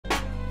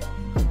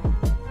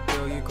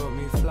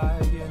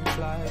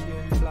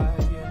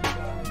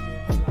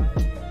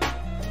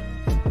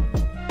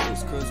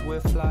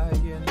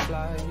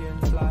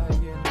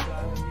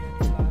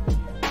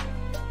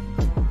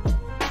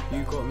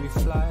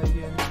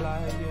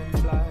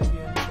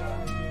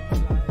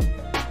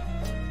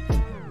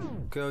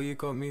Girl, you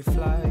got me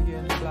flying,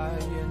 flying,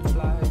 flying,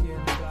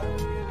 flying,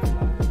 flying.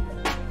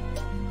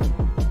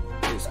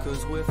 It's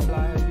cause we're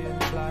flying,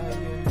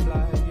 flying,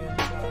 flying,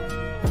 flying.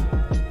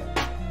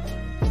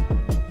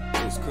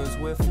 It's cause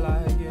we're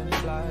flying,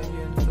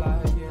 flying,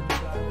 flying, flying,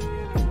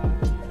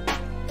 flying.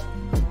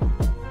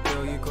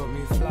 Girl, you got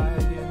me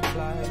flying,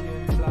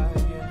 flying, flying,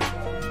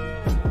 flying.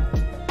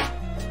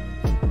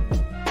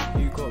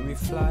 You got me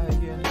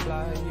flying, flying,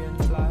 flying, flying,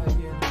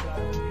 flying.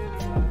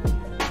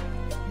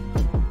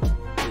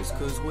 It's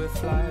cause we're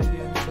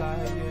flying,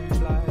 flying, flying,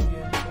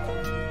 flying.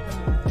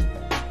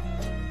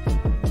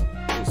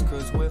 It's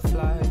cause we're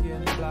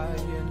flying, flying,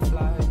 flying,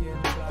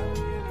 flying,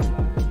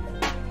 flying.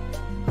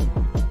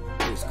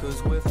 It's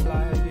cause we're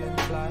flying,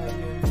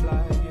 flying, flying,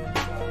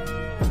 flying.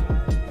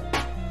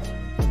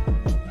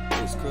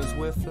 It's cause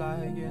we're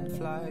flying,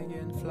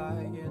 flying,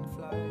 flying,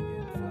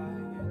 flying,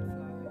 flying.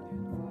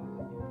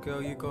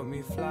 Girl, you got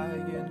me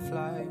flying,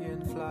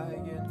 flying, flying,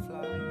 flying,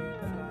 flying.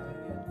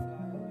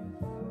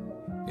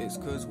 It's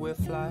cause we're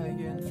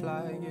flying,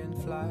 flying,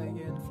 flying,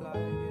 flying,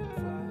 flying,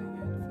 flying.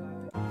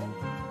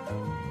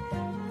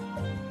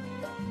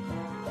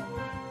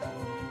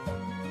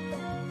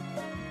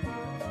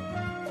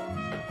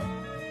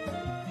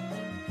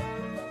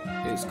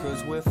 It's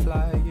cause we're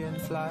flying,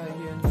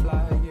 flying, flying,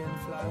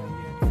 flying,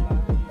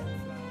 flying.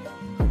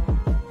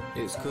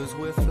 It's cause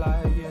we're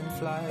flying,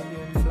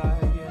 flying, flying,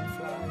 flying.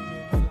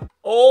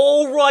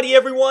 Alrighty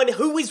everyone,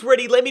 who is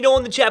ready? Let me know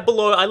in the chat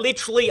below. I'm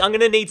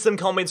gonna need some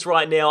comments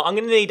right now. I'm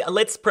gonna need,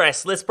 let's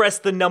press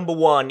the number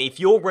 1 if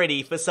you're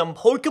ready for some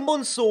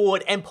Pokemon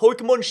Sword and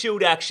Pokemon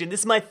Shield action.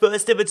 This is my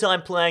first ever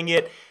time playing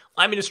it.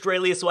 I'm in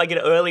Australia, so I get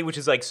it early, which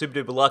is like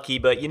super duper lucky,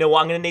 but you know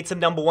what? I'm gonna need some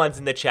number 1s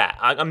in the chat.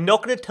 I'm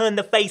not gonna turn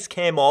the face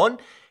cam on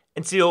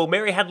until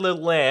Mary Had a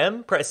Little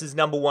Lamb presses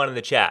number 1 in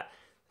the chat.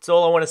 That's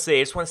all I wanna see.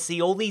 I just wanna see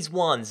all these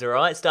ones,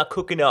 alright? Start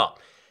cooking up.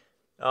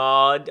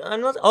 Oh,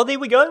 there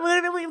we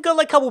go. We've got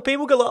like a couple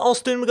people. We've got like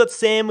Austin, we got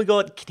Sam, we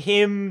got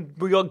Kim,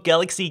 we got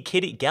Galaxy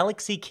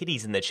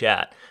Kitties in the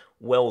chat.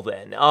 Well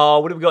then.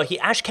 What do we got here?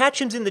 Ash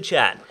Ketchum's in the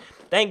chat.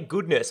 Thank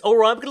goodness.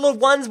 Alright, we've got a lot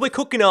of ones. We're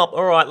cooking up.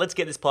 Alright, let's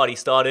get this party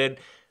started.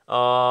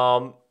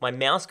 My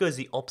mouse goes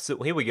the opposite.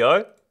 Here we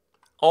go.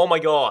 Oh my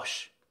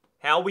gosh.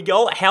 How we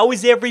go? How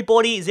is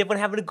everybody? Is everyone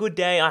having a good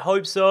day? I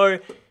hope so.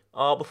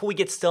 Before we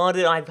get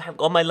started, I've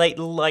got my late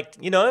little, like,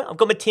 you know, I've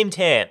got my Tim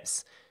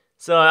Tams.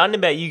 So, I don't know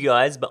about you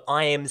guys, but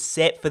I am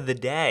set for the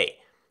day.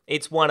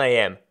 It's 1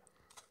 AM.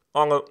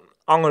 I'm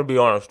gonna be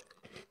honest.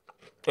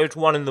 It's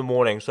 1 in the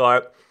morning, so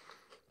I'm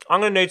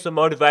gonna need some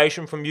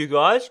motivation from you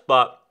guys,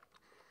 but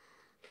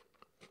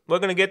we're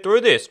gonna get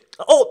through this.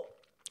 Oh,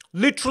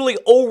 literally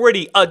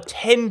already a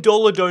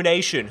 $10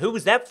 donation. Who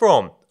was that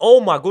from?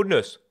 Oh my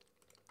goodness.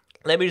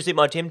 Let me just hit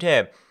my Tim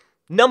Tam.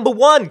 Number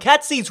 1,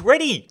 Catsy's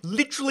ready.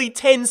 Literally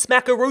 10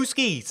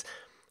 smackarooskies.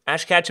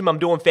 Ash Ketchum, I'm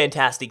doing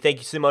fantastic. Thank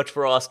you so much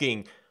for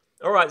asking.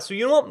 Alright, so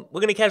you know what? We're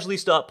going to casually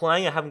start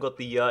playing. I haven't got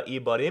the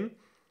earbud in.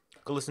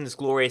 Go listen to this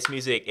glorious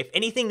music. If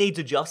anything needs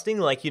adjusting,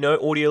 like, you know,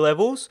 audio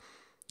levels,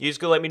 you just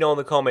gotta let me know in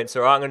the comments,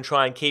 alright? I'm going to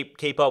try and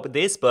keep up with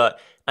this,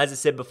 but as I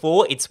said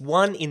before, it's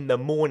 1 in the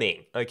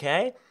morning,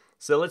 okay?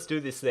 So let's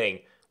do this thing.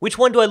 Which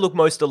one do I look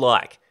most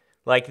alike?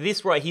 Like,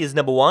 this right here is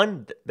number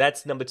 1.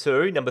 That's number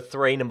 2, number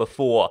 3, number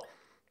 4.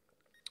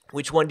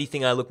 Which one do you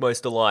think I look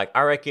most alike?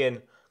 I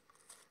reckon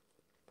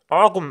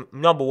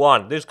number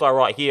 1. This guy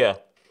right here.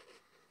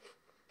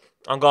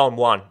 I'm going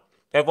 1.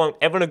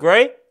 Everyone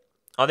agree?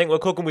 I think we're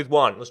cooking with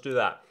 1. Let's do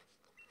that.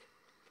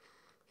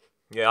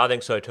 Yeah, I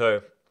think so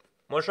too.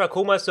 What should I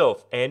call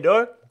myself?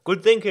 Ando?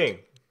 Good thinking.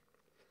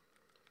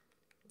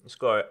 Let's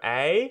go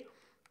A,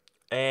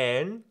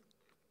 N,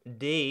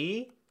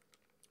 D,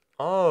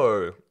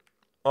 O.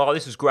 Oh,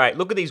 this is great.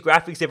 Look at these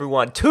graphics,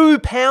 everyone.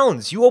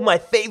 £2! You are my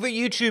favorite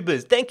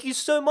YouTubers. Thank you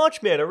so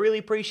much, man. I really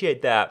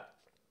appreciate that.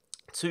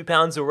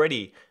 £2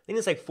 already. I think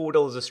it's like $4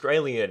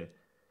 Australian.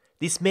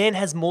 This man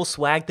has more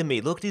swag than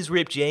me. Look at his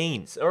ripped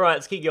jeans. Alright,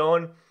 let's keep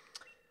going.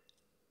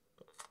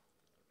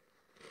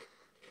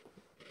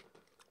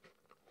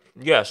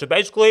 Yeah, so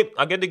basically,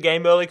 I get the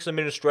game early because I'm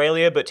in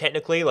Australia, but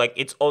technically, like,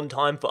 it's on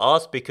time for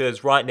us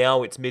because right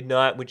now it's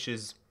midnight, which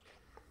is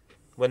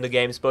when the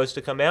game's supposed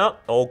to come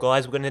out. Oh,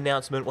 guys, we've got an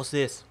announcement. What's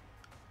this?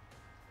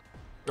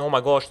 Oh my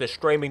gosh, they're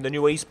streaming the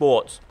new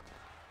esports.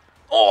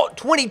 Oh,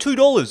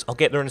 $22! I'll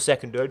get there in a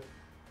second, dude.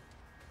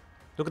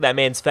 Look at that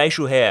man's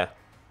facial hair.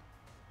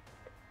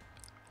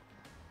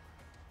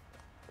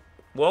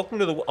 Welcome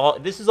to the... Oh,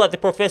 this is like the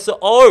Professor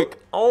Oak.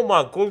 Oh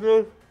my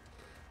goodness.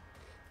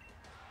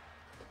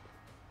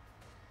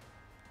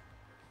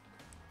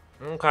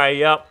 Okay,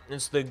 yep.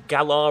 It's the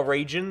Galar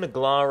region.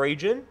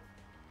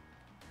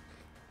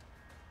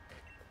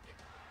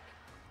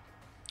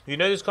 You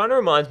know, this kind of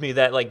reminds me of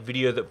that, like,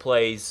 video that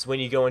plays when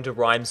you go into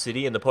Rhyme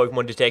City in the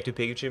Pokemon Detective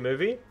Pikachu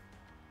movie.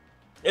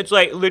 It's,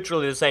 like,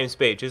 literally the same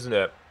speech, isn't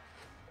it?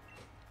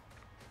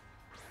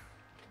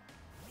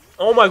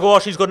 Oh my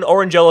gosh, he's got an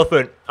orange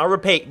elephant. I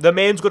repeat, the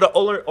man's got an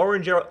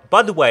orange elephant.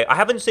 By the way, I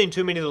haven't seen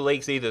too many of the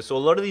leaks either, so a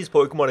lot of these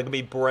Pokemon are going to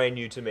be brand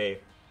new to me.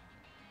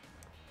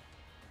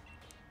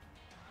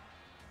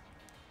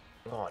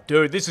 Oh,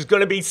 dude, this is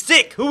gonna be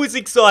sick! Who is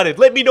excited?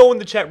 Let me know in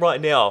the chat right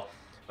now.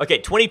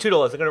 Okay,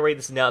 $22. I'm gonna read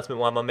this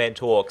announcement while my man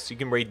talks. You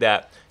can read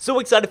that. So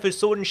excited for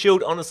Sword and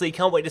Shield. Honestly,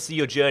 can't wait to see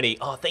your journey.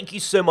 Oh, thank you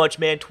so much,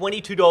 man.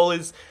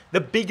 $22. The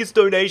biggest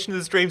donation to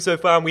the stream so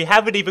far, and we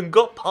haven't even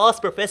got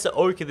past Professor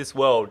Oak of this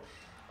world.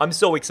 I'm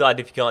so excited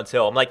if you can't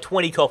tell. I'm like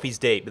 20 coffees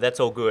deep, but that's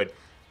all good.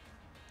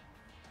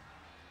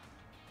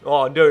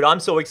 Oh, dude,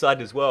 I'm so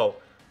excited as well.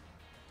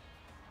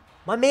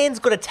 My man's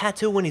got a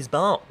tattoo on his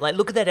bum. Like,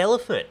 look at that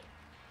elephant.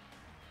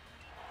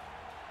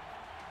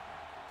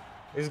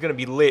 This is gonna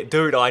be lit.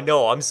 Dude, I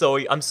know. I'm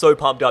so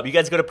pumped up. You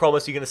guys gotta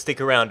promise you're gonna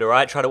stick around,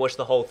 alright? Try to watch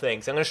the whole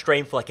thing. So I'm gonna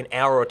stream for like an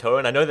hour or two,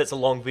 and I know that's a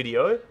long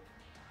video.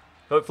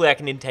 Hopefully I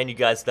can entertain you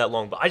guys that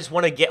long, but I just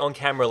want to get on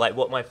camera like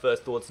what my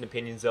first thoughts and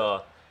opinions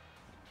are.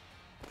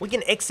 We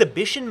get an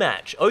exhibition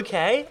match.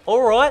 Okay,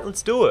 alright,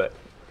 let's do it.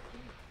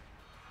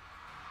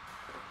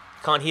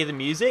 Can't hear the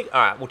music?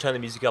 Alright, we'll turn the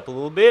music up a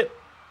little bit.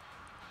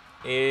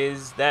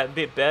 Is that a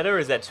bit better or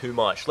is that too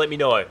much? Let me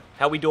know.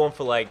 How we doing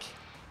for like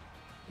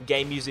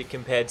game music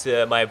compared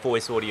to my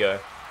voice audio?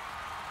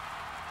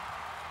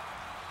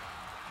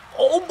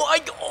 Oh my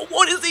god,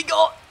 what has he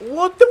got?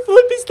 What the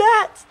flip is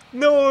that?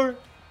 No.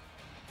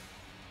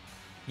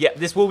 Yeah,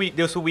 this will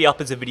be up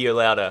as a video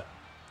louder.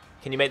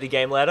 Can you make the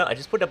game louder? I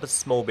just put up a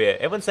small bit.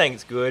 Everyone's saying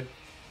it's good.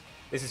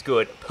 This is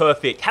good.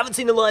 Perfect. Haven't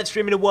seen a live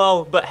stream in a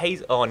while, but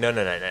Hazel... Oh, no.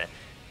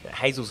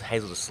 Hazel's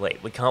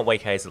asleep. We can't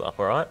wake Hazel up,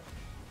 alright?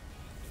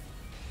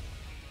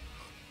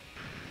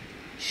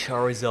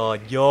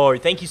 Charizard, yo,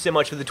 thank you so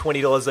much for the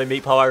 $20 though,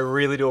 Meatpie. I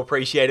really do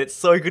appreciate it.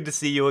 So good to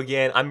see you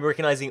again. I'm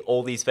recognizing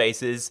all these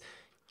faces.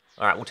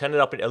 Alright, we'll turn it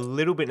up a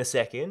little bit in a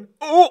second.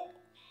 Oh!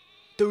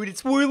 Dude,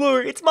 it's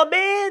Wooloo. It's my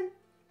man!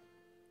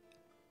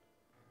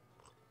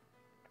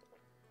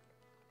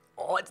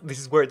 Oh, this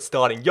is where it's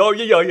starting. Yo.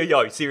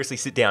 Seriously,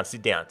 sit down.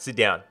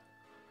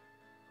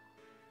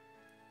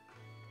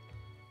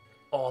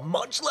 Oh,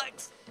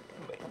 Munchlax.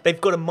 They've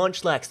got a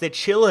Munchlax. They're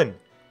chilling.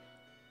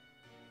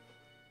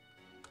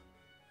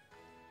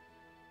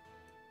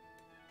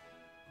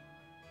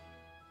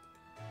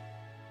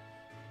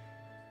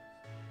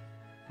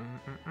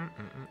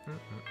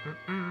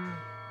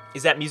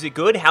 Is that music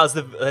good? How's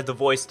the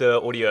voiced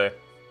audio?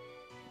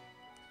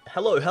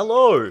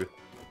 Hello.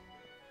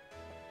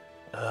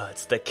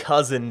 It's the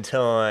cousin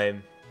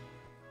time.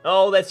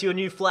 Oh, that's your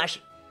new Flash.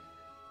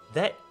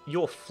 That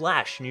your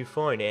Flash new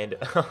phone, Ando.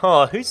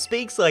 Oh, who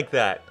speaks like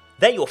that?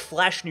 That your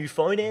Flash new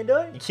phone,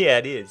 Ando? Yeah,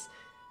 it is.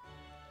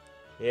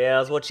 Yeah, I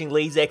was watching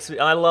Lee's X.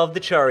 I love the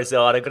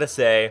Charizard, I gotta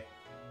say.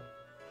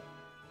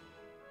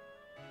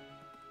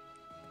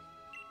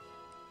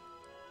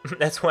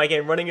 That's why I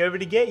came running over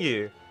to get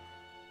you.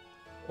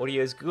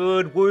 Audio's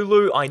good.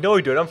 Wooloo. I know,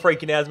 dude. I'm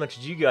freaking out as much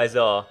as you guys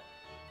are.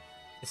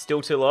 It's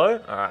still too low?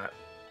 Alright.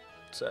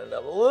 Turn it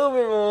up a little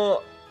bit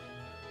more.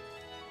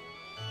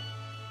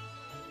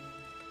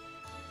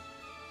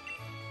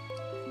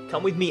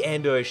 Come with me,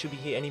 Ando. Should be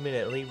here any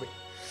minute.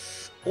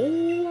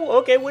 Ooh,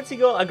 okay. What's he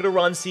got? I gotta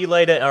run. See you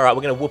later. Alright,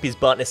 we're gonna whoop his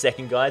butt in a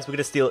second, guys. We're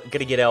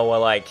gonna get our,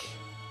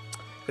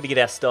 gotta get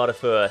our starter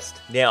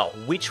first. Now,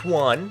 which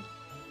one?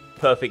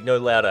 Perfect. No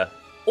louder.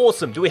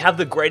 Awesome. Do we have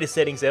the greatest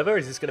settings ever?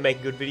 Is this going to make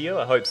a good video?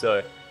 I hope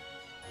so.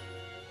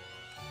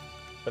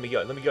 Let me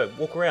go.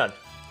 Walk around.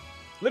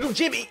 Little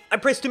Jimmy! I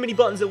pressed too many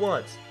buttons at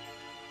once.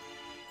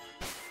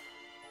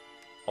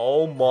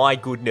 Oh my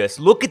goodness.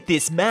 Look at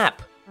this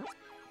map.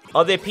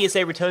 Are there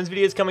PSA returns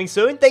videos coming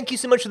soon? Thank you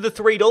so much for the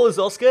 $3,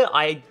 Oscar.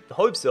 I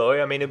hope so.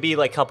 I mean, it'll be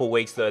like a couple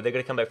weeks though. They're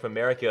going to come back from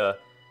America.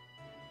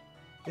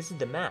 This is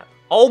the map.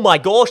 Oh my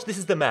gosh, this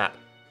is the map.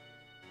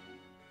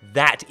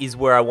 That is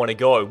where I want to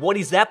go. What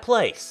is that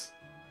place?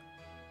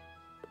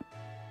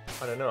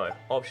 I don't know.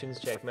 Options,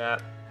 check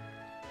map.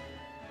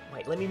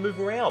 Wait, let me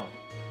move around.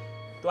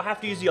 Do I have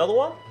to use the other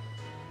one?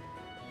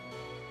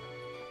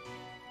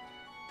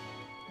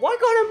 Why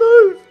can't I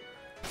move?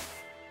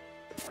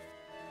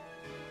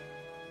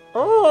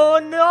 Oh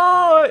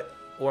no!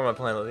 Or am I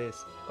playing like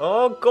this?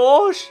 Oh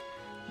gosh!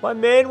 My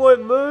man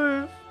won't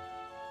move.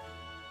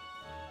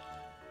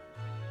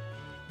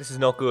 This is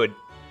not good.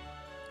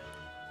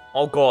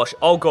 Oh gosh.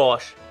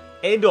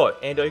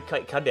 Ando,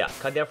 cut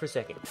down for a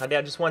second. Cut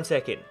down just 1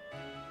 second.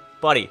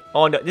 Buddy.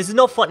 Oh no, this is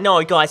not fun.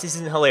 No, guys, this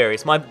isn't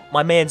hilarious.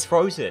 My man's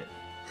frozen.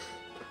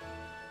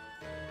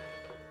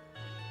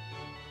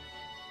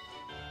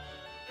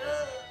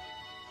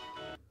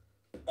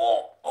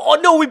 Oh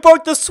no, we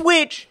broke the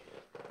switch!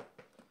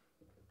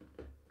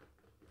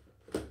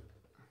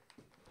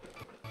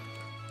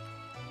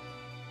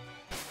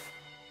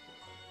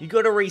 You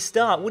gotta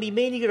restart. What do you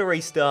mean you gotta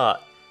restart?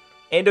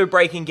 Endo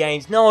breaking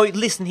games. No,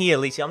 listen here,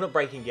 Alicia. I'm not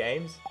breaking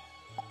games.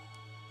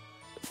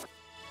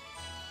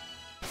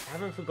 I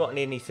haven't forgotten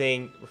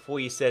anything before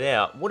you set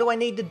out. What do I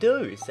need to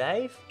do?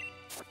 Save?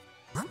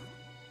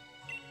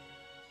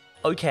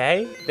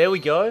 Okay, there we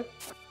go.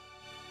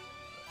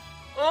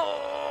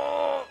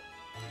 Oh!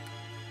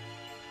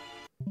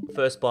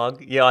 First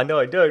bug. Yeah, I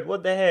know, dude.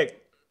 What the heck?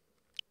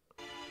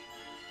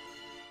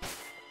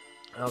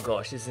 Oh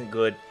gosh, this isn't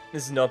good.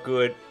 This is not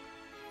good.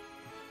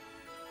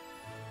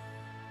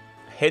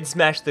 Head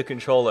smash the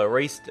controller.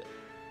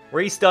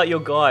 Restart your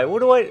guy. What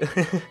do I...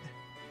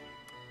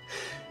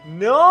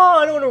 No,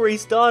 I don't want to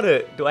restart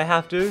it. Do I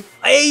have to?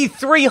 Hey,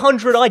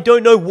 300. I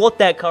don't know what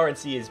that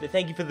currency is, but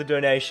thank you for the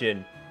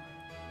donation.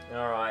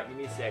 Alright, give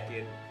me a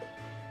second.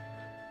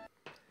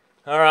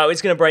 Alright, we're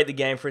just going to break the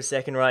game for a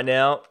second right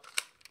now.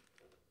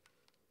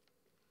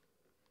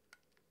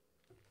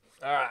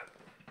 Alright.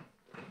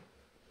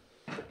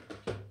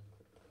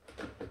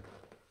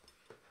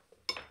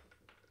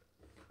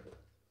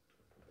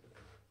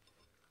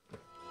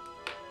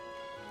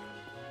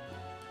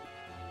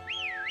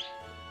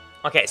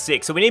 Okay,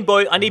 sick. So we need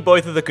both. I need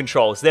both of the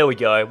controls. There we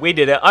go. We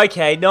did it.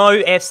 Okay, no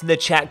Fs in the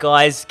chat,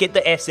 guys. Get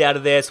the Fs out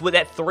of there. So with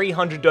that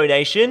 300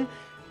 donation,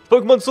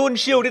 Pokemon Sword and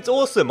Shield, it's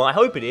awesome. I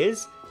hope it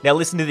is. Now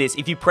listen to this.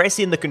 If you press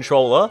in the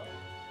controller,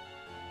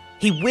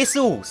 he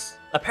whistles.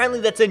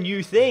 Apparently that's a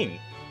new thing.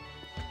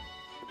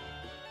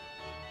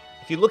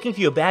 If you're looking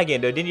for your bag,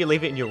 Endo, didn't you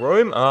leave it in your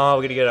room? Oh,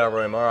 we're gonna go to our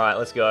room. All right,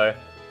 let's go.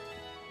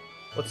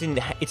 What's in?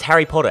 It's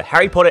Harry Potter.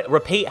 Harry Potter.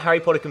 Repeat. Harry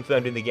Potter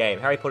confirmed in the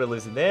game. Harry Potter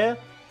lives in there.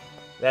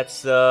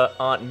 That's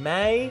Aunt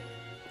May.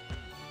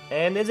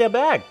 And there's our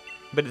bag.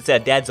 But it's our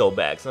dad's old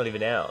bag. It's not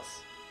even ours.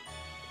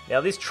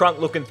 Now, this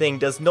trunk-looking thing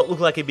does not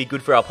look like it'd be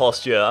good for our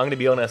posture. I'm going to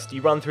be honest.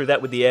 You run through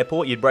that with the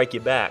airport, you'd break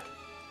your back.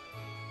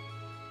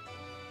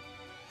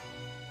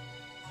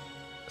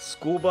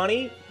 School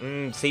bunny?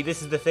 See,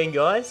 this is the thing,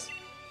 guys.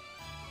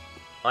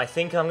 I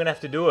think I'm going to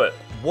have to do it.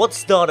 What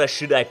starter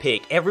should I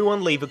pick?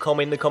 Everyone leave a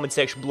comment in the comment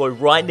section below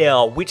right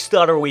now. Which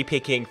starter are we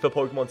picking for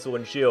Pokemon Sword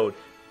and Shield?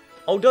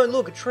 Oh, don't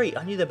look, a treat.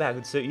 I knew the bag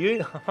would suit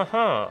you.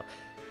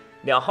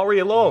 Now, hurry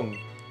along.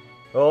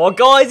 Oh,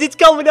 guys, it's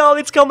coming up.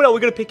 It's coming up. We're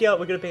going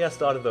to pick our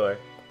starter, though.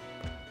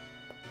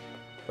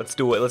 Let's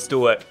do it. Let's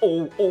do it.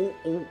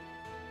 Oh.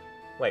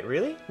 Wait,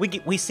 really?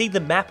 We see the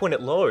map when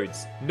it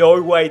loads.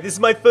 No way. This is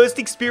my first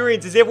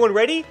experience. Is everyone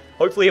ready?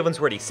 Hopefully everyone's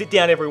ready. Sit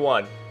down,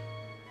 everyone.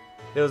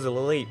 There was a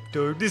leap.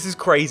 Dude, this is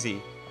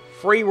crazy.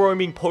 Free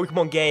roaming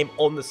Pokemon game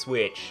on the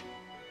Switch.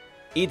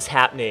 It's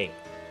happening.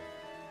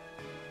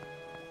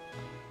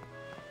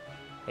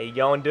 How you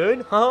going,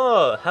 dude?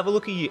 Oh, have a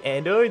look at you,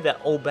 Ando.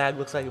 That old bag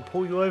looks like it'll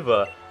pull you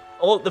over.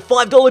 Oh, the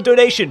 $5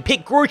 donation.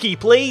 Pick Grookey,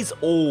 please.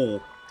 Oh,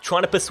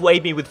 trying to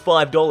persuade me with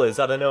 $5.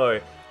 I don't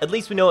know. At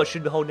least we know it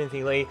shouldn't hold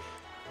anything, Lee.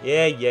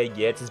 Yeah.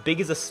 It's as big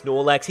as a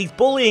Snorlax. He's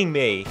bullying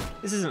me.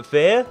 This isn't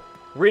fair.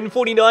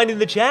 Rin49 in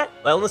the chat.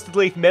 Wellness to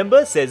Leaf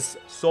member says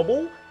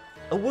Sobble.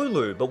 A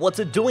Wooloo, but what's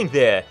it doing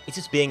there? It's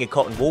just being a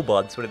cotton wool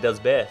bud. That's what it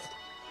does best.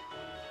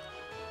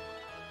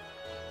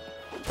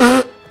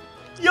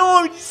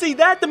 Yo, you see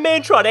that? The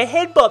man tried to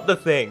headbutt the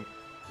thing.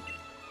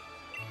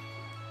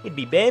 He'd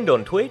be banned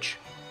on Twitch.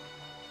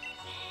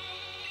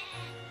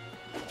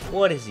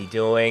 What is he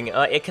doing?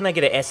 Can I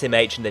get an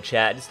SMH in the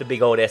chat? Just a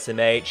big old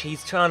SMH.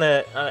 He's trying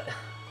to...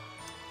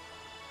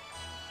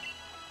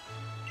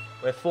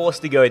 We're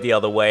forced to go the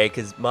other way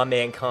because my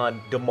man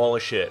can't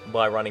demolish it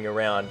by running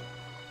around.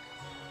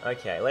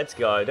 Okay, let's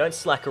go. Don't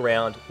slack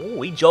around.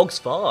 Oh, he jogs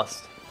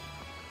fast.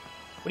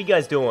 What are you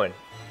guys doing?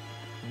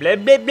 Blah,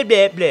 blah, blah,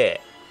 blah, blah.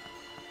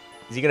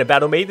 Is he going to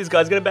battle me? This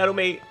guy's going to battle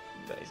me.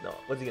 No, he's not.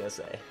 What's he going to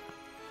say?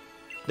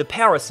 The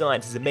power of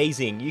science is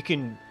amazing. You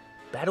can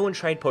battle and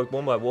trade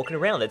Pokemon by walking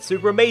around. That's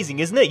super amazing,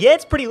 isn't it? Yeah,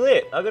 it's pretty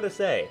lit, I got to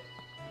say.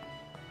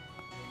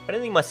 I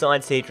don't think my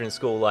science teacher in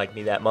school liked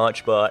me that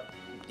much, but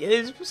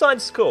yeah,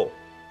 science is cool.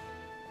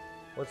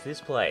 What's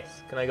this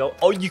place? Can I go?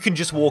 Oh, you can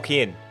just walk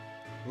in.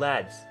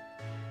 Lads.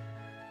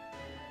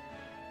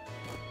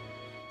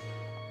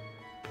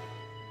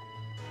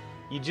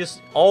 You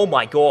just... Oh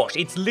my gosh,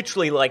 it's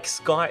literally like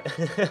Sky...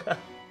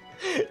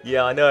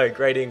 Yeah, I know,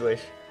 great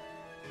English.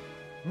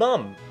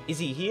 Mum, is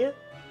he here?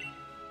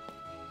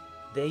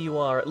 There you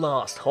are at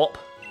last, Hop.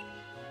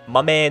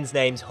 My man's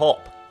name's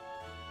Hop.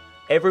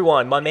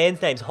 Everyone, my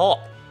man's name's Hop.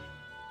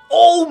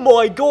 Oh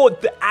my god,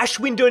 the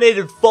Ashwin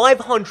donated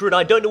 500,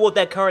 I don't know what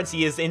that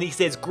currency is, and he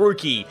says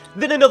Grookey.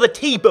 Then another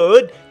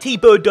T-Bird.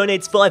 T-Bird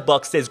donates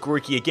 $5, says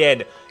Grookey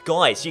again.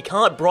 Guys, you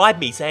can't bribe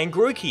me saying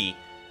Grookey.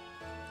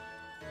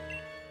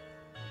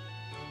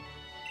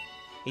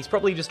 He's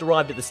probably just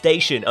arrived at the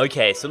station.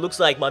 Okay, so it looks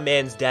like my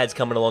man's dad's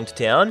coming along to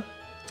town.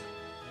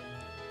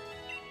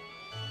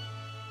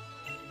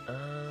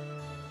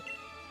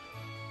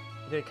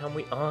 Gonna come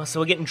with... Oh, so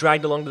we're getting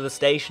dragged along to the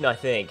station, I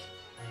think.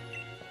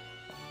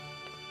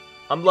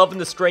 I'm loving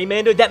the stream,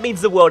 Mando. That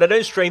means the world. I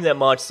don't stream that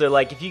much, so,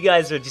 like, if you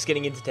guys are just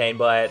getting entertained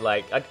by it,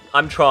 like,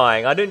 I'm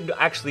trying. I don't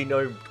actually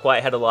know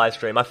quite how to live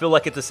stream. I feel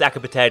like it's a sack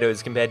of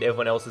potatoes compared to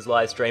everyone else's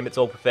live stream. It's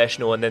all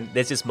professional, and then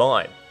there's just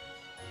mine.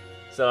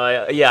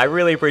 So, yeah, I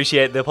really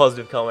appreciate the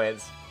positive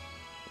comments.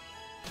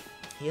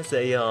 Here's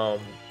a,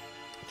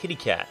 kitty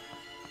cat.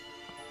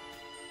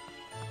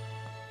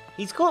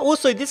 He's got...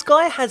 Also, this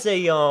guy has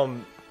a,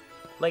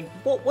 like,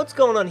 what's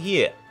going on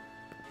here?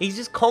 He's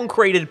just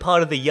concreted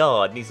part of the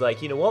yard, and he's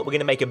like, you know what? We're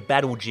gonna make a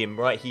battle gym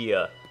right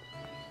here.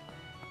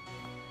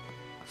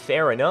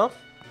 Fair enough.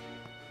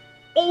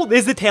 Oh,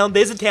 there's a town,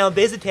 there's a town,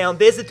 there's a town,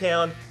 there's a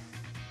town.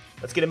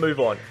 Let's get a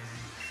move on.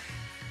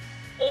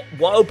 Oh,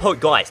 Wild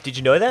guys, did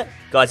you know that?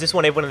 Guys, just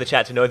want everyone in the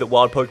chat to know that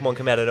wild Pokemon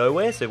come out of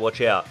nowhere, so watch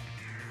out.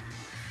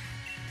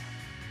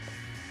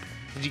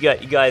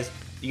 Did you guys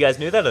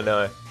knew that or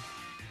no?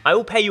 I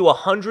will pay you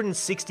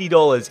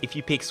 $160 if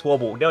you pick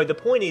Swabble. No, the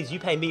point is you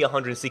pay me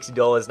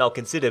 $160 and I'll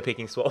consider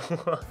picking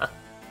Swabble.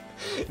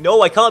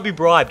 No, I can't be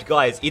bribed,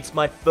 guys. It's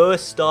my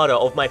first starter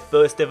of my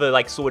first ever,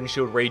 like, Sword and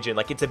Shield region.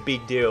 Like, it's a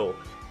big deal.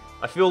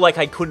 I feel like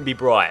I couldn't be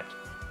bribed.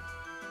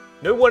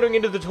 No wandering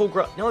into the tall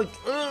grass. No.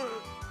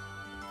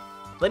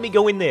 Let me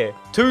go in there.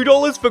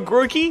 $2 for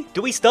Grookey?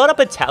 Do we start up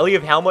a tally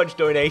of how much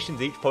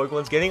donations each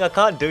Pokemon's getting? I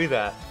can't do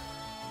that.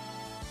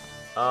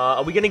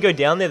 Are we going to go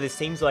down there? This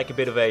seems like a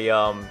bit of a,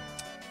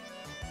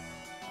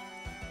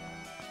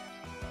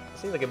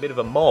 seems like a bit of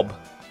a mob.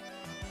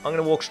 I'm going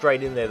to walk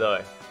straight in there,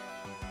 though.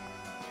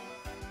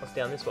 What's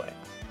down this way?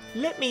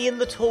 Let me in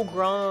the tall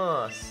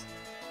grass.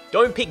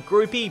 Don't pick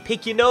Groupie,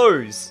 pick your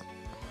nose.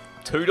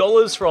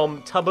 $2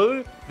 from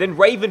Taboo. Then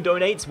Raven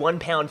donates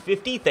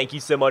 £1.50. Thank you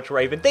so much,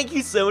 Raven. Thank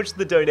you so much for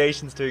the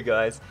donations too,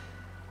 guys.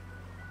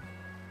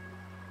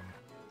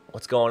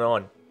 What's going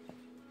on?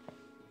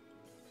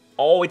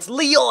 Oh, it's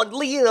Leon!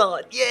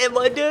 Leon! Yeah,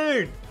 my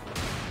dude!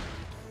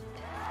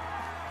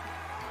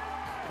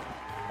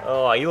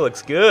 Oh, he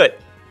looks good.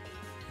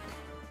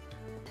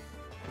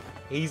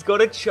 He's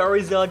got a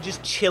Charizard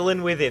just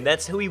chilling with him.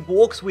 That's who he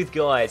walks with,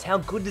 guys. How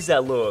good does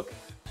that look?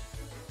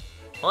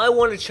 I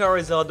want a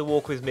Charizard to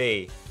walk with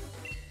me.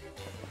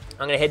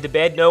 I'm gonna head to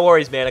bed. No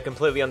worries, man. I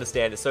completely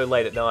understand. It's so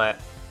late at night.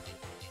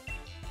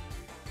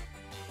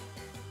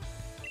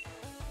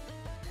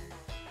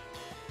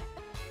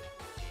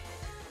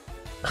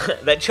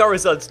 That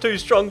Charizard's too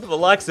strong for the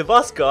likes of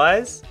us,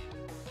 guys.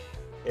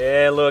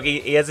 Yeah, look,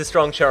 he has a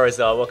strong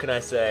Charizard. What can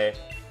I say?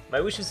 My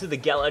wish is for the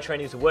Galar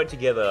training to work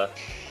together.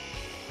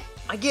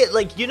 I get,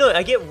 like, you know,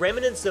 I get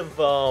remnants of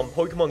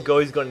Pokemon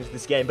Go's gone into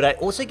this game, but I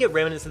also get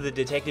remnants of the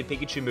Detective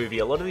Pikachu movie.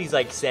 A lot of these,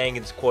 like, sayings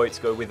and quotes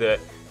go with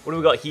it. What do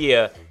we got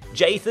here?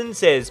 Jathan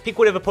says, pick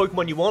whatever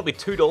Pokemon you want with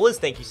 $2.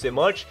 Thank you so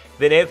much.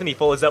 Then Anthony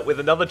follows up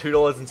with another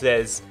 $2 and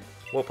says,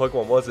 what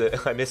Pokemon was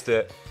it? I missed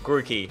it.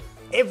 Grookey.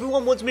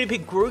 Everyone wants me to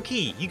pick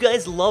Grookey. You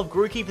guys love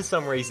Grookey for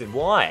some reason.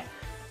 Why?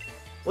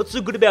 What's so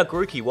good about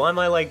Grookey? Why am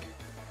I, like...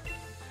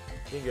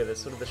 There you go,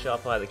 that's sort of the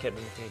sharp eye that kept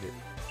me defeated.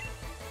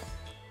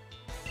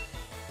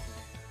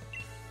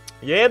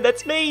 Yeah,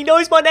 that's me. He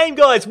knows my name,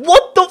 guys.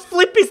 What the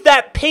flip is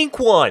that pink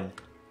one?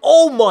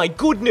 Oh my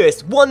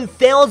goodness.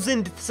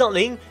 1,000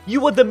 something.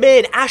 You are the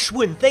man,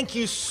 Ashwin. Thank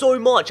you so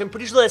much. I'm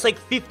pretty sure that's like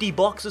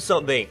 $50 or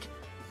something.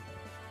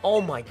 Oh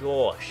my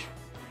gosh.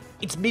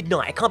 It's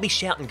midnight. I can't be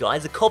shouting,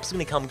 guys. The cops are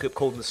going to come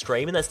call the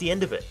stream, and that's the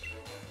end of it.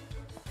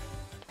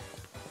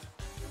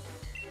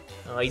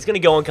 He's going to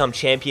go and come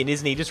champion,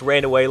 isn't he? Just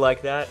ran away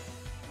like that.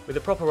 With a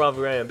proper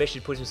rivalry, I bet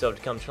he'd push himself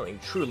to become something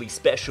truly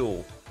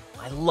special.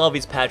 I love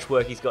his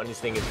patchwork he's got in his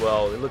thing as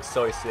well. It looks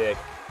so sick.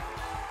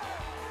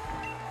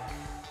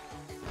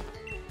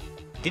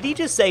 Did he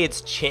just say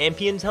it's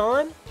champion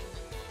time?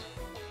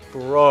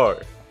 Bro.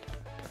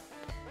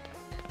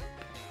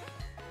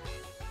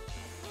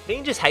 Don't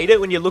you just hate it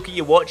when you look at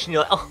your watch and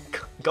you're like, oh,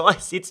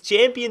 guys, it's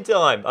champion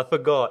time. I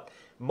forgot.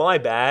 My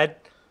bad.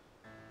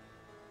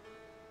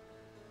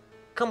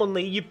 Come on,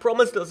 Lee. You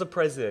promised us a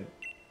present.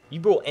 You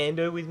brought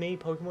Ando with me,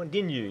 Pokemon,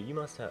 didn't you? You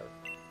must have.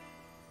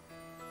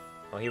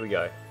 Oh, here we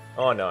go.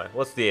 Oh no,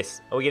 what's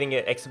this? Are we getting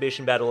an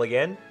exhibition battle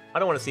again? I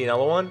don't want to see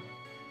another one.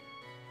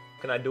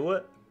 Can I do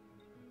it?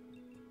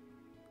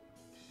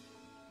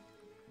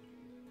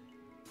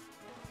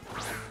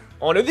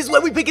 Oh no, this is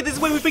where we pick it, this is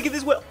where we pick it,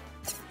 this is where...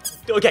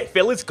 Okay,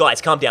 fellas, guys,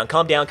 calm down,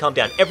 calm down, calm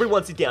down.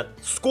 Everyone sit down.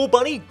 Score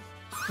Bunny?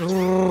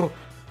 Grookey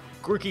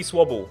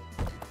Swabble.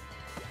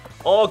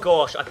 Oh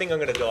gosh, I think I'm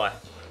gonna die.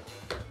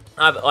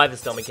 I have a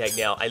stomachache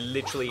now. I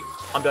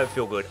don't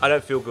feel good. I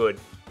don't feel good.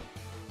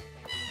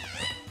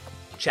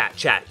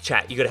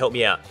 Chat, you gotta help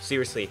me out.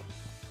 Seriously.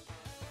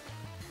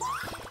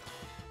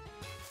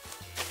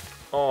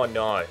 Oh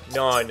no.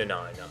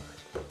 No.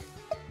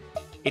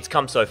 It's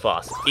come so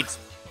fast.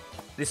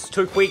 This is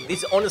too quick.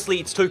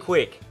 Honestly, it's too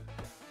quick.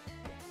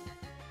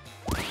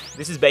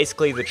 This is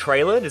basically the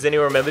trailer. Does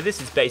anyone remember this?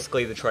 It's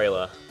basically the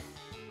trailer.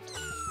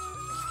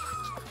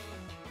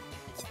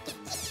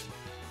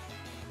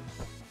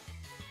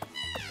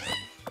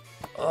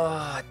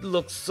 Oh, it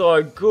looks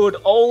so good.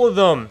 All of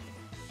them.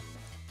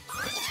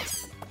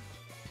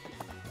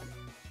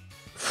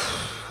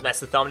 That's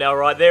the thumbnail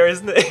right there,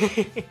 isn't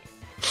it?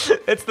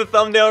 That's the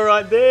thumbnail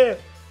right there.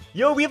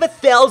 Yo, we have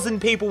 1,000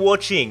 people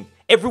watching.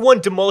 Everyone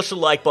demolish the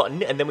like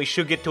button, and then we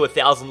should get to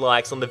 1,000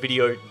 likes on the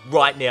video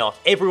right now.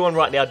 Everyone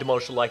right now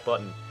demolish the like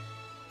button.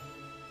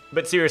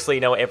 But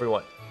seriously, no,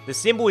 everyone. The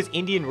symbol is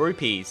Indian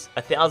rupees.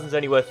 1,000's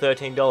only worth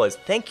 $13.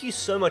 Thank you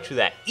so much for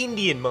that.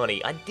 Indian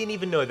money. I didn't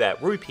even know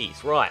that.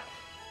 Rupees, right.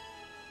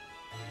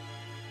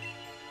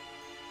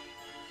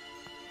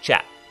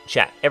 Chat.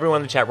 Everyone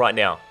in the chat right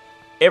now.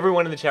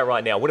 Everyone in the chat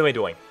right now. What am I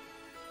doing?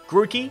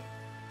 Grookey,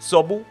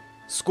 Sobble,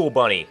 Score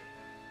Bunny.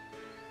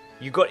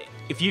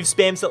 If you've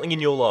spammed something in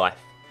your life,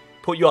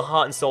 put your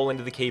heart and soul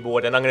into the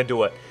keyboard, and I'm going to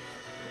do it.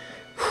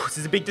 This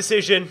is a big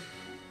decision.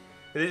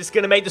 This is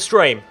going to make the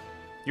stream.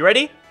 You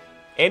ready?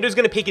 Andrew's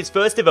going to pick his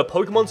first ever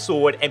Pokemon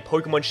Sword and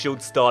Pokemon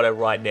Shield starter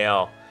right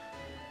now.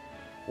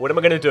 What am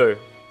I going to do?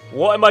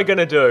 What am I going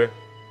to do?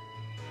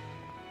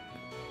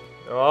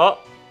 Oh,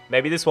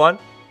 maybe this one.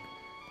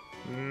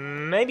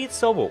 Maybe it's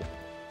Sobble.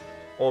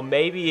 Or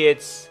maybe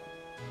it's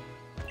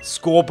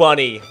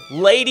Scorbunny.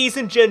 Ladies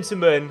and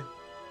gentlemen,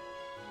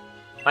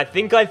 I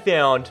think I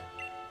found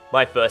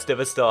my first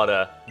ever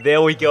starter.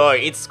 There we go.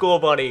 It's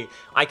Scorbunny.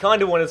 I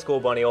kind of wanted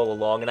Scorbunny all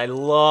along, and I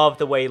love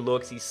the way he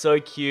looks. He's so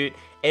cute.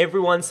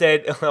 Everyone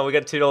said, oh, we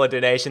got $2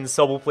 donations.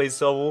 Sobble, please,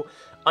 Sobble.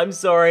 I'm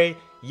sorry.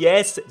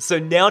 Yes. So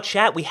now,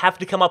 chat, we have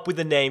to come up with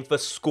a name for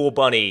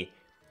Scorbunny.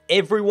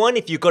 Everyone,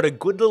 if you've got a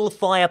good little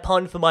fire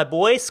pun for my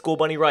boy,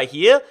 Scorbunny right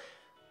here,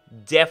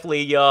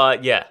 definitely,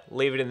 yeah,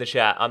 leave it in the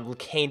chat. I'm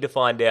keen to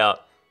find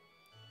out.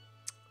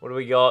 What do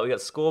we got? We got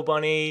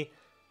Scorbunny.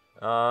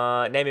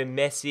 Name him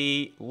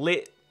Messi.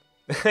 Lit.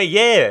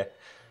 Yeah.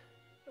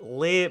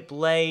 Lit,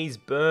 Blaze,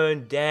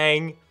 Burn,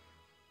 Dang.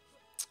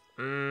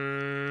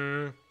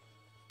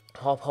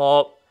 Hop,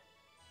 Hop.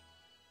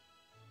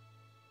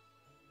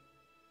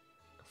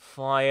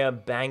 Fire,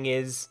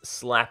 Bangers,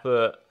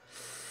 Slapper.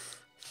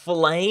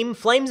 Flame?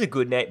 Flame's a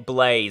good name.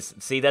 Blaze.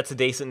 See, that's a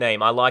decent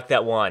name. I like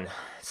that one.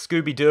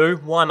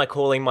 Scooby-Doo. Why am I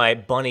calling my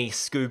bunny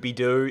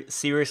Scooby-Doo?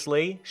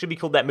 Seriously? Should be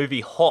called that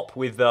movie Hop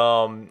with,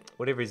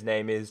 whatever his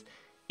name is.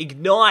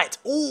 Ignite.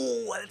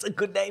 Ooh, that's a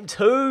good name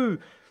too.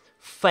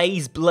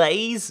 Phase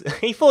Blaze.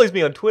 He follows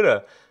me on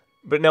Twitter.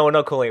 But no, we're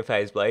not calling it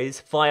Phase Blaze.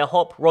 Fire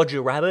Hop,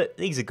 Roger Rabbit.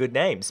 These are good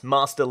names.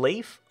 Master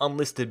Leaf,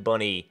 Unlisted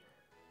Bunny.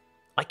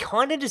 I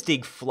kind of just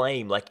dig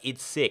Flame. Like,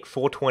 it's sick.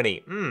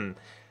 420.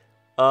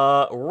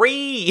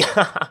 Ree.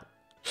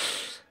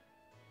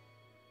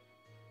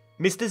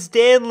 Mr.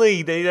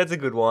 Stanley. That's a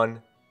good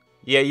one.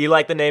 Yeah, you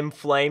like the name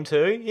Flame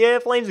too? Yeah,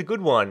 Flame's a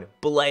good one.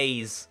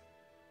 Blaze.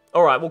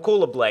 Alright, we'll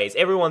call it Blaze.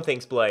 Everyone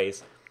thinks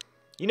Blaze.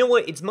 You know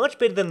what? It's much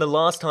better than the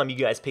last time you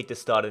guys picked a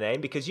starter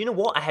name, because you know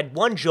what? I had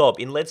one job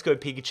in Let's Go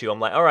Pikachu. I'm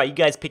like, alright, you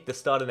guys picked the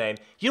starter name.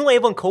 You know what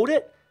everyone called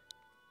it?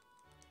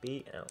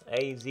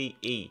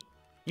 B-L-A-Z-E.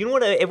 You know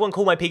what everyone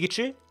called my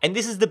Pikachu? And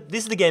this is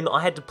the game that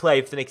I had to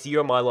play for the next year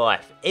of my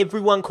life.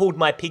 Everyone called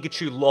my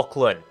Pikachu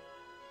Lachlan.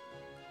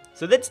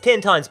 So that's 10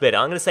 times better.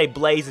 I'm going to say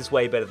Blaze is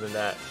way better than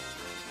that.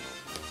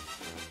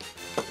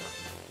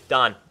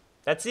 Done.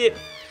 That's it.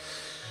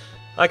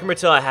 I can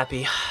retire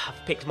happy.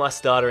 I've picked my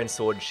starter in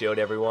Sword and Shield,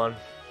 everyone.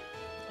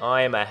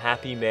 I am a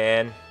happy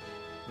man.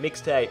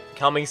 Mixtape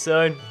coming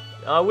soon.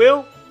 I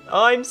will.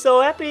 I'm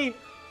so happy.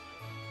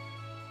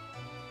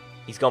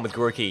 He's gone with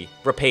Grookey.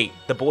 Repeat,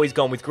 the boy's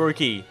gone with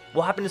Grookey.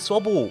 What happened to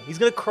Swabble? He's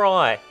gonna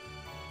cry.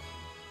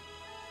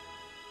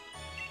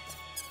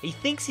 He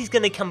thinks he's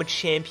gonna become a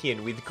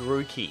champion with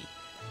Grookey.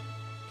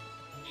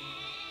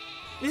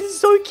 This is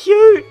so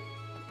cute.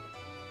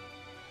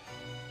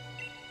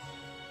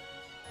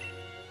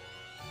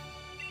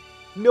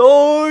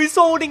 No,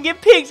 Soul didn't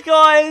get picked,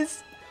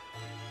 guys.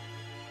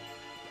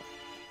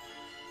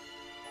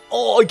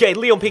 Oh, okay,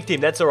 Leon picked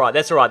him. That's alright,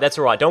 that's alright, that's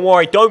alright. Don't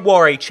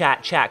worry,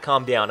 chat,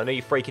 calm down. I know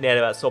you're freaking out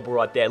about Sobble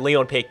right there.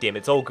 Leon picked him,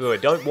 it's all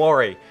good, don't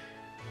worry.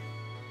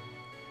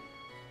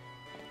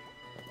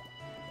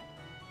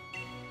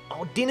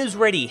 Oh, dinner's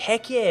ready,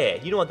 heck yeah.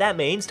 You know what that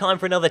means, time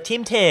for another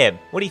Tim Tam.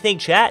 What do you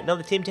think, chat?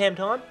 Another Tim Tam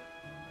time?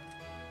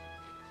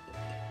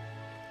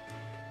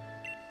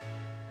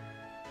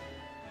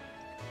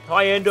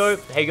 Hi, Endo.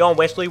 How you going,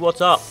 Wesley?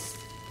 What's up?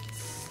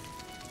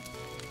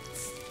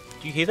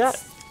 Do you hear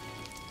that?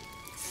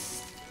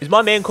 Is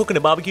my man cooking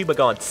a barbecue by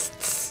going tss,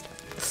 tss,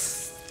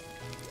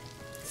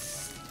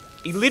 tss?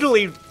 He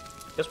literally,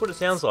 that's what it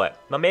sounds like.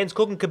 My man's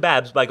cooking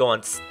kebabs by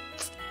going tss,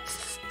 tss,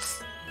 tss,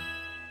 tss.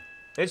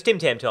 It's Tim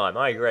Tam time,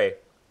 I agree.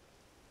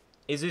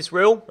 Is this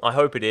real? I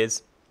hope it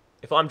is.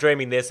 If I'm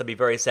dreaming this, I'd be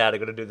very sad I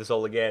gotta do this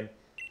all again.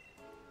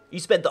 You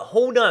spent the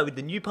whole night with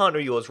the new partner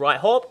of yours, right,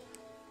 Hop?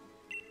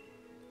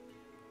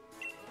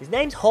 His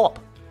name's Hop.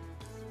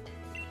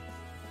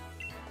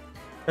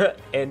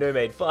 Endo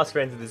made fast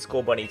friends with the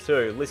Scorbunny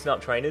too. Listen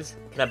up, trainers.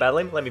 Can I battle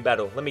him? Let me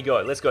battle. Let me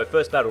go. Let's go.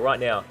 First battle right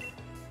now.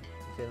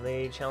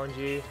 Finley, challenge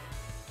you.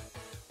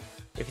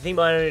 If you think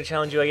I'm going to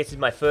challenge you, I guess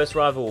it's my first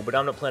rival, but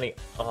I'm not planning.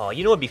 Oh,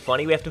 you know what'd be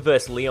funny? We have to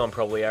verse Leon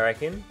probably, I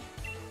reckon.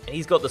 And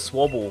he's got the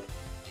Swabble.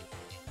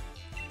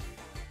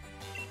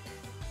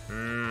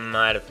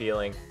 I had a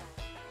feeling.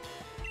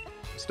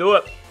 Let's do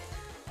it.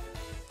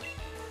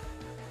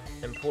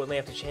 Importantly,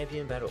 after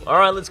champion battle.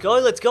 Alright, let's go,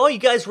 let's go. You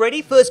guys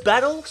ready? First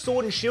battle,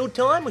 Sword and Shield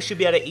time. We should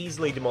be able to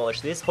easily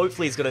demolish this.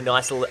 Hopefully he's got a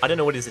nice little... I don't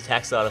know what his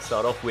attack starter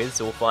start off with,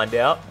 so we'll find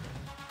out.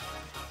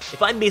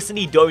 If I miss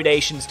any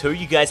donations too,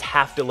 you guys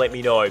have to let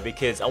me know,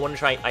 because I want to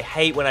try... I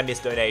hate when I miss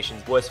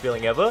donations. Worst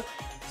feeling ever.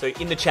 So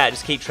in the chat,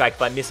 just keep track.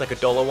 If I miss like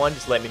 $1 one,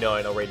 just let me know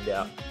and I'll read it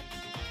out.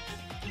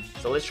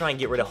 So let's try and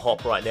get rid of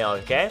Hop right now,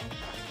 okay?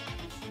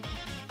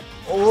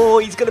 Oh,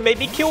 he's going to make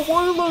me kill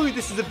Wooloo.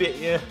 This is a bit,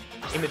 yeah,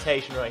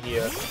 imitation right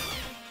here.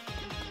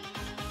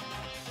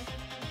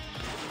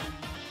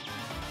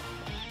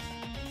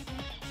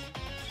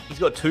 He's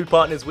got two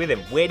partners with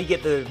him. Where'd he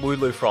get the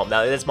Wooloo from?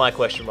 Now, that's my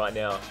question right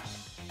now.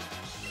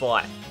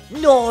 fight.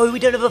 No, we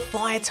don't have a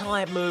fire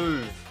type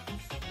move.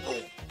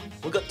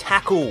 We got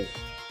tackle.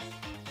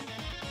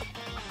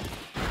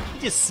 He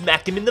just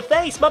smacked him in the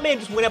face. My man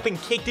just went up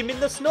and kicked him in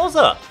the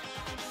snozzer.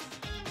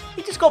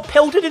 He just got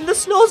pelted in the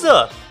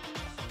snozzer.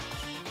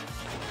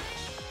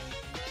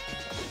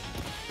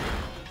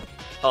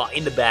 Oh,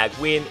 in the bag.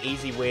 Win.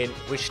 Easy win.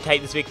 We should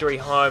take this victory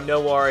home. No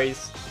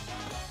worries.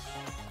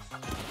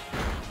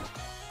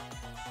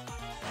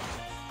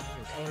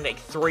 Damn, like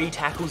 3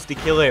 tackles to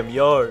kill him.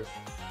 Yo.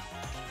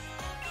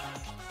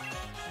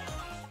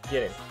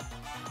 Get him.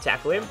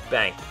 Tackle him.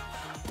 Bang.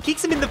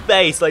 Kicks him in the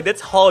face. Like,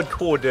 that's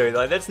hardcore, dude.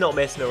 Like, that's not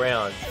messing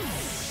around.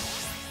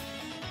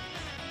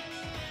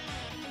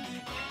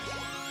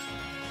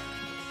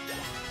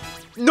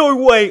 No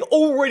way.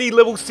 Already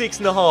level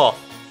 6.5.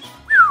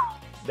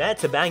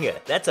 That's a banger.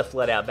 That's a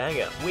flat out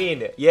banger.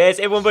 Win. Yes,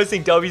 everyone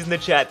posting W's in the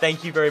chat.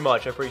 Thank you very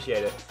much. I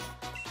appreciate it.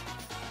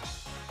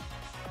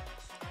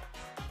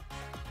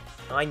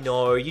 I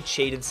know, you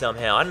cheated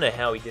somehow. I don't know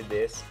how he did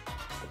this.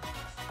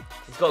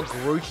 He's got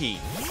Grookey.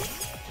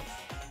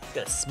 He's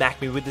gonna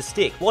smack me with the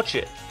stick. Watch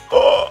it.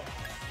 Oh!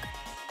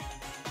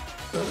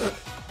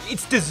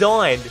 It's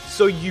designed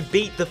so you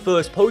beat the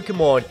first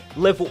Pokemon,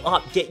 level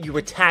up, get your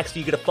attack so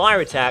you get a fire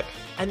attack,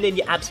 and then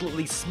you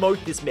absolutely smoke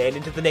this man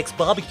into the next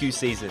barbecue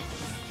season.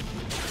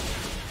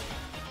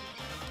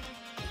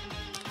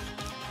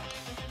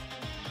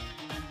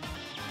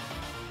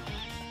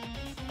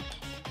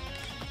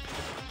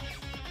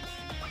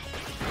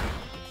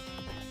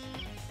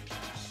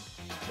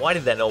 Why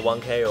did that not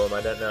 1KO him?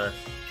 I don't know.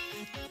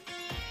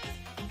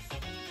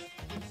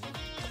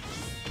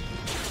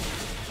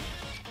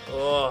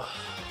 Oh.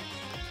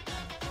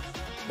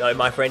 No,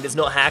 my friend, it's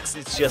not hacks.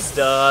 It's just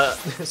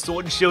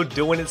Sword and Shield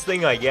doing its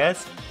thing, I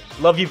guess.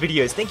 Love your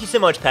videos. Thank you so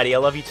much, Patty. I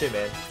love you too,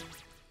 man.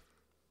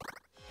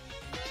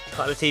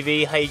 Tyler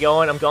TV, how you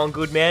going? I'm going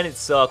good, man.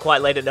 It's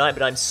quite late at night,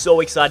 but I'm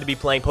so excited to be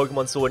playing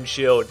Pokemon Sword and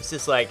Shield. It's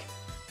just like,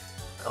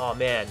 oh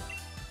man,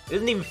 it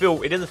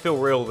doesn't feel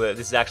real that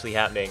this is actually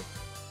happening.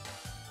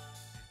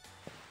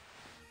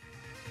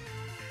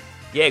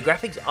 Yeah,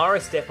 graphics are a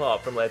step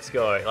up from Let's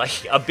Go,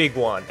 like a big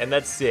one, and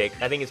that's sick.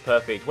 I think it's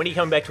perfect. When are you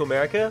coming back to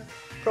America?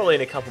 Probably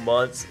in a couple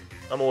months.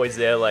 I'm always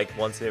there like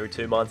once every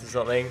 2 months or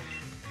something.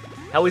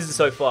 How is it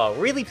so far?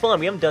 Really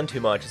fun. We haven't done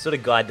too much. I sort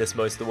of guide us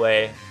most of the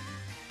way.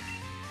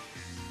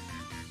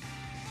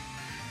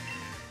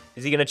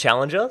 Is he going to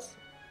challenge us?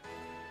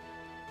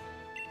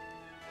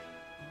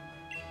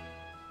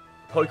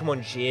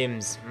 Pokemon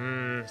gyms.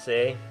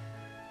 See?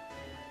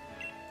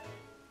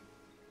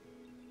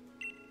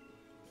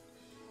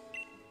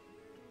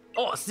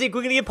 Oh, sick,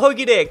 we're gonna get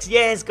Pokédex!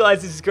 Yes,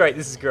 guys, this is great,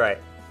 this is great.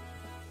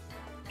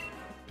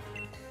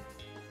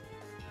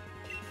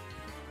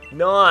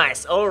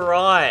 Nice,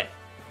 alright.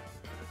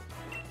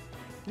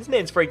 This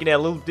man's freaking out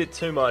a little bit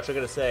too much, I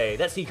gotta say.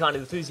 That's the kind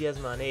of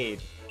enthusiasm I need.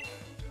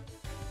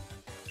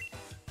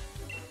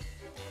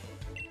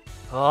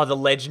 Oh, the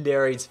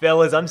legendaries.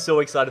 Fellas, I'm so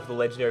excited for the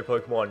legendary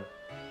Pokemon.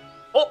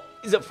 Oh,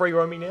 is it free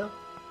roaming now?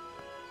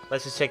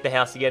 Let's just check the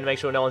house again, make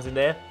sure no one's in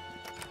there.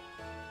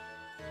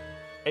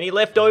 Any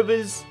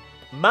leftovers?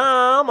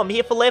 Mom, I'm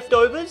here for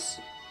leftovers.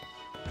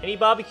 Any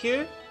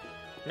barbecue?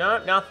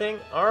 No, nothing.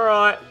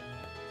 Alright.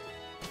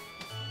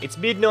 It's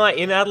midnight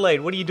in Adelaide.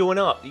 What are you doing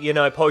up? You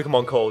know,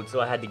 Pokemon called,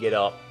 so I had to get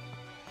up.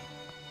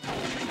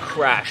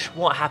 Crash.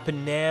 What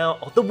happened now?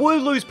 Oh, the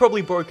Wooloo's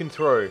probably broken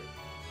through.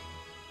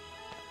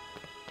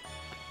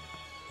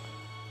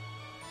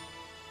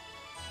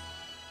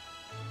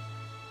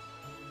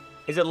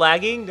 Is it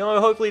lagging?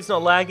 No, hopefully it's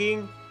not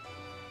lagging.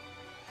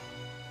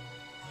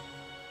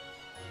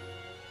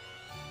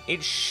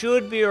 It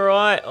should be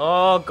alright.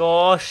 Oh,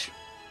 gosh.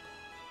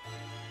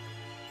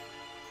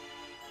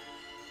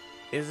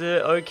 Is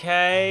it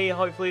okay?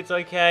 Hopefully it's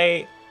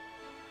okay.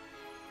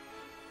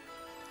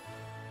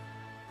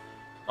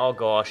 Oh,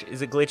 gosh.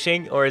 Is it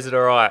glitching or is it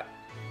alright?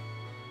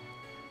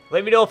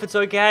 Let me know if it's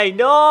okay.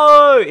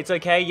 No! It's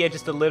okay. Yeah,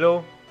 just a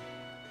little.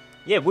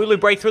 Yeah, Wooloo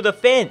break through the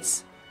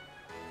fence.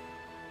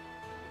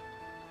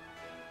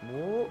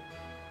 Ooh.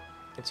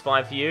 It's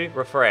fine for you.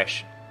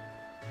 Refresh.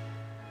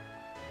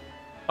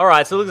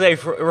 Alright, so it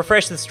looks like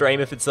refresh the stream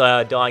if it's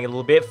dying a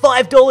little bit.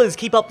 $5!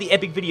 Keep up the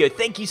epic video.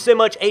 Thank you so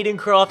much,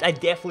 Aidencraft. I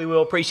definitely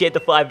will appreciate the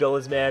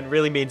 $5, man.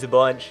 Really means a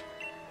bunch.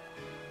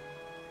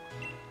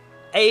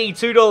 Hey,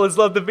 $2.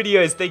 Love the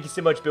videos. Thank you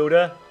so much,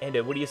 Builder. And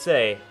what do you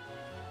say?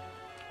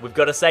 We've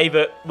got to save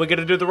it. We're going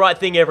to do the right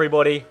thing,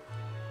 everybody.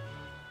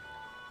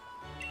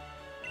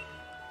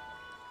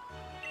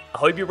 I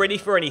hope you're ready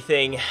for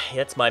anything.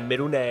 That's my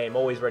middle name.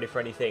 Always ready for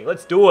anything.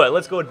 Let's do it.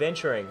 Let's go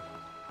adventuring.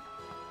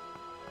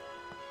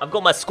 I've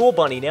got my score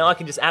bunny now. I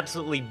can just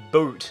absolutely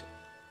boot.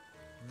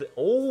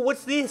 Oh,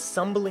 what's this?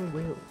 Stumbling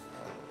wheel.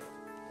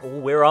 Oh,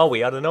 where are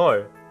we? I don't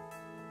know.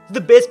 It's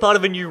the best part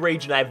of a new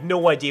region. I have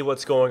no idea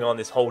what's going on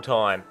this whole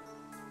time.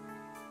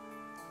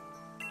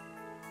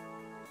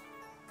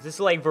 Is this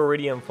like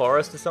Viridian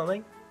Forest or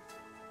something?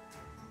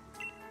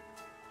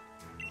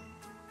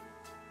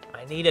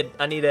 I need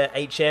a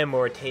HM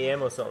or a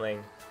TM or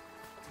something.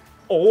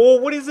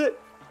 Oh, what is it?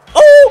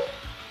 Oh!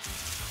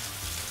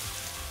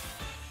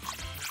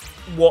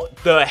 What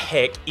the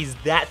heck is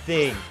that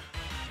thing?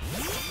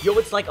 Yo,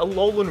 it's like a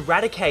Alolan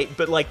Raticate,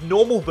 but like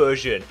normal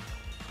version.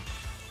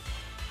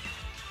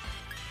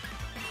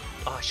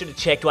 Oh, I should have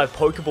checked. Do I have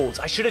Pokeballs?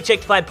 I should have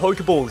checked if I had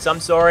Pokeballs. I'm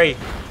sorry.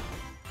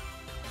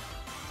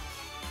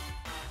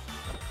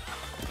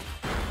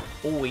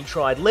 Oh, he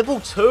tried. Level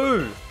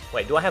 2.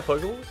 Wait, do I have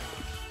Pokeballs?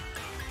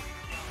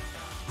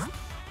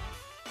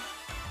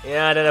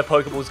 Yeah, I don't have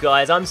Pokeballs,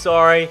 guys. I'm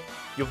sorry.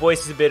 Your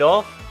voice is a bit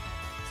off.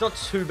 It's not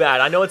too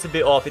bad. I know it's a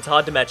bit off. It's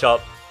hard to match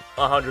up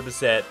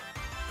 100%.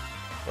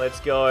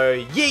 Let's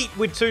go. Yeet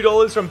with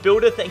 $2 from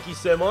Builder. Thank you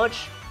so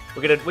much.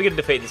 We're gonna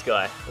defeat this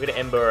guy. We're gonna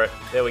Ember it.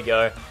 There we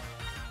go.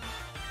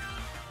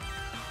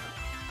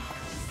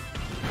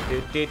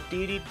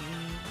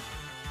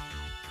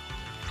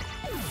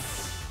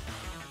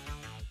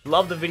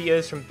 Love the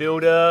videos from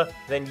Builder.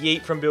 Then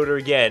yeet from Builder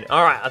again.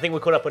 Alright, I think we're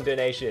caught up on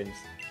donations.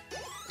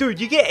 Dude,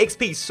 you get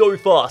XP so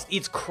fast.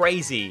 It's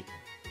crazy.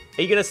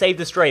 Are you gonna save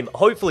the stream?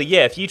 Hopefully,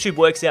 yeah. If YouTube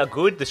works out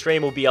good, the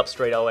stream will be up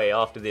straight away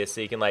after this. So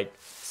you can, like,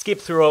 skip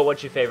through it,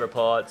 watch your favorite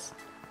parts.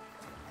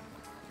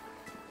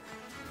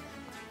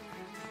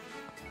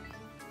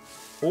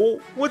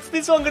 Oh, what's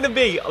this one gonna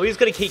be? Oh, he's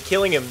gonna keep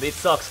killing him. It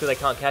sucks because I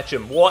can't catch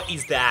him. What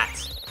is that?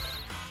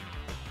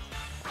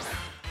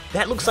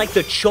 That looks like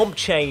the Chomp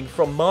Chain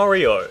from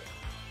Mario.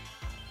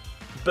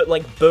 But,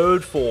 like,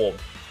 bird form.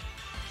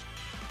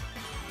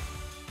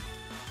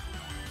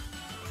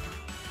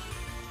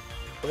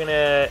 We're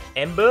gonna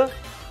Ember.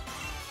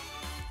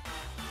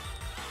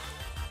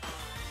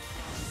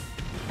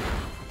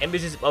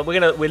 Ember's just, we're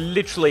gonna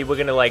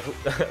like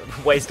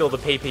waste all the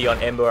PP on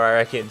Ember, I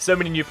reckon. So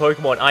many new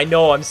Pokemon. I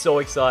know, I'm so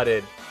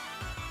excited.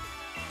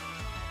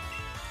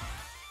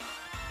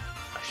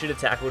 I should have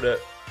tackled it.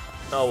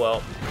 Oh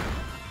well.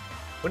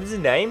 What is his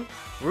name?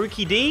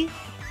 Rookie D?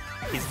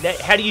 His name,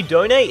 how do you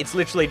donate? It's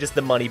literally just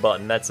the money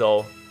button, that's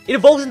all. It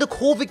evolves into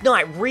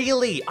Corviknight,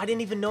 really? I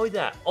didn't even know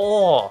that.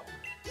 Oh.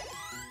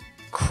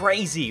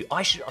 Crazy.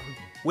 I should...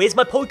 where's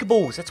my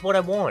Pokeballs? That's what I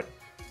want.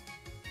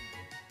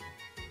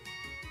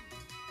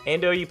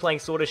 Ando, are you playing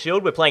Sword or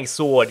Shield? We're playing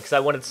Sword, because I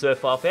wanted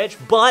Surf Farfetch,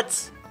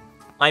 but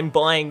I'm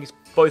buying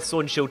both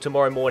Sword and Shield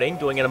tomorrow morning,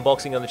 doing an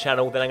unboxing on the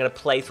channel, then I'm going to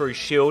play through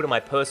Shield in my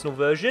personal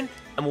version,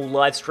 and we'll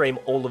live stream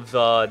all of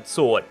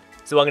Sword.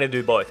 So I'm going to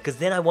do both, because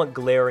then I want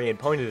Galarian and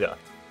Ponyta.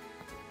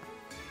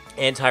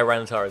 And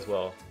Tyranitar as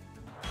well.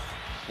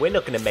 We're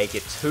not going to make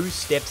it 2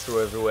 steps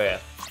through everywhere.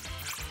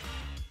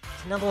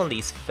 Another one of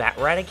these fat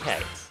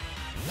Raticates.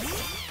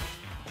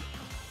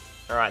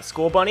 Alright,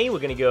 Score Bunny, we're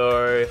gonna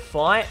go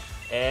fight.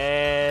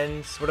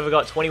 And what have we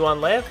got? 21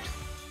 left?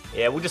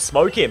 Yeah, we'll just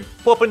smoke him.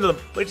 We're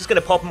just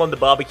gonna pop him on the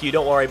barbecue,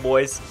 don't worry,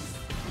 boys.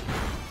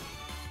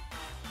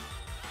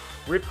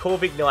 Rip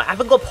Corviknight. I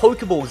haven't got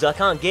Pokeballs, I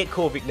can't get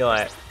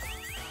Corviknight.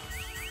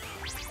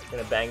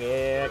 Gonna bang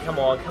it. Come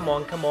on, come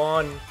on, come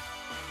on.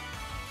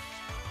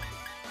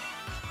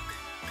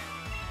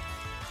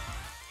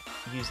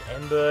 Use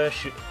Ember.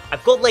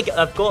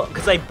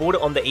 Because I bought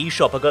it on the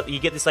eShop, you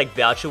get this like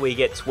voucher where you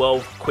get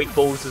 12 quick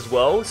balls as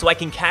well, so I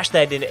can cash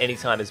that in at any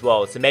time as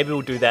well. So maybe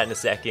we'll do that in a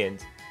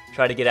second.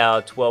 Try to get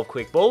our 12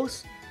 quick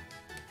balls.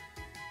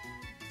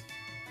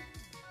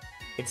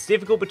 It's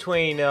difficult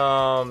between,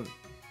 yeah,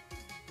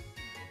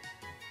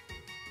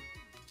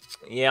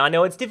 I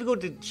know it's difficult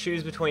to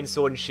choose between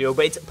Sword and Shield,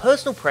 but it's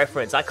personal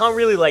preference. I can't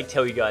really like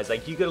tell you guys.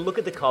 Like, you gotta look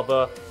at the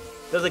cover.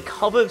 There's a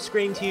cover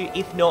screen to you.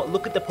 If not,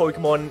 look at the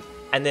Pokemon.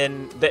 And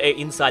then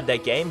inside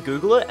that game,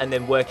 Google it, and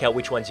then work out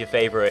which one's your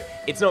favorite.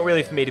 It's not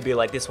really for me to be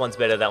like, this one's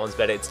better, that one's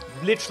better. It's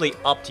literally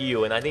up to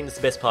you, and I think that's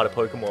the best part of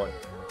Pokemon.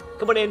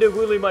 Come on, Ando,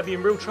 Wooloo might be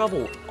in real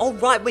trouble. All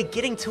right, we're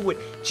getting to it.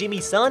 Jimmy,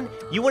 son,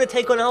 you want to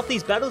take on half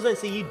these battles? I don't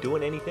see you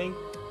doing anything.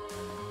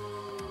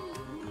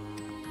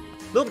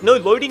 Look, no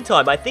loading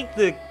time. I think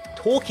the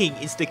talking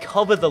is to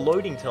cover the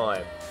loading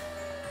time.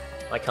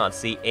 I can't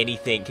see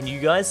anything. Can you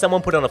guys,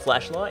 someone put on a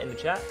flashlight in the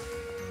chat?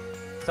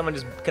 Someone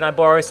just, can I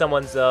borrow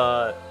someone's,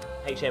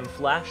 HM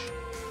Flash.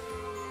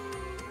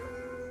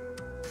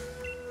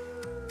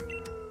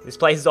 This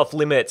place is off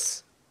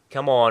limits.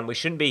 Come on, we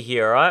shouldn't be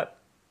here, alright?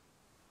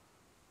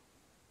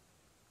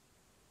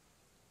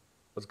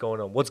 What's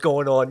going on? What's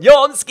going on? Yo,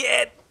 I'm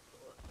scared!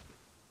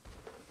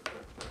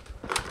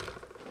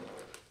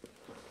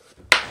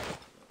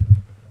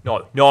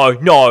 No, no,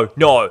 no,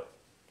 no!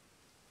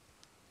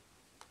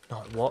 No,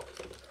 what?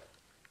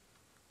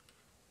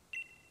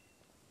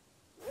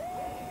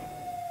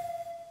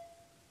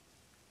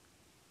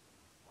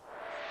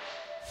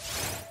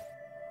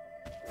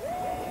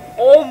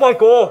 Oh my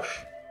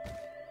gosh!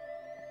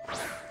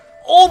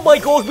 Oh my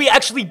gosh, we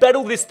actually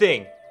battled this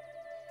thing!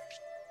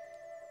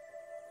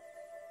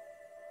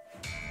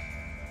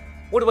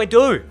 What do I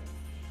do?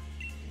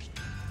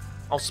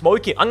 I'll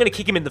smoke him. I'm gonna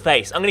kick him in the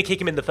face. I'm gonna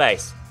kick him in the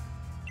face.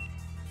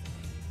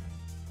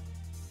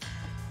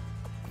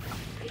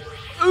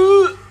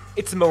 Ooh!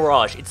 It's a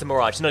mirage. It's a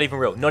mirage. It's not even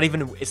real. Not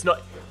even... It's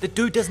not... The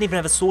dude doesn't even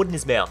have a sword in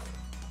his mouth.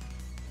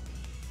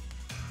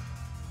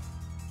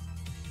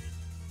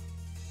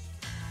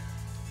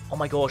 Oh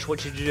my gosh, what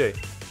should you do?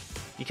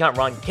 You can't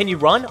run. Can you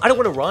run? I don't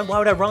want to run. Why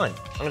would I run?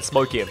 I'm gonna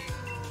smoke him.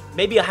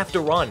 Maybe I have to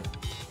run.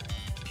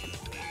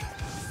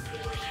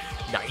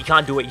 No, you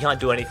can't do it. You can't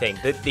do anything.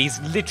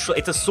 He's literally...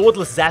 It's a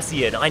swordless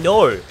Zacian. I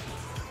know.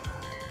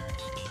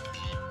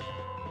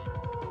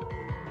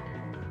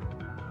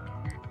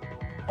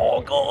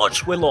 Oh,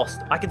 gosh. We're lost.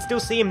 I can still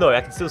see him, though.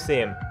 I can still see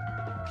him.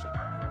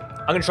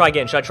 I'm going to try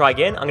again. Should I try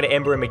again? I'm going to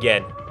Ember him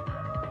again.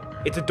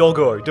 It's a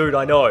doggo. Dude,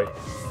 I know.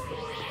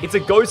 It's a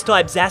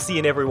ghost-type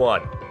Zacian,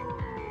 everyone.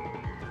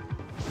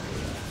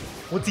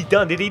 What's he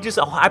done? Did he just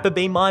hyper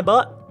beam my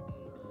butt?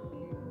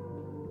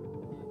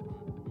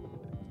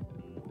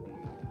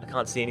 I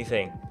can't see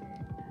anything.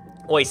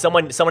 Wait,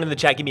 someone in the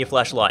chat, give me a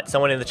flashlight.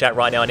 Someone in the chat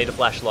right now, I need a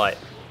flashlight.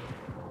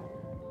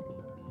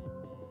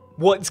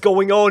 What's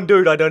going on,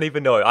 dude? I don't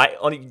even know.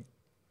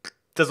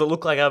 Does it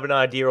look like I have an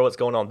idea of what's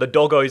going on? The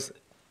doggos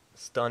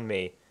stun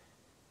me.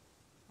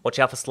 Watch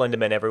out for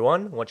Slenderman,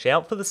 everyone. Watch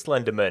out for the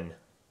Slenderman.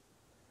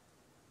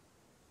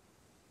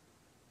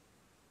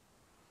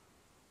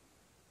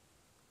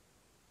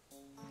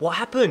 What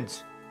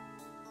happened?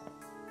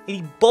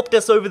 He bopped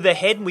us over the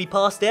head and we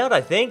passed out,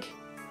 I think.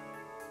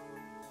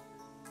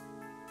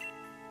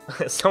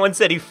 Someone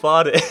said he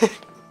farted.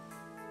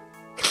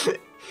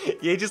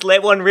 Yeah, just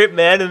let one rip,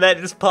 man, and that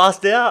just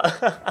passed out.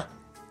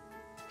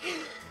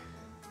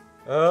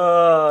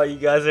 Oh, you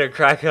guys are a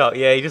crack up.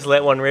 Yeah, he just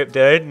let one rip,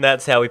 dude, and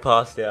that's how we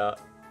passed out.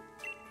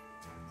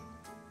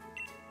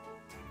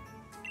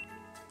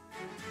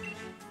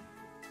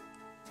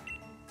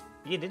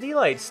 Yeah, did he,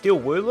 like, steal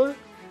Wooloo?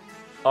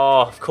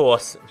 Oh, of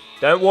course.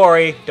 Don't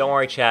worry,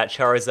 chat.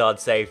 Charizard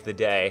saved the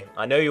day.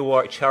 I know you're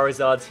worried.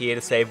 Charizard's here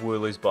to save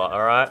Wooloo's butt,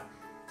 alright?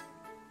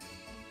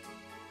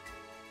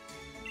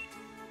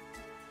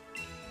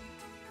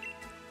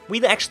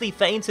 We actually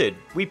fainted.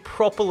 We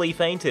properly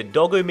fainted.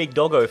 Doggo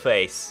McDoggo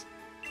face.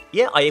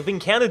 Yeah, I have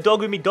encountered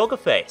Doggo McDoggo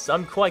face.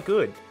 I'm quite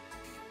good.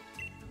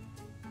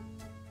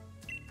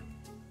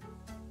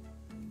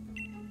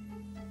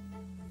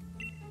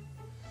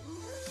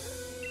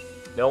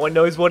 No one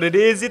knows what it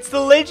is. It's the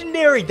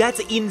legendary. That's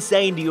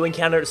insane to you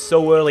encounter it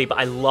so early, but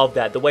I love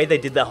that. The way they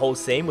did that whole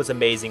scene was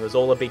amazing. It was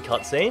all a big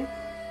cutscene.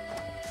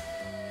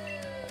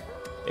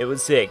 It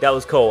was sick. That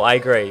was cool. I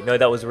agree. No,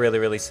 that was really,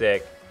 really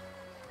sick.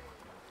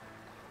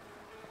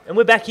 And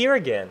we're back here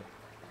again.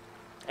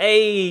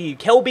 Hey,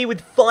 Kelby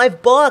with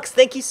 $5.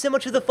 Thank you so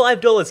much for the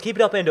 $5. Keep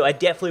it up, Endo. I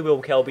definitely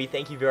will, Kelby.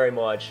 Thank you very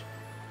much.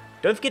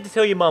 Don't forget to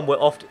tell your mum we're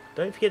off to...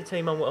 Don't forget to tell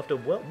your mum we're off to...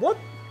 What?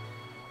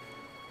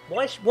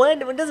 Why?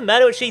 It doesn't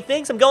matter what she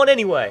thinks. I'm going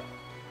anyway.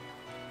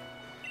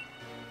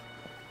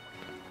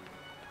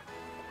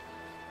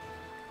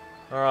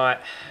 Alright.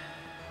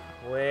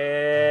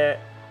 Where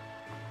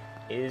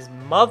is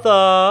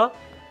Mother?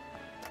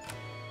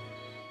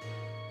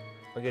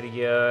 We're gonna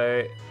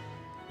go...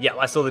 Yeah,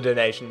 I saw the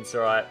donations.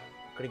 Alright.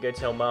 Gotta go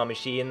tell Mom. Is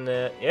she in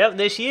the... Yep,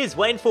 there she is.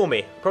 Waiting for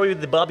me. Probably with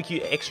the barbecue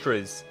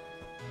extras.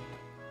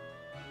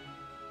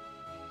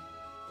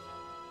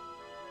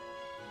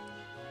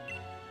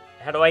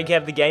 How do I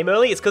have the game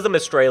early? It's because I'm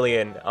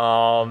Australian.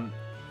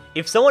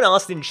 If someone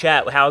asked in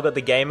chat how I got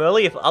the game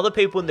early, if other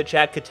people in the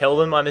chat could tell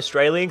them I'm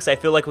Australian, because I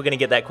feel like we're going to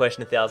get that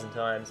question 1,000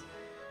 times.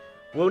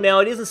 Well, now,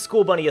 it isn't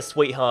School Bunny a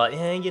sweetheart.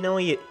 Yeah, you know,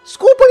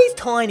 School Bunny's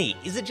tiny.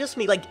 Is it just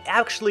me? Like,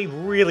 actually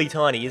really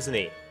tiny, isn't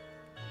he?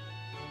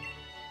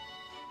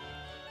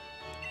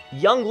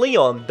 Young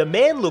Leon, the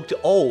man looked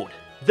old.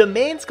 The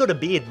man's got a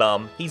beard,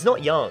 Mum. He's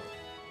not young.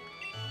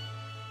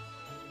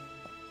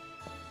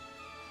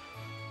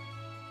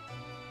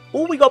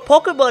 Oh, we got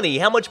pocket money.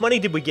 How much money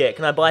did we get?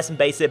 Can I buy some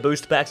base set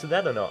booster packs with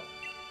that or not?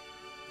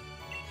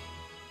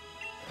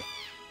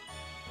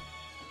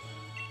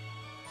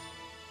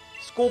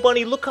 School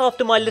Bunny, look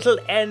after my little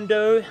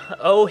Endo.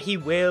 Oh, he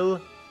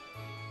will.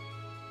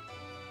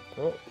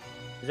 Oh,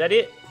 is that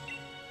it?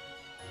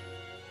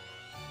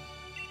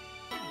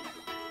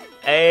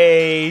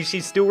 Hey,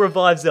 she still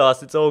revives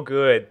us. It's all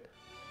good.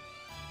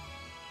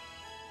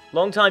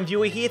 Long-time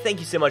viewer here. Thank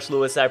you so much,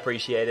 Lewis. I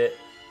appreciate it.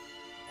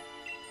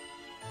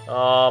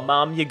 Oh,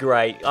 Mum, you're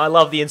great. I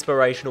love the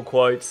inspirational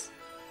quotes.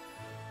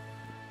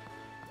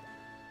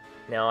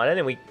 Now, I don't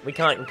think we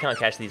can't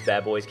catch these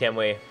bad boys, can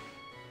we?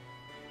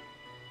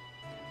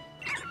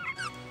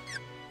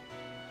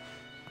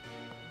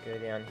 Go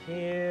down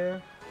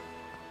here.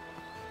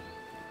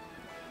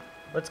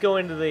 Let's go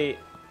into the...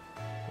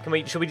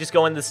 Should we just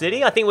go in the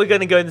city? I think we're going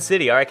to go in the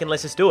city. I reckon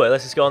let's just do it.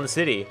 Let's just go in the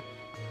city.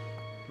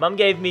 Mum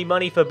gave me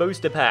money for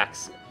booster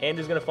packs.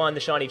 Andrew's gonna find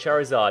the shiny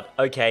Charizard.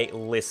 Okay,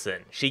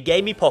 listen. She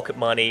gave me pocket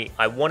money.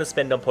 I want to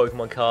spend on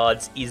Pokemon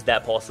cards. Is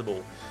that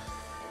possible?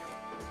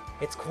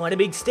 It's quite a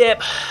big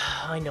step.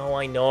 I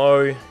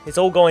know. It's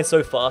all going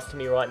so fast to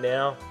me right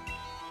now.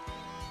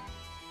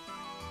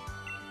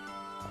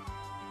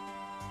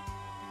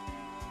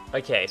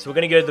 Okay, so we're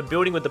gonna go to the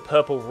building with the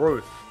purple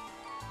roof.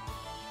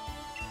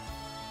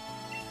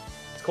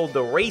 It's called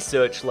the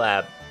Research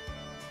Lab.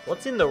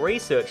 What's in the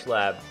Research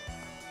Lab?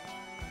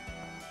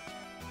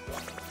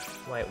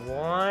 Wait,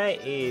 why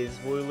is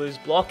Wooloo's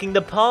blocking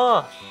the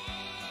path?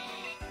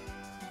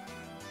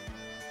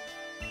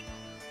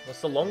 What's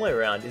the long way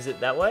around? Is it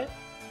that way?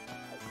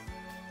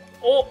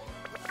 Oh!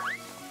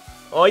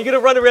 Oh, you gotta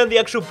run around the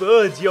actual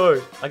birds,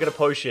 yo. I got a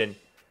potion.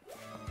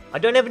 I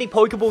don't have any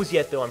Pokeballs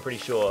yet, though, I'm pretty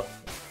sure.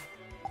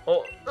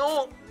 Oh,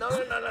 no.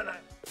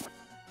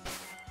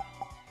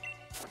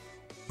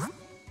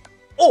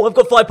 Oh, I've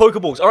got 5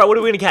 Pokeballs. All right, what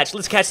are we gonna catch?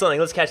 Let's catch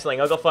something.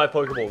 I've got 5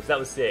 Pokeballs. That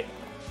was sick.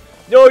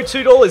 No,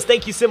 $2.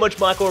 Thank you so much,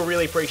 Michael. I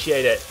really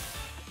appreciate it.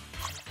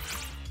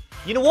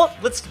 You know what?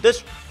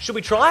 Should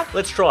we try?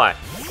 Let's try.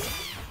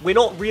 We're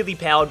not really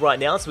powered right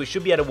now, so we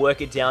should be able to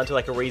work it down to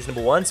like a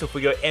reasonable one. So if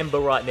we go Ember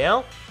right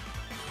now,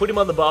 put him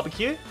on the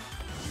barbecue.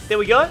 There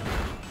we go.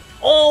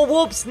 Oh,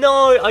 whoops,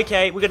 no.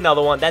 Okay, we got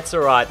another one. That's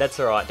all right.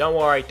 Don't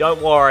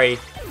worry.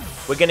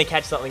 We're going to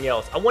catch something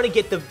else. I want to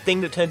get the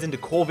thing that turns into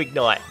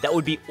Corviknight. That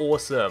would be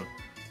awesome.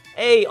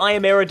 Hey, I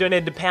am Era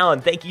donated a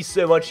pound. Thank you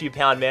so much for your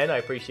pound, man. I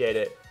appreciate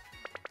it.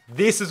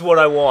 This is what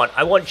I want.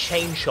 I want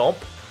Chain Chomp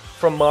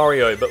from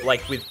Mario, but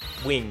like with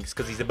wings,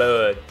 because he's a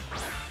bird.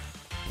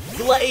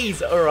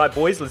 Blaze! Alright,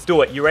 boys, let's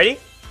do it. You ready?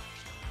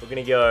 We're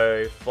going to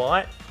go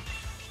fight.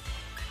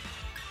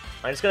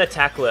 I'm just going to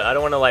tackle it. I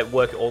don't want to like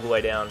work it all the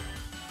way down.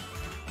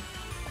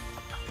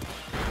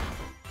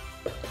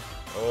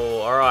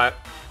 Oh, alright.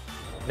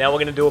 Now we're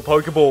going to do a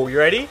Pokeball. You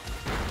ready?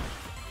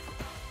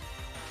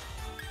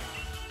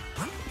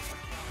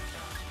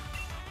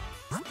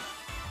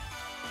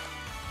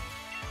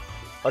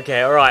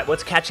 Okay, alright.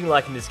 What's catching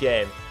like in this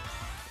game?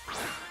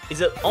 Is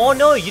it... Oh,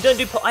 no, you don't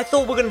do... I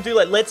thought we were going to do,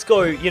 like, Let's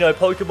Go, you know,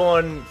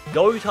 Pokemon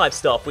Go type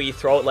stuff where you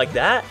throw it like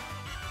that.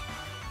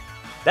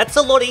 That's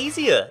a lot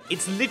easier.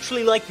 It's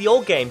literally like the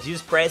old games. You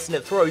just press and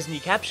it throws and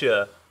you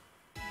capture.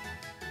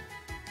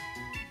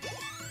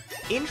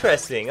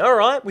 Interesting.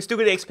 Alright, we still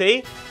got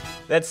XP.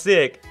 That's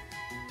sick.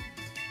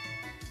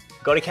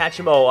 Gotta catch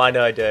them all. I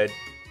know, dude.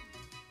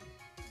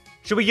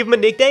 Should we give him a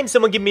nickname?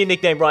 Someone give me a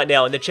nickname right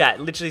now in the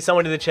chat. Literally,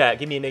 someone in the chat.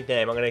 Give me a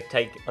nickname. I'm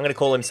gonna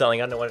call him something.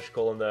 I don't know what I should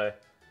call him, though.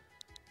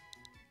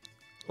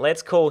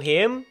 Let's call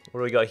him... What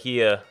do we got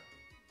here?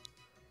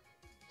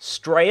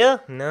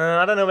 Straya? No,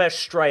 I don't know about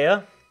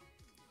Straya.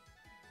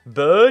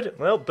 Bird?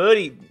 Well,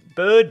 Birdie.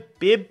 Bird,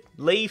 Bib,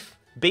 Leaf,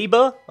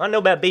 Bieber? I don't know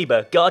about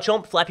Bieber.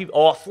 Garchomp, Flappy...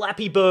 Oh,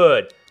 Flappy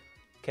Bird.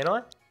 Can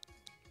I?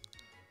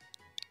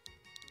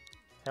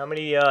 How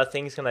many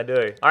things can I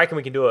do? I reckon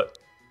we can do it.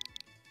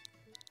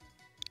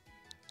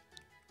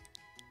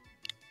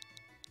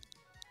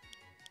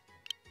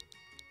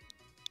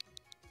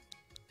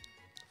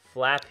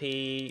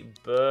 Flappy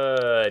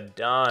Bird.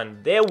 Done.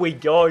 There we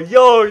go.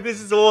 Yo, this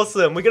is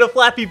awesome. We got a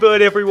Flappy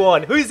Bird,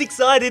 everyone. Who's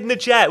excited in the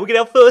chat? We get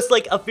our first,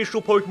 like,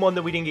 official Pokemon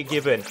that we didn't get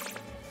given.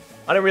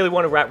 I don't really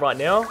want to rap right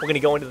now. We're going to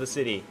go into the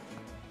city.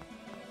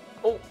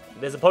 Oh,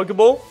 there's a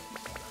Pokeball.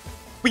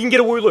 We can get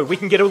a Wooloo. We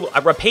can get a... I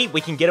repeat, we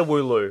can get a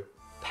Wooloo.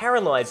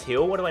 Paralyzed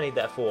Heal. What do I need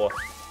that for?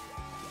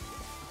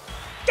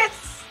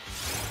 Yes!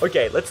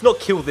 Okay, let's not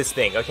kill this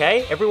thing,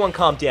 okay? Everyone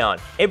calm down.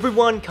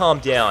 Everyone calm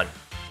down.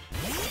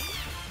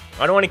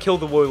 I don't want to kill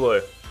the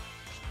Wooloo.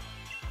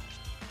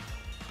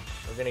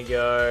 We're going to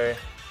go...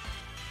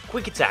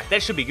 Quick Attack.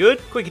 That should be good.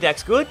 Quick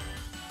Attack's good.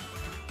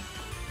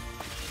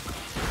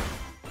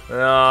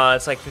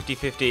 It's like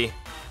 50-50.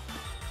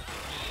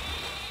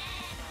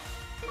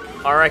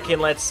 I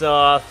reckon let's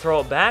throw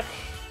it back.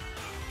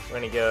 We're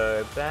going to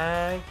go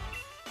back.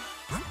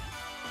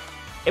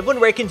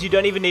 Everyone reckons you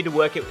don't even need to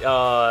work it,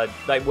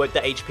 like work the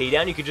HP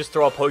down. You could just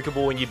throw a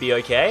Pokeball and you'd be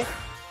okay.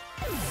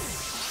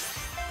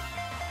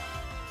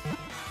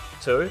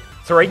 2,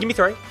 3, give me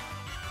 3.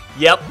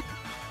 Yep.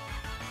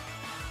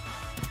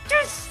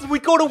 Yes! We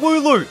got a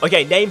Wooloo!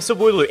 Okay, names for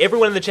Wooloo.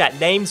 Everyone in the chat,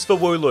 names for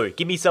Wooloo.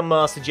 Give me some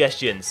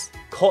suggestions.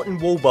 Cotton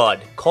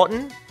Woolbud.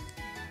 Cotton?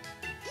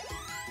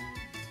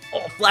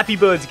 Oh, Flappy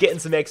Bird's getting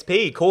some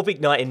XP.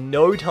 Corviknight in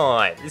no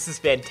time. This is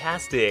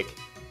fantastic.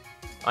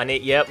 I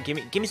need, yep, give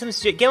me some,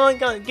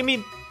 give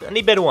me, I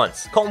need better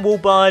ones. Cotton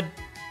Woolbud.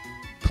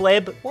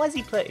 Pleb. Why is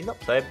he Pleb? He's not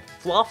Pleb.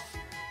 Fluff.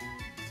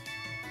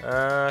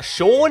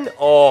 Sean?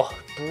 Oh,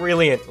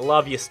 brilliant.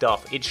 Love your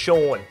stuff. It's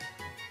Sean.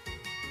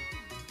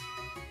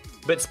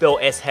 But spell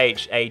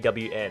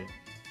S-H-A-W-N.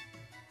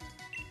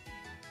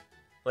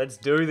 Let's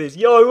do this.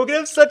 Yo, we're gonna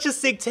have such a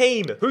sick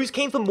team. Who's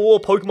keen for more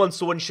Pokemon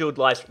Sword and Shield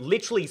lives?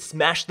 Literally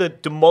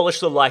demolish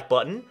the like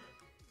button.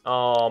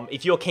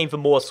 If you're keen for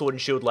more Sword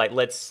and Shield, like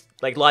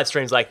live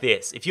streams like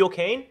this. If you're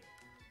keen,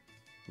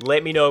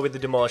 let me know with the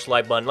demolish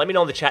like button. Let me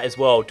know in the chat as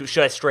well.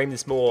 Should I stream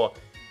this more?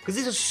 Because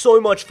this is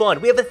so much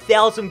fun. We have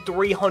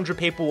 1,300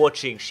 people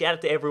watching. Shout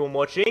out to everyone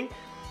watching.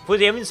 If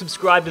you haven't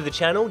subscribed to the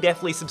channel,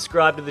 definitely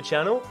subscribe to the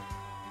channel.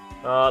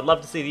 I'd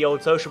love to see the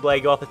old Social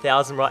Blade go up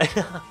 1,000 right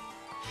now.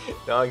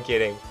 No, I'm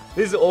kidding.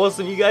 This is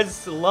awesome. You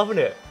guys are loving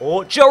it. Oh,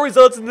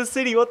 Charizard's in the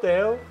city. What the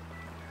hell?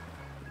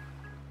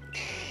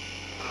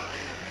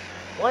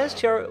 Why is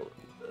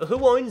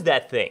Who owns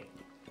that thing?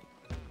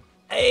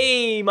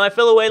 Hey, my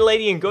fellow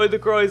lady and Go the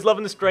Crows.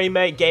 Loving the stream,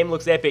 mate. Game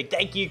looks epic.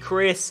 Thank you,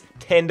 Chris.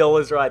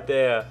 $10 right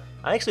there.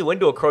 I actually went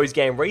to a Crows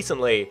game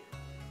recently.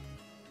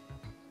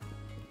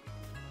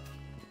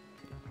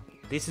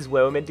 This is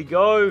where we're meant to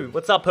go.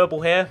 What's up,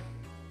 purple hair?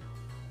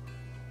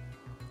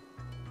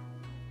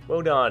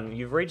 Well done.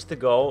 You've reached the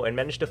goal and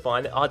managed to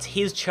find it. Oh, it's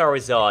his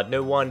Charizard.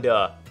 No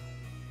wonder.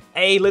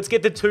 Hey, let's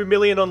get to 2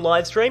 million on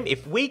live stream.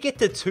 If we get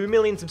to 2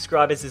 million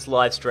subscribers this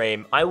live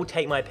stream, I will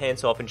take my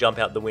pants off and jump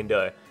out the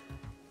window.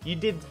 You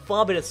did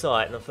far better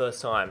sight in the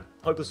first time.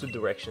 Hopeless with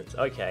directions.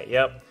 Okay,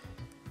 yep.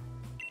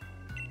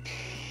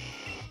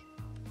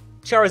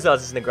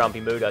 Charizard's is in a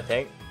grumpy mood, I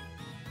think.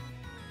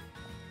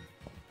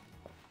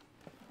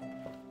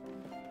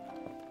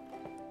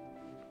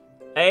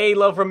 Hey,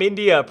 love from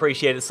India.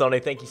 Appreciate it,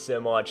 Sonic. Thank you so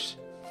much.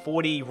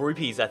 40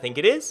 rupees, I think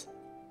it is.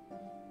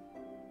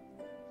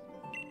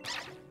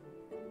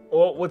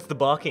 Oh, what's the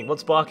barking?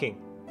 What's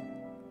barking?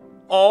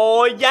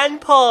 Oh,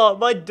 Yanpa,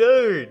 my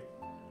dude.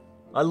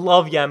 I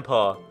love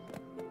Yanpa.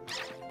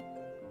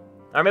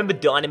 I remember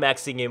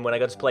Dynamaxing him when I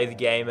got to play the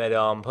game at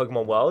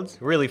Pokemon Worlds.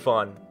 Really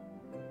fun.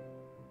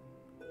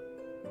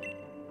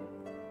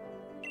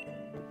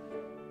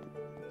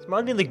 This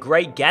reminds me of the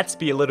Great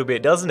Gatsby a little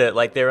bit, doesn't it?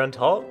 Like they're on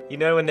top. You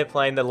know when they're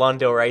playing the Lana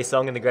Del Rey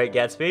song in the Great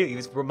Gatsby?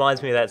 It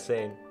reminds me of that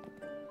scene.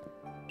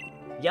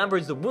 Yanpa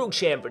is the world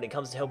champ when it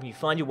comes to helping you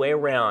find your way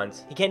around.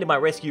 He came to my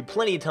rescue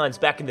plenty of times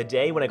back in the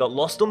day when I got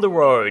lost on the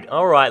road.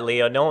 Alright,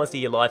 Leo, no one wants to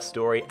hear your life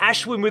story.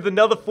 Ashwin with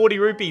another 40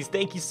 rupees.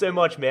 Thank you so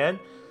much, man.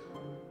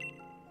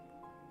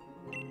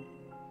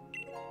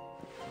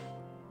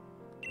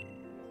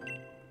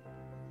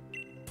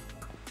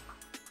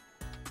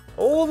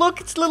 Oh,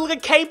 look, it's a little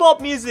like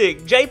K-pop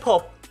music.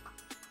 J-pop.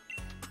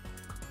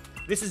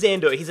 This is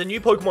Ando. He's a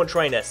new Pokemon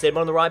trainer. Set him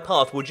on the right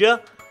path, would ya?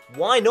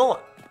 Why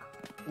not?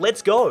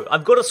 Let's go.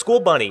 I've got a score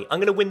bunny. I'm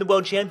going to win the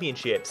world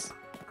championships.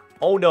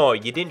 Oh no,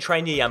 you didn't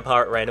train your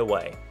Yanpa, it ran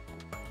away.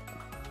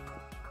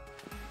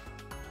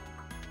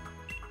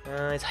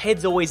 His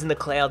head's always in the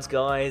clouds,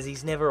 guys.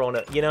 He's never on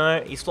it, you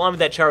know? He's flying with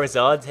that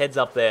Charizard. His head's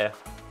up there.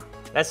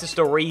 That's just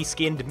a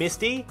reskinned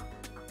Misty.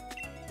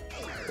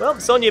 Well,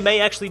 Sonia may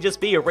actually just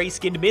be a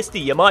reskinned Misty.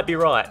 You might be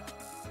right.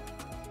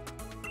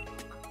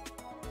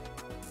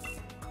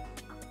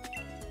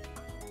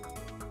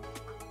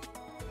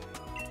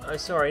 Oh,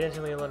 sorry, don't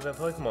tell me a lot about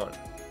Pokemon.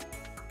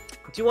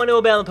 Do I know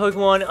about the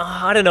Pokemon?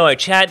 I don't know,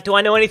 chat. Do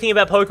I know anything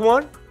about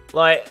Pokemon?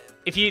 Like,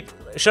 if you...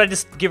 Should I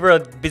just give her a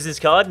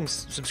business card and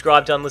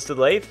subscribe to Unlisted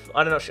Leaf?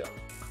 I don't know. Sure.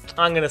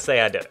 I'm going to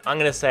say I do. I'm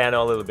going to say I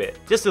know a little bit.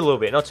 Just a little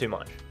bit, not too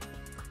much.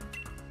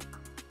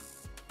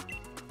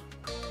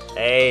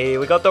 Hey,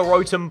 we got the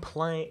Rotom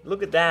plane.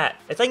 Look at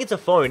that. I think it's a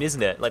phone,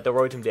 isn't it? Like the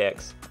Rotom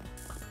Dex.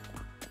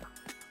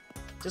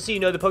 Just so you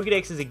know, the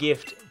Pokedex is a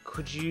gift.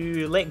 Could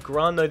you let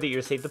Gran know that you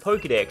received the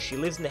Pokedex? She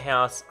lives in the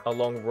house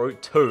along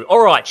Route 2.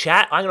 Alright,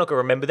 chat. I'm not going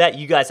to remember that.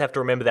 You guys have to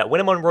remember that.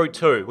 When I'm on Route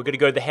 2, we're going to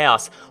go to the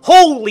house.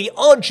 Holy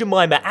Aunt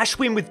Jemima.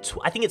 Ashwin with,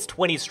 I think it's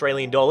 20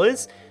 Australian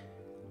dollars.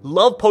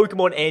 Love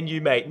Pokemon and you,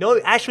 mate. No,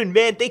 Ashwin,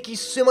 man, thank you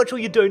so much for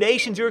your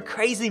donations. You're a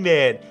crazy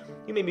man.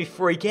 You made me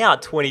freak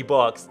out. 20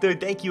 bucks. Dude,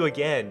 thank you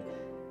again.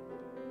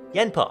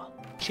 Yanpa,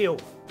 chill.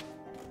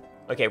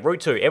 Okay,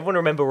 Route 2. Everyone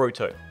remember Route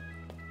 2.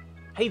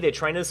 Hey there,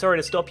 trainer. Sorry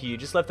to stop you. You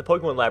just left the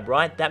Pokemon lab,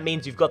 right? That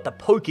means you've got the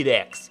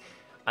Pokedex.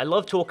 I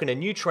love talking to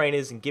new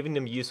trainers and giving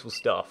them useful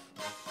stuff.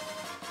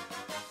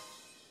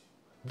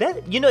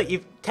 That, you know,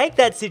 you take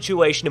that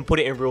situation and put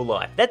it in real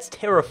life. That's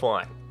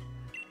terrifying.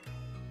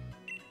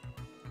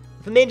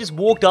 If a man just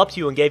walked up to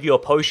you and gave you a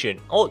potion.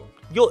 Oh,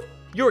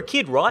 you're a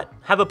kid, right?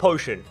 Have a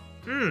potion.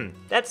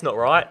 That's not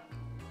right.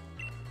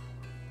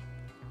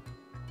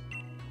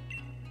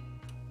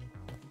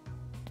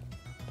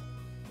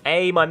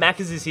 Hey, my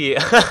Macas is here.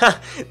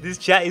 This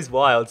chat is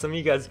wild. Some of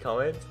you guys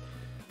comment.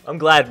 I'm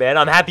glad, man.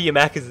 I'm happy your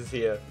Macas is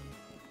here.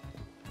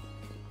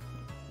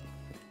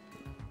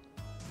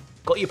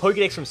 Got your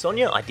Pokedex from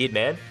Sonia? I did,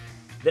 man.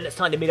 Then it's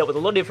time to meet up with a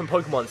lot of different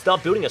Pokemon.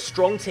 Start building a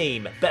strong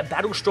team.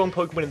 Battle strong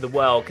Pokemon in the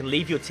wild can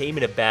leave your team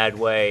in a bad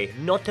way.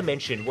 Not to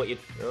mention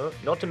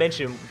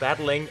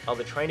battling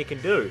other trainer can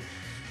do.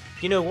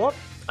 You know what?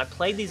 I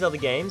played these other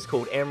games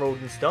called Emerald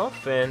and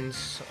stuff, and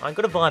I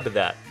got a vibe of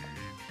that.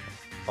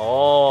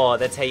 Oh,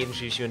 that's how you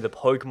introduce you into the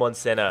Pokemon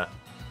Center.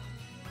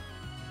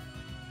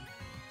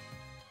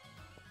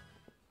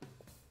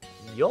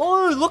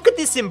 Yo, look at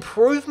this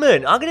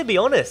improvement. I'm gonna be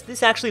honest,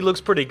 this actually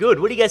looks pretty good.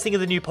 What do you guys think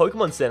of the new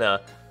Pokemon Center?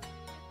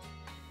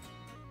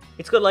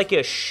 It's got like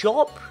a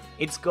shop.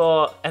 It's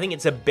got, I think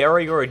it's a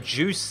berry or a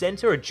juice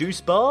center, a juice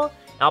bar.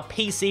 Our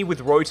PC with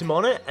Rotom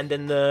on it, and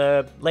then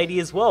the lady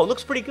as well. It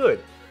looks pretty good.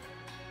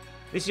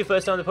 This is your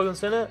first time at the Pokemon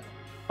Center?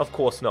 Of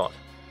course not.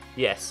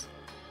 Yes.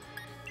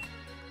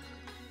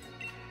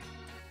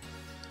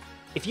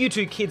 If you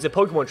two kids are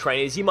Pokemon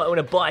trainers, you might want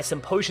to buy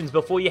some potions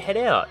before you head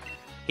out.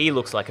 He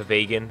looks like a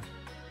vegan.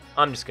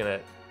 I'm just gonna...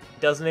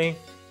 Doesn't he?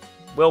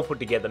 Well put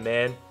together,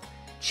 man.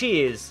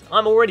 Cheers.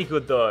 I'm already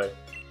good, though.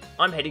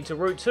 I'm heading to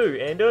Route 2,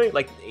 Ando.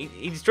 Like,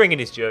 he's drinking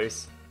his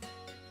juice.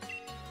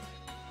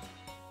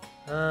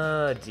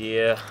 Oh,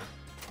 dear.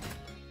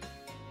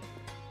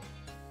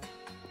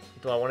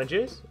 Do I want a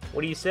juice?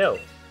 What do you sell?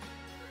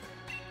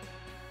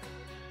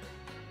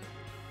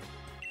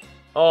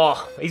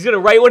 Oh, he's gonna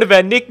rate one of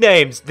our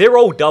nicknames. They're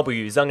all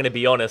W's, I'm gonna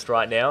be honest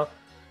right now.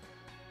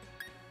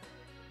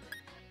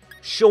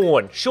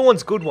 Sean.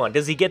 Sean's good one.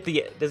 Does he get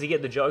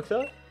the joke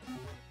though?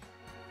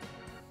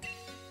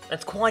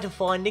 That's quite a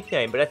fine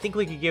nickname, but I think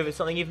we could give it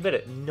something even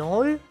better.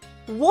 No?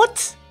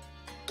 What?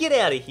 Get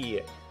out of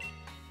here.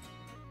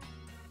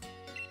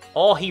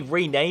 Oh, he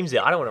renames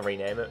it. I don't want to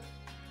rename it.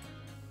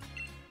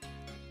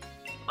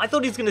 I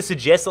thought he was going to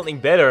suggest something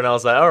better, and I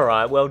was like,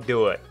 alright, well,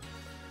 do it.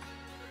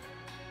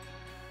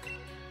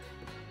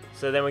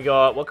 So then we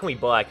got, what can we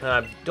buy?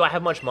 Do I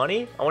have much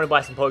money? I want to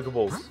buy some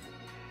Pokeballs.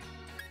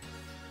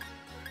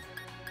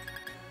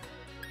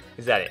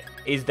 Is that it?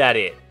 Is that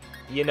it?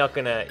 You're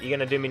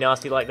gonna do me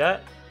nasty like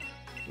that?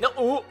 No,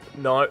 ooh,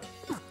 no.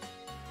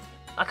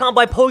 I can't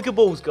buy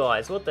Pokeballs,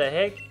 guys. What the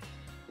heck?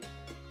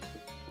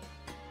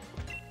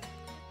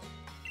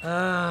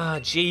 Ah,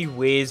 gee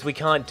whiz, we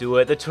can't do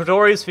it. The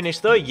tutorial's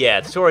finished though? Yeah,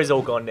 the tutorial's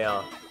all gone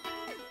now.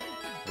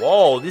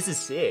 Whoa, this is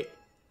sick.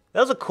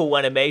 That was a cool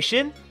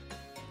animation.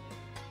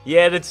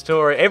 Yeah, the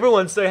tutorial.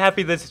 Everyone's so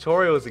happy the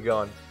tutorials are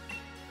gone.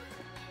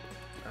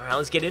 Alright,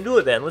 let's get into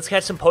it then. Let's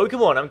catch some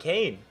Pokemon. I'm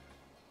keen.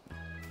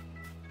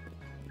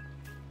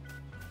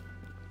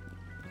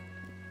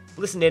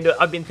 Listen, Nendo,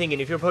 I've been thinking,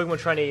 if you're a Pokemon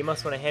trainer, you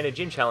must want to hand a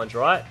gym challenge,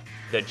 right?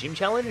 The gym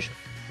challenge?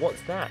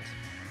 What's that?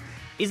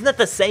 Isn't that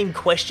the same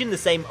question, the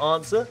same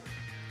answer?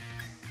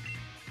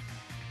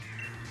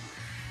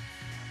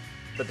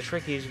 But the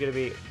trick is going to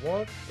be,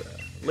 what?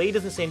 Lee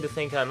doesn't seem to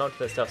think I'm up to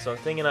that stuff, so I'm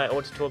thinking I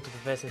ought to talk to the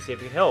professor and see if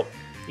he can help.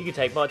 You can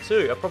take part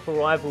 2. A proper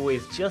rival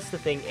is just the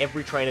thing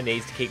every trainer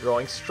needs to keep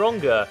growing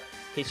stronger.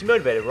 Keeps you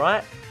motivated,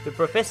 right? The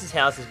professor's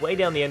house is way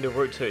down the end of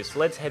Route 2, so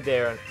let's head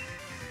there and...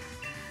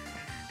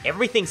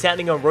 Everything's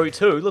happening on Route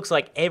 2. Looks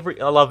like I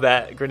love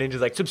that.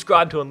 Greninja's like,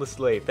 subscribe to Endless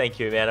Sleeve. Thank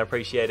you, man. I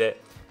appreciate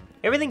it.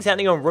 Everything's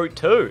happening on Route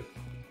 2.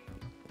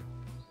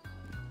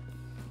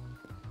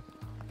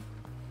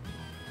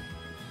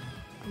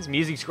 This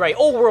music's great.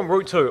 Oh, we're on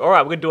Route 2.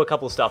 Alright, we're gonna do a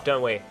couple of stuff,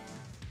 don't we?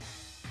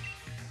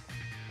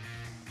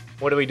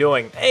 What are we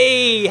doing?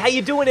 Hey, how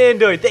you doing,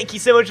 Ando? Thank you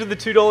so much for the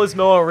 $2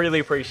 more. I really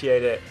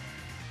appreciate it.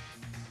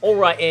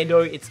 Alright,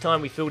 Ando, it's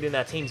time we filled in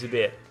our teams a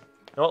bit.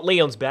 Oh,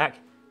 Leon's back.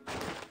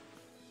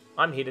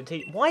 I'm here to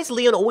teach. Why is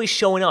Leon always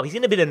showing up? He's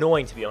getting a bit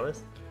annoying, to be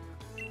honest.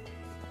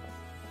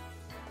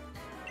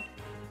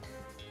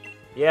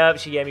 Yep,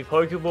 she gave me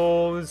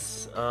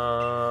Pokeballs.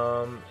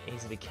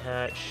 Easy to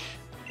catch.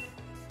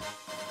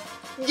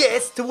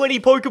 Yes, 20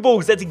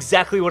 Pokeballs! That's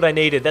exactly what I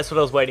needed. That's what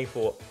I was waiting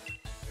for.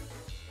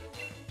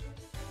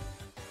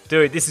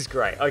 Dude, this is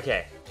great.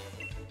 Okay.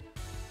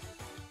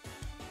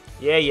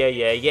 Yeah,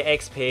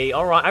 XP.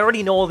 Alright, I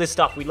already know all this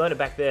stuff. We learned it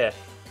back there.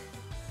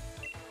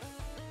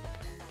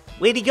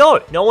 Where'd he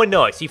go? No one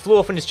knows. He flew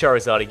off on his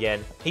Charizard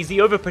again. He's the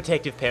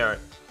overprotective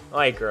parent.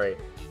 I agree.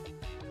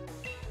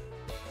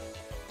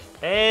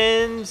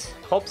 And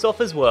hops off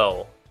as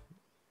well.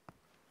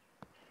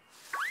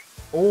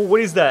 Oh, what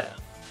is that?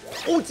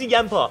 Oh, it's a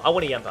Yamper. I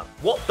want a Yamper.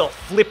 What the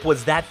flip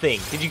was that thing?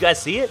 Did you guys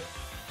see it?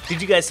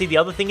 Did you guys see the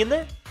other thing in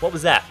there? What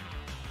was that?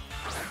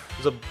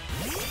 It was a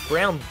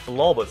brown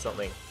blob or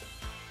something.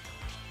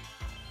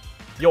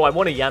 Yo, I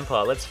want a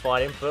Yamper. Let's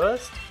fight him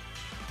first.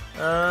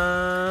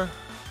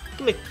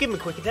 Give him a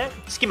quick attack.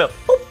 Just give him a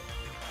boop.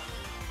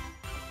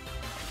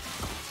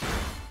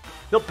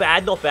 Not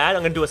bad, not bad.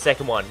 I'm going to do a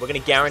second one. We're going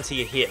to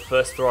guarantee a hit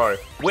first throw.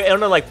 We're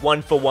on a like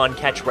 1-for-1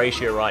 catch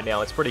ratio right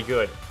now. It's pretty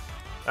good.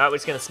 Alright, we're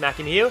just going to smack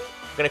him here.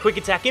 We're going to quick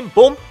attack him.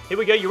 Boom. Here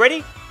we go. You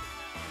ready?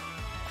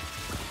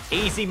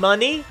 Easy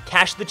money.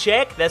 Cash the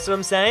check. That's what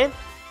I'm saying.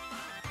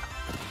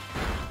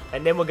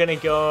 And then we're going to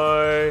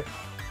go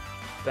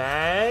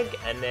bag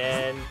and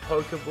then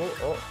Pokeball.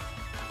 Oh.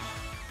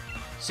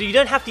 So you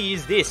don't have to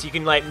use this. You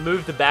can like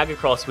move the bag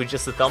across with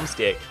just the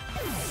thumbstick.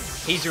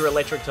 He's your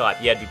electric type.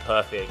 Yeah, it'd be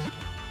perfect.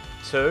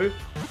 2,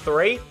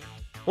 3.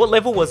 What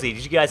level was he?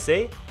 Did you guys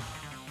see?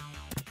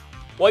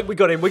 Wait, we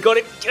got him. We got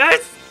him.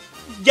 Yes!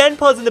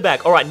 Yanpar's in the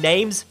back. All right,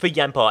 names for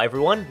Yanpar,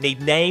 everyone.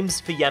 Need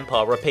names for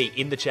Yanpar. Repeat,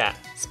 in the chat.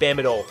 Spam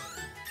it all.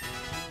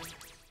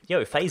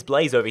 Yo, FaZe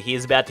Blaze over here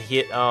is about to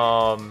hit,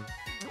 level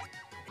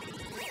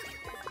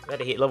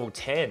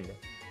 10.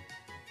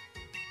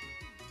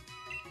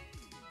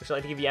 Would you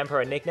like to give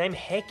Yanpar a nickname?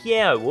 Heck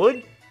yeah, I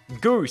would.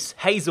 Goose,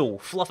 Hazel,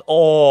 Fluff.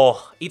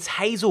 Oh, it's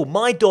Hazel,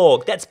 my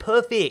dog. That's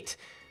perfect.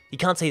 You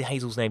can't say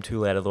Hazel's name too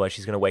loud, otherwise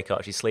she's going to wake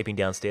up. She's sleeping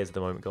downstairs at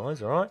the moment,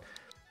 guys, alright?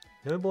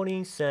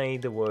 Nobody say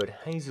the word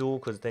Hazel,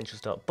 because then she'll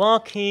start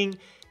barking.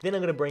 Then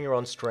I'm going to bring her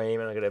on stream,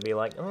 and I'm going to be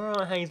like,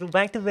 alright, Hazel,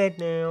 back to bed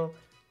now.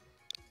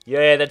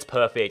 Yeah, that's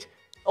perfect.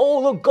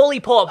 Oh, look,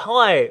 Gollipop,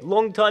 hi!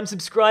 Long-time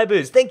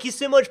subscribers. Thank you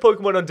so much,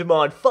 Pokemon On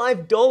Demand.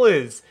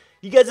 $5.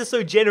 You guys are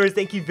so generous.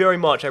 Thank you very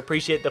much. I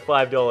appreciate the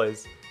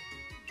 $5.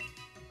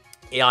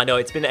 Yeah, I know.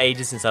 It's been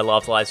ages since I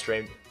last live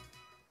streamed.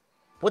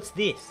 What's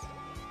this?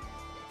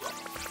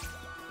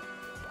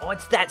 Oh,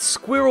 it's that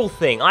squirrel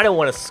thing. I don't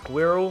want a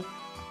squirrel.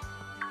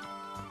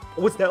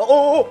 What's that?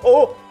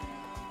 Oh!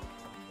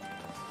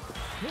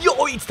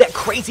 Yo, it's that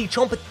crazy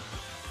chomper.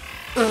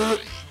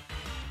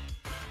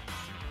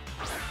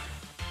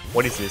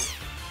 What is this?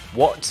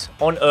 What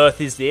on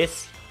earth is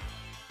this?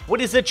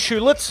 What is a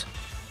Chulet?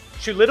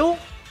 Chulittle?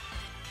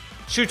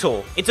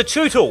 Chootle. It's a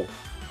Chootle.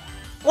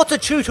 What's a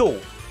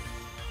Chootle?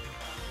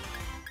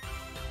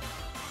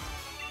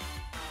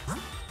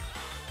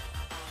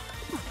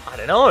 I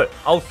don't know.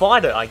 I'll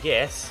fight it, I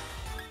guess.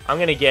 I'm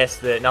going to guess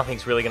that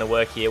nothing's really going to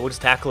work here. We'll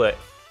just tackle it.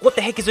 What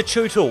the heck is a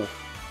Chewtle?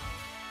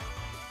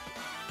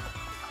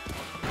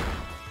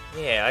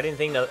 Yeah, I didn't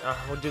think that...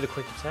 we'll do the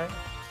quick attack.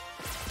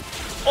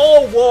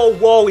 Oh, whoa,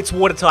 whoa. It's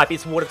water type.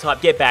 It's water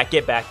type. Get back,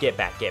 get back, get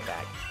back, get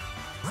back.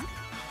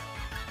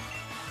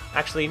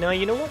 Actually, no,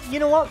 you know what? You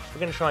know what? We're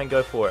going to try and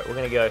go for it. We're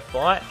going to go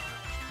fight.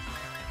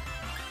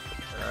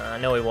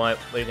 No, we won't.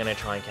 We're going to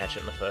try and catch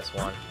it in the first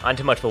one. I'm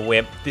too much of a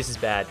wimp. This is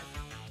bad.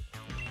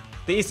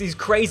 This is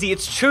crazy.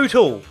 It's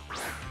Chewtle.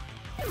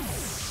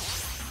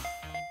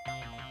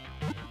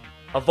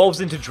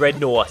 Evolves into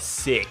Dreadnought.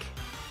 Sick.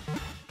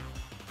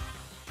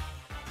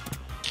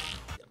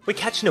 We're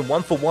catching him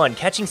 1-for-1.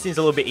 Catching seems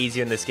a little bit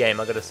easier in this game,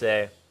 I gotta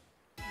say.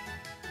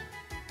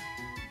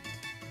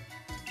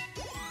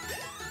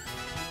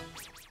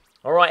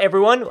 Alright,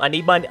 everyone. I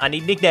need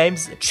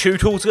nicknames.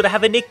 Chewtle's gotta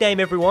have a nickname,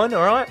 everyone.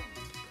 Alright?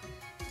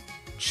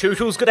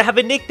 Chewtle's gotta have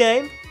a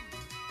nickname.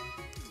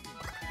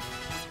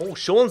 Oh,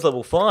 Sean's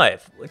level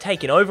 5. We're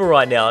taking over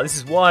right now. This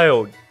is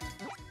wild.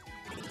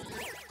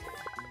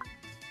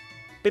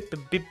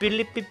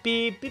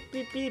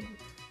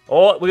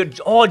 Oh, we got...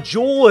 Oh,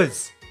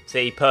 Jaws!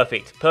 See,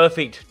 perfect.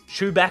 Perfect.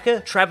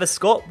 Chewbacca, Travis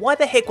Scott. Why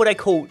the heck would I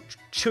call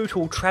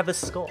Chewtle Travis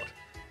Scott?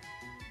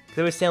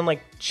 Does it sound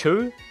like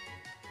Chew?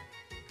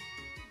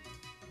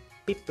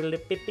 Would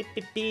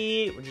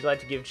you like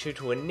to give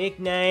Chewtle a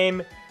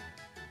nickname?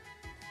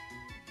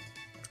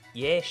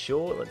 Yeah,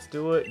 sure. Let's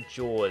do it.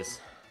 Jaws.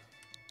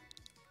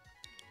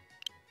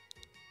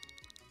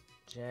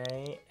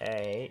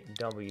 J-A-W-S.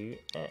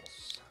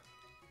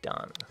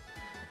 Done.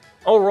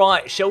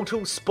 Alright,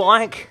 Sheltle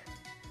Spike.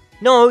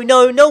 No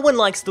one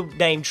likes the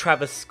name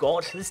Travis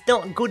Scott. It's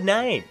not a good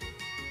name.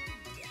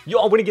 Yo,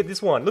 I want to get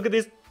this one. Look at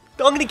this.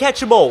 I'm going to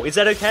catch them all. Is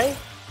that okay?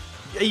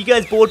 Are you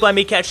guys bored by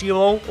me catching them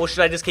all? Or should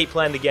I just keep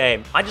playing the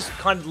game? I just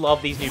kind of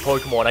love these new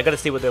Pokemon. I got to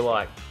see what they're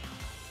like.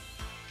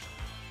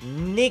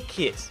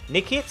 Nickit.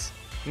 Nickit?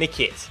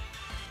 Nickit.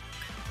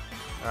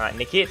 Alright,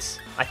 Nickit.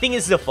 I think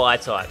this is a fire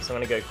type, so I'm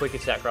going to go quick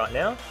attack right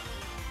now.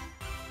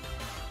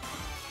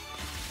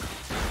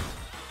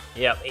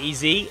 Yep,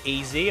 easy,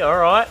 easy,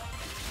 alright.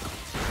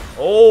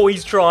 Oh,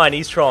 he's trying,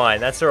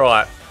 that's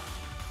alright.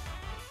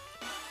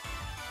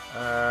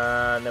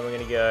 And then we're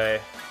going to go...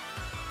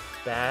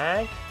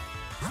 Bag.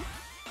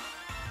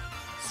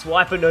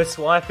 Swiper, no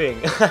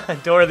swiping.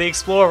 Dora the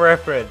Explorer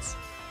reference.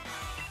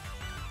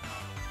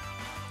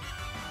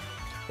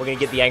 We're going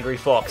to get the Angry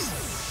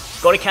Fox.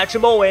 Gotta catch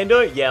them all,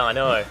 Ando. Yeah, I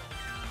know.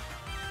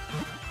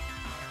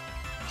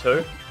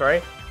 2,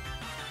 3.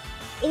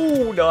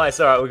 Oh, nice.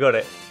 Alright, we got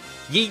it.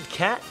 Yeet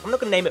Cat? I'm not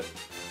going to name it.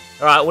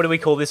 Alright, what do we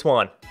call this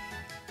one?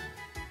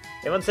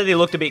 Everyone said he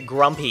looked a bit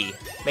grumpy.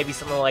 Maybe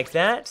something like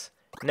that.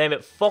 Name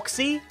it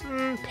Foxy?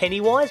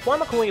 Pennywise? Why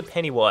am I calling it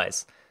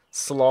Pennywise?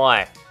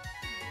 Sly.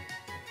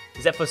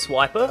 Is that for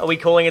Swiper? Are we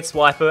calling it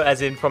Swiper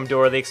as in from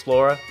Dora the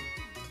Explorer?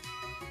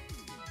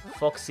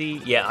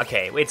 Foxy? Yeah,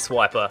 okay. It's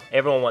Swiper.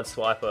 Everyone wants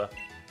Swiper.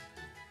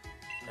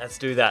 Let's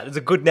do that. It's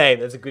a good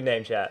name. That's a good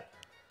name, chat.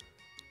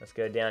 Let's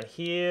go down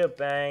here.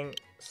 Bang.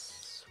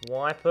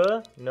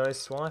 Swiper. No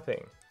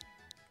swiping.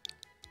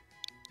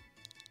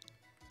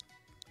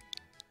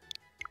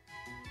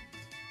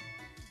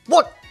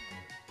 What?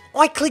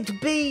 I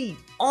clicked B.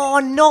 Oh,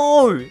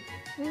 no.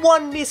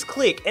 One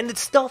misclick and it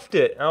stuffed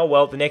it. Oh,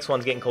 well, the next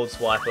one's getting called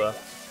Swiper.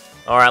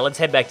 Alright, let's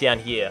head back down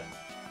here.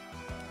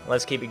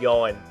 Let's keep it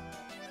going.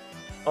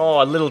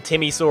 Oh, little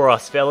Timmy saw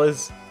us,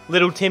 fellas.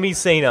 Little Timmy's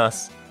seen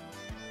us.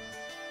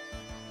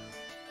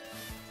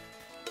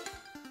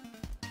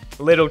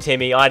 Little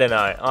Timmy, I don't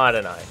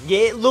know.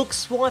 Yeah, look,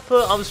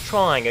 Swiper, I was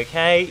trying,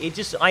 okay?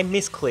 I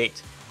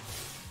misclicked.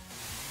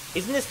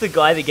 Isn't this the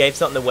guy that gave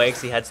something away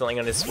because he had something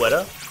on his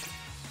sweater?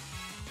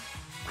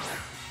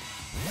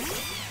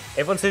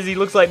 Everyone says he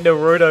looks like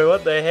Naruto,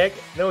 what the heck?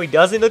 No, he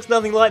doesn't, he looks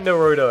nothing like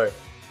Naruto.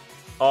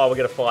 Oh, we're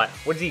gonna fight.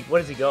 What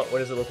has he got? What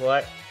does it look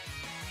like?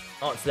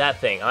 Oh, it's that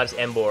thing. I just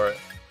Embor it.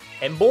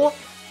 Embor?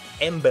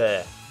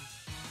 Ember.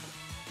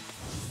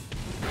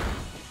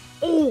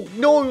 Oh,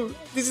 no!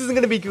 This isn't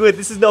gonna be good.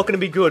 This is not gonna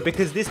be good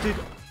because this dude...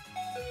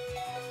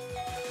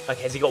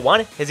 Okay, has he got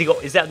one?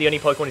 Is that the only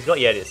Pokemon he's got?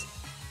 Yeah, it is.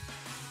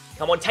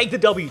 Come on, take the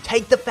W.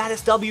 Take the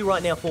fattest W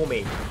right now for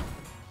me.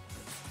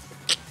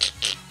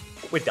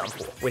 We're done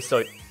for. We're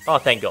so... Oh,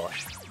 thank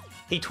gosh.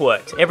 He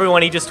twerked.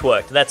 Everyone, he just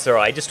twerked. That's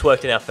alright. He just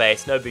twerked in our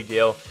face. No big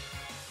deal.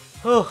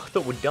 Oh, I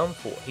thought we're done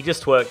for. He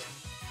just twerked.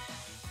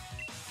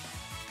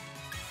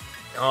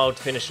 Oh, to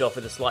finish off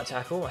with a slight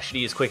tackle. I should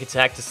have used quick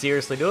attack to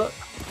seriously do it.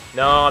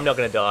 No, I'm not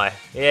going to die.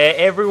 Yeah,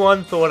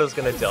 everyone thought I was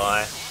going to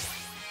die.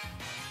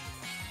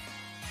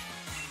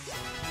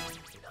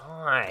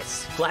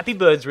 Nice. Flappy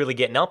Bird's really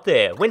getting up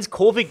there. When's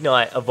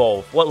Corviknight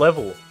evolve? What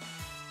level?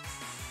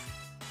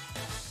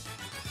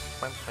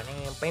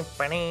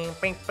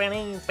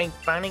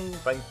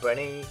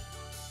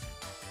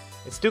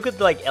 It's still got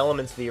like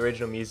elements of the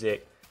original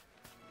music.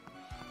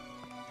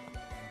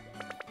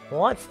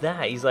 What's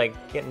that? He's like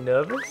getting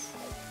nervous?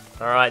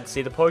 Alright,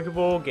 see the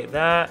Pokeball, get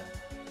that.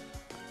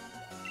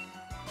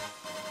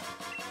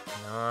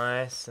 Nice.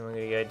 Nice. And we're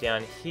gonna go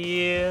down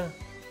here.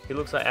 He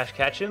looks like Ash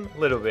Ketchum, a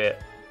little bit.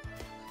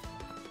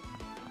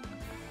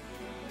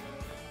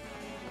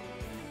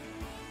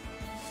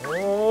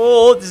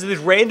 Oh, there's this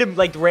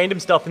random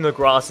stuff in the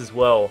grass as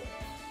well.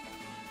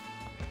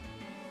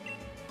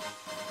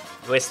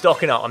 We're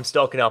stocking up. I'm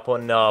stocking up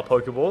on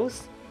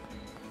Pokeballs.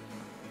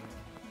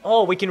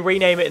 Oh, we can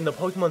rename it in the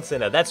Pokemon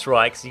Center. That's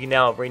right, because you can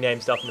now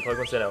rename stuff in the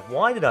Pokemon Center.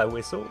 Why did I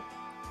whistle?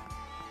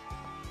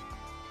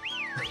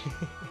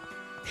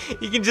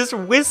 You can just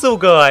whistle,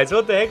 guys.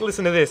 What the heck?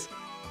 Listen to this.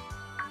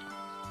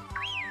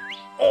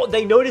 Oh,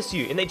 they notice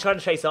you, and they try to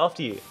chase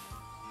after you.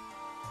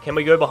 Can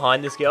we go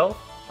behind this girl?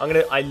 I'm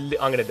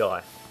gonna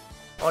die.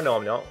 Oh, no,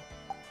 I'm not.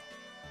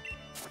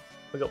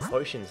 We got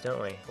potions,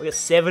 don't we? We got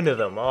 7 of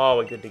them. Oh,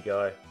 we're good to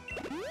go.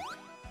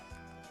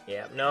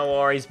 Yeah, no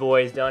worries,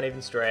 boys. Don't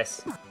even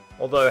stress.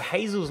 Although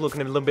Hazel's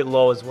looking a little bit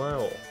low as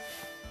well.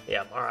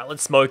 Yeah, alright,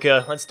 let's smoke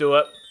her. Let's do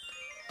it.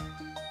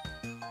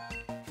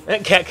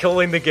 That cat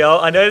calling the girl.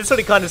 I know that's what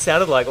it kind of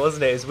sounded like,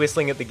 wasn't it? He was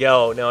whistling at the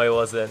girl. No, he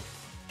wasn't.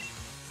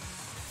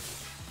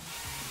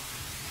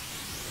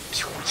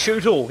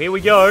 Chootle, here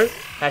we go.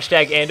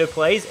 Hashtag Ando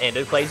plays.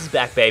 Ando plays is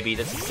back, baby.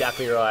 That's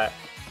exactly right.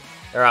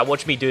 Alright,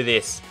 watch me do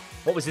this.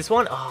 What was this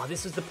one? Oh,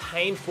 this is the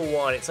painful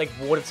one. It's like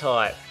water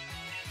type.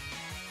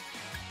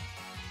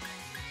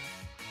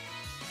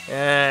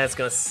 It's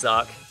gonna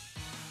suck.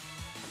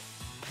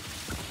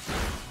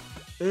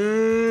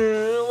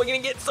 We're gonna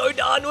get so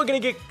done. We're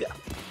gonna get...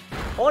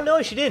 Oh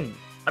no, she didn't.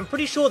 I'm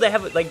pretty sure they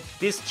have, like,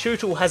 this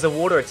Chootle has a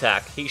water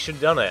attack. He should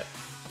have done it.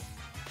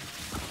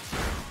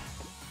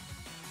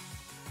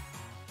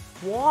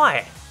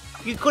 Why?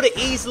 You could have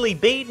easily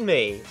beaten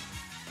me.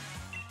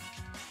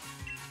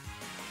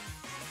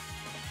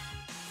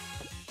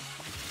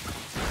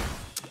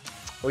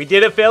 We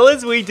did it,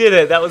 fellas. We did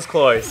it. That was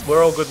close.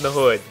 We're all good in the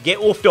hood. Get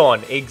woofed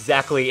on.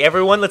 Exactly.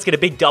 Everyone, let's get a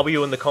big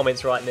W in the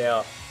comments right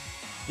now.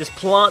 Just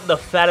plant the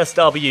fattest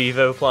W you've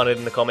ever planted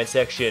in the comment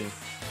section.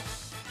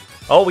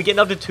 Oh, we're getting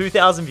up to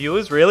 2,000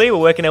 viewers? Really? We're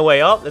working our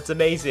way up? That's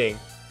amazing.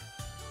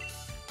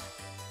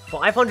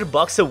 500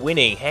 bucks a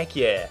winning. Heck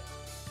yeah.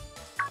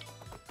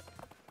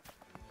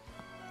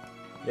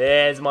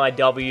 There's my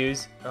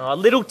W's. Oh,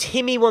 little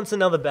Timmy wants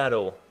another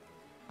battle.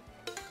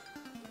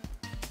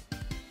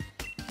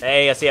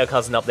 Hey, I see our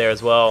cousin up there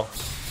as well.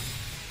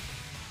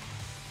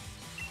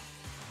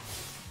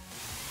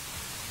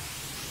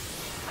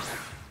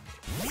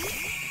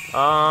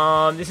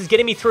 This is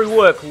getting me through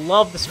work.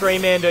 Love the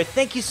stream, Ando.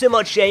 Thank you so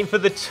much, Shane, for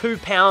the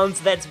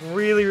 £2. That's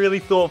really, really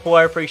thoughtful.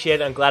 I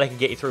appreciate it. I'm glad I can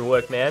get you through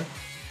work, man.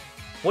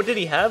 What did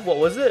he have? What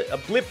was it? A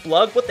blip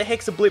blug? What the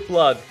heck's a blip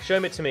blug?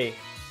 Show it to me.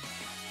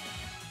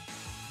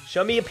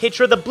 Show me a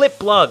picture of the blip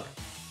blug.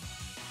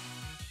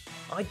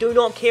 I do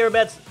not care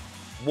about...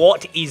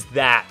 What is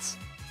that?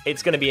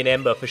 It's going to be an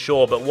Ember for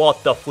sure, but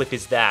what the flip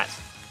is that?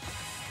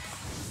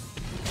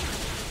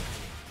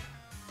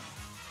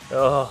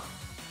 Oh.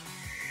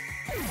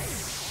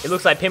 It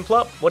looks like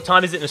Pimplop. What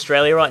time is it in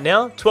Australia right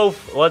now?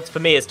 12... Well, for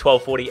me, it's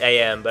 12:40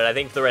 AM, but I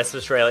think for the rest of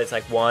Australia, it's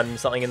like 1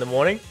 something in the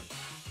morning.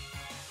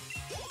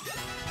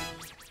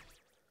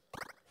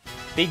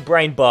 Big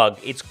brain bug.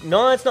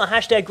 No, it's not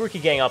hashtag Rookie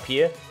Gang up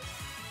here.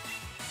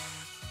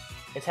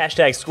 It's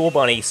hashtag Score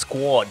Bunny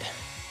Squad.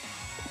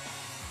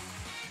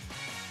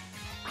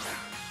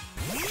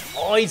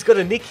 Oh, he's got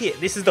a nick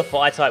hit. This is the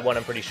fire type one,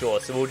 I'm pretty sure.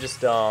 So we'll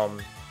just,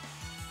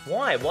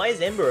 Why? Why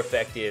is Ember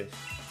effective?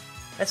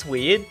 That's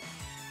weird.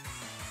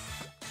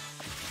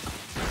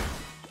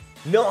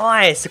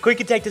 Nice! The quick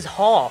attack does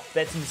half.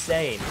 That's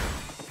insane.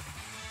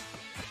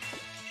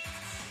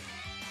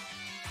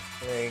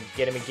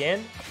 Get him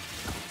again.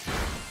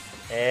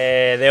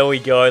 Yeah, there we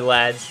go,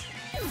 lads.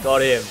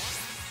 Got him.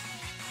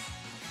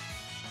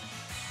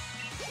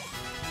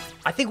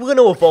 I think we're going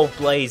to evolve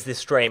Blaze this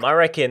stream. I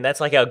reckon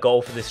that's like our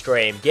goal for this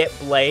stream. Get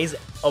Blaze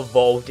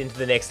evolved into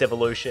the next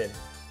evolution.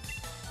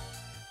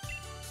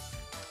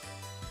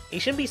 He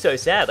shouldn't be so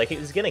sad. Like, it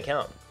was going to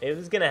come. It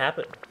was going to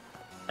happen.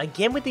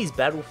 Again with these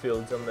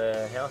battlefields on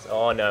the house.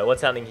 Oh no,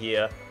 what's happening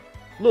here?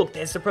 Look,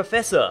 there's the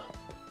professor.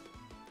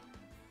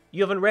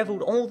 You haven't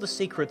reveled all the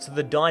secrets of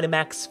the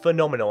Dynamax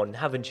phenomenon,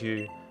 haven't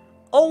you?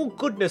 Oh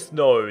goodness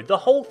no, the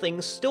whole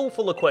thing's still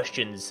full of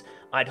questions.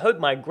 I'd hope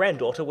my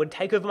granddaughter would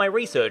take over my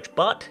research,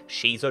 but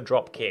she's a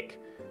dropkick.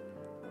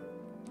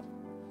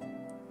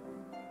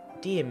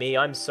 Dear me,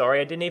 I'm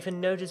sorry I didn't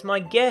even notice my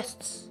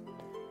guests.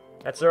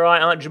 That's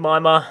alright, Aunt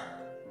Jemima.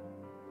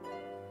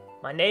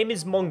 My name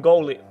is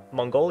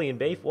Mongolian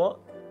beef, what?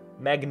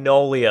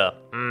 Magnolia.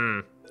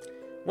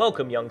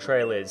 Welcome, young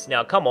trailers.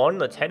 Now, come on,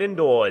 let's head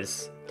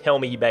indoors. Tell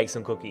me you baked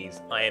some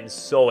cookies. I am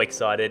so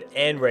excited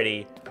and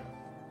ready.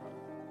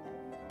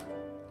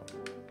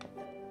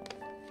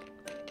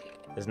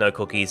 There's no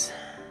cookies.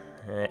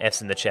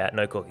 F's in the chat,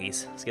 no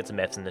cookies. Let's get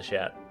some F's in the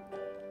chat.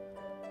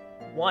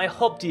 Why,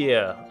 Hop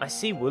dear, I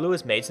see Wooloo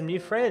has made some new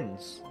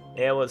friends.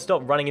 Yeah, well, it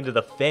stopped running into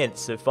the fence,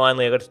 so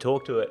finally I got to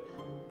talk to it.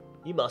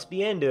 You must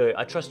be Endo.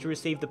 I trust you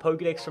received the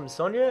Pokedex from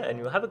Sonia, and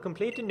you'll have it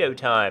complete in no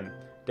time.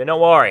 Do not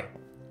worry.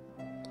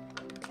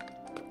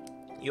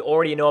 You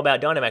already know about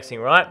Dynamaxing,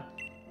 right?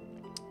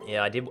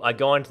 Yeah, I did. I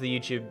go onto the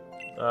YouTube,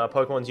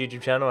 Pokemon's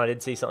YouTube channel, and I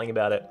did see something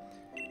about it.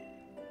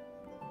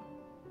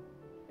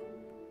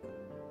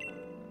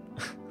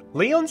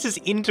 Leon's just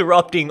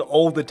interrupting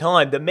all the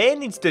time. The man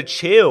needs to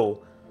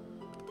chill.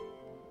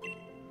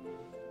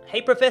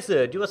 Hey,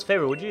 Professor, do us a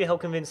favor. Would you help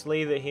convince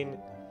Lee that he...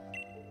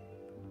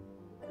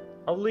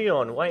 Oh,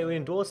 Leon, why don't we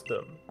endorse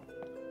them?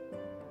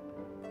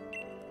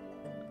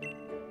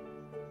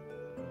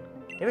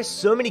 There are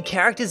so many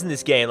characters in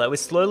this game. Like, we're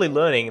slowly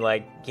learning.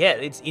 Like, yeah,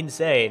 it's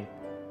insane.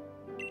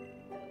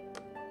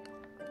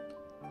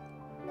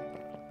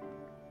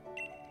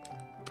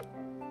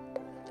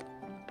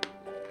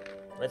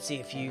 Let's see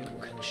if you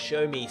can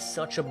show me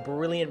such a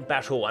brilliant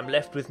battle. I'm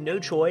left with no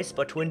choice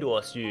but to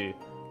endorse you.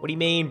 What do you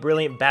mean,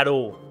 brilliant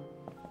battle?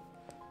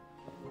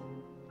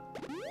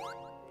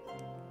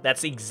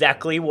 That's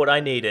exactly what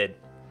I needed.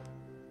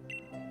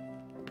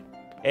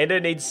 Endo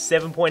needs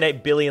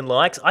 7.8 billion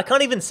likes. I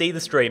can't even see the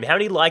stream. How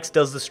many likes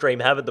does the stream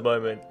have at the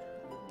moment?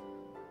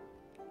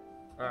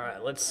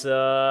 Alright, let's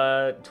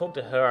talk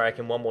to her, I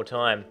reckon, one more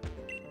time.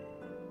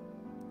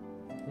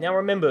 Now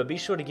remember, be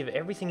sure to give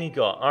everything you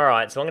got.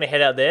 Alright, so I'm going to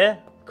head out there,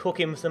 cook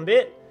him some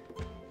bit.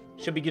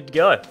 Should be good to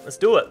go. Let's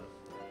do it.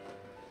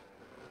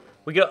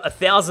 We got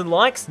 1,000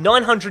 likes,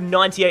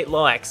 998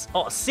 likes.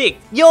 Oh, sick.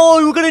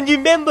 Yo, we got a new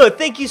member.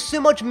 Thank you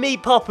so much,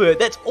 Meat Puppet.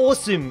 That's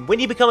awesome.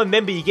 When you become a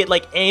member, you get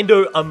like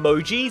Ando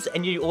emojis,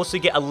 and you also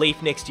get a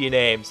leaf next to your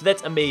name. So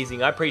that's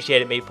amazing. I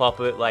appreciate it, Meat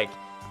Puppet. Like,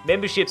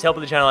 memberships help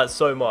the channel out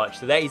so much.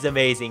 So that is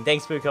amazing.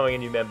 Thanks for becoming a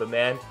new member,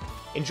 man.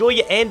 Enjoy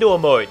your Ando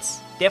emotes.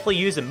 Definitely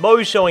use them.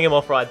 Mo's showing him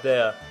off right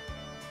there.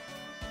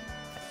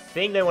 I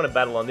think they want to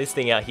battle on this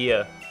thing out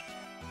here.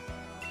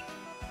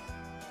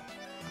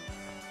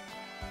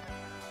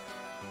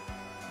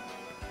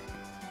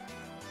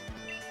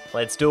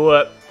 Let's do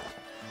it.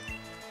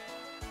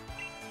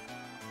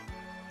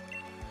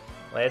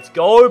 Let's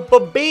go,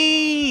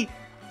 baby!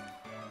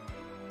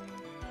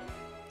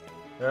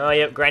 Oh,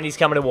 yep, Granny's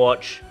coming to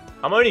watch.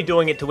 I'm only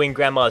doing it to win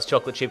Grandma's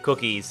chocolate chip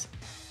cookies.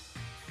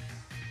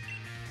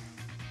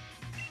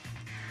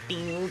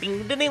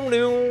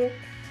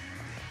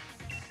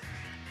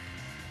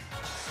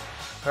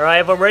 Alright,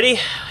 everyone ready?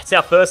 It's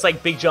our first,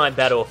 like, big giant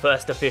battle.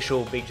 First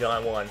official big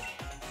giant one.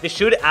 This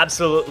should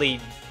absolutely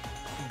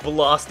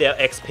blast out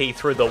XP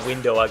through the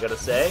window, I gotta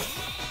say.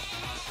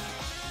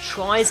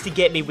 Tries to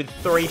get me with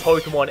 3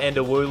 Pokemon and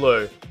a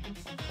Wooloo.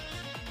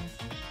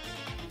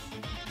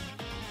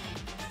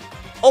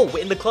 Oh, we're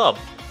in the club.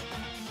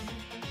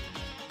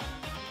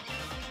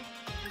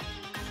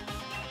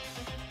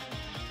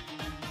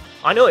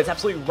 I know, it's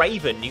absolute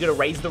Raven. You gotta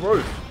raise the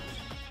roof.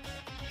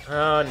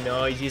 Oh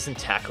no, he's using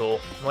Tackle.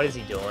 What is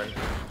he doing?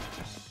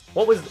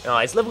 What was... Oh,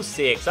 he's level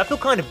 6. I feel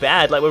kind of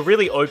bad. Like, we're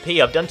really OP.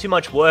 I've done too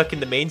much work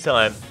in the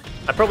meantime.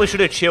 I probably should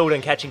have chilled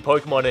and catching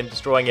Pokemon and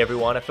destroying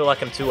everyone. I feel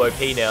like I'm too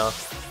OP now.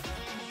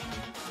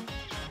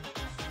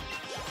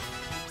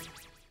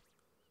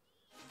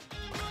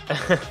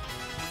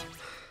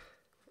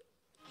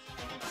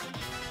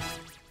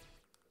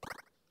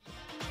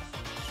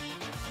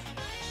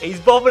 He's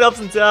bopping up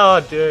some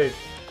tower, dude.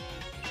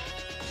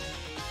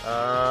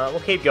 We'll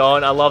keep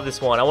going. I love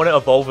this one. I want to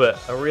evolve it.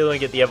 I really want to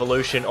get the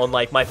evolution on,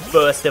 like, my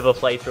first ever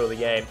playthrough of the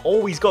game.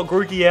 Oh, he's got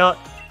Grookey out.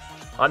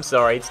 I'm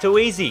sorry, it's too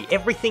easy.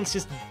 Everything's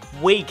just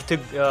weak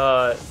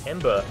to,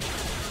 Ember.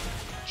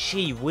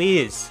 Gee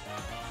whiz.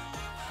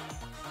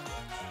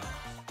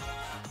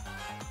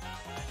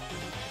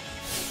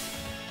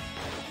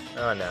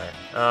 Oh no.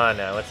 Oh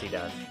no, what's he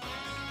done?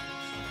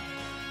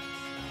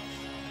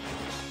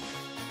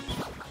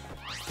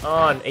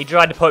 Oh, he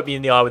tried to poke me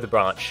in the eye with a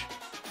branch.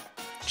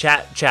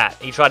 Chat.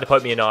 He tried to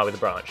poke me in the eye with a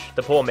branch.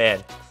 The poor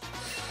man.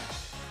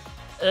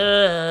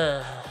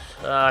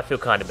 I feel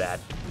kind of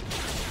bad.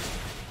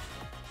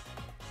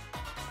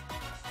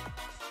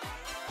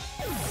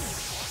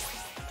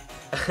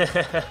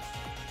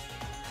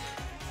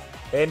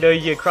 Endo,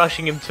 you're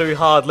crushing him too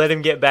hard. Let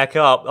him get back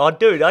up. Oh,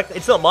 dude,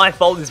 it's not my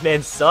fault this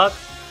man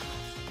sucks.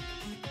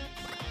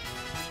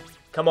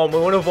 Come on, we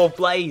want to evolve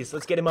Blaze.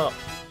 Let's get him up.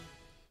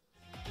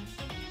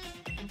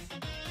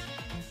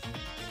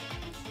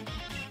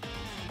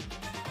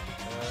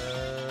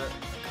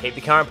 Keep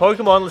the current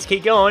Pokemon. Let's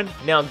keep going.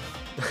 Now,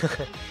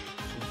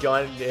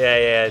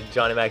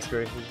 Dynamax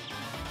Grookey.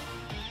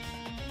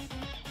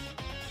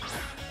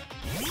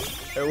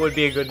 It would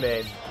be a good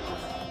name.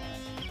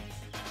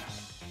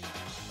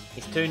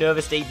 He's too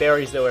nervous to eat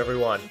berries though,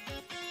 everyone.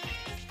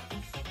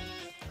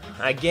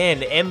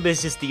 Again,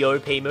 Ember's just the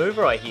OP move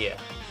right here.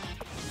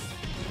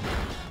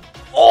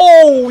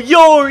 Oh,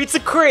 yo, it's a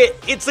crit!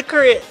 It's a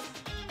crit!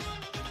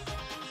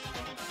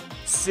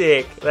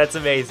 Sick. That's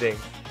amazing.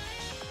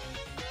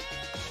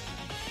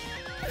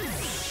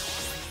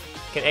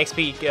 Can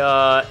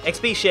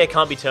XP share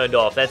can't be turned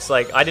off. That's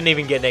like, I didn't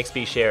even get an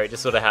XP share, it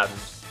just sort of happened.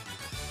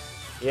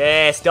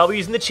 Yes,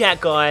 W's in the chat,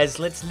 guys.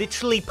 Let's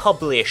literally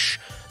publish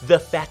the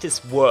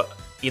fattest word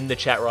in the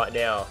chat right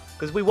now.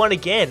 Because we won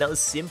again. That was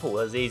simple.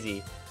 That was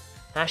easy.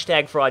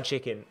 Hashtag fried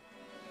chicken.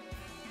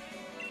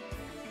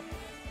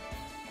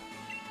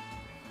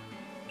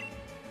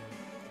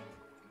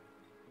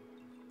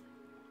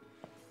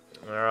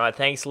 Alright,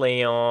 thanks,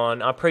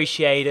 Leon. I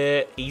appreciate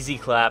it. Easy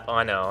clap.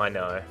 I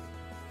know.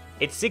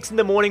 It's 6 in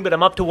the morning, but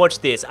I'm up to watch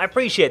this. I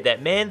appreciate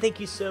that, man. Thank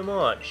you so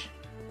much.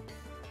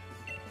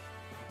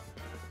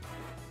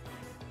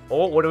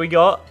 Oh, what do we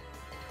got?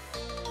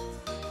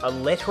 A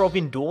letter of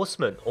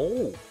endorsement.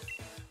 Oh.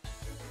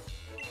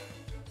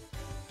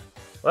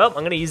 Well, I'm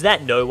going to use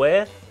that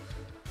nowhere.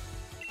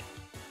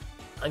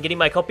 I'm getting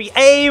my copy.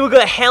 Hey, we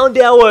got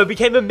Houndour,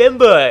 became a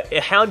member.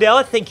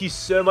 Houndour, thank you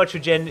so much for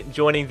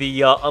joining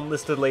the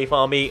Unlisted Leaf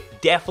Army.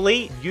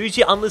 Definitely use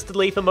your Unlisted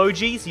Leaf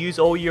emojis. Use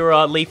all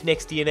your leaf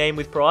next to your name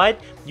with pride.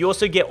 You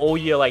also get all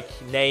your like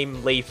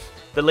name leaf,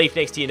 the leaf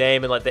next to your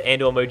name and like the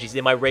Andor emojis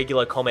in my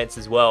regular comments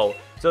as well.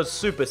 So it's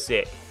super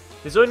sick.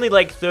 There's only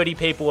like 30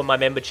 people in my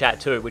member chat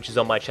too, which is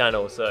on my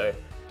channel. So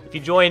if you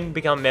join,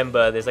 become a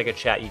member, there's like a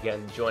chat you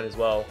can join as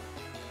well.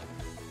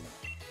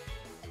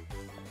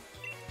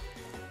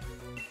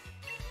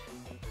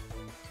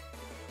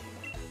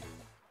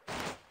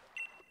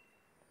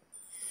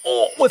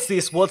 Oh, what's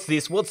this? What's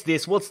this? What's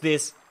this? What's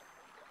this?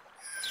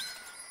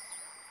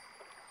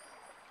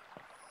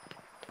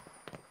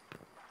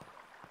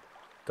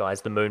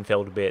 Guys, the moon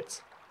fell to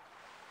bits.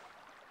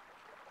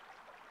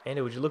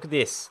 Andy, would you look at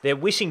this? They're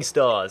wishing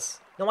stars.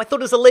 No, I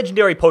thought it was a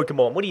legendary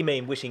Pokemon. What do you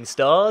mean, wishing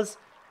stars?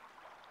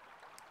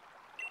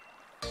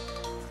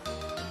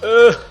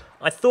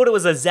 I thought it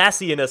was a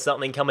Zacian or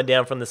something coming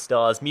down from the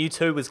stars.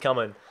 Mewtwo was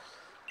coming.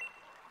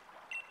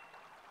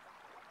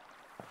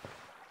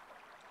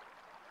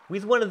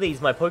 With one of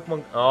these, my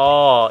Pokemon...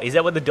 Oh, is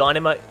that what the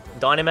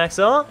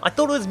Dynamax are? I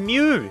thought it was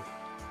Mew.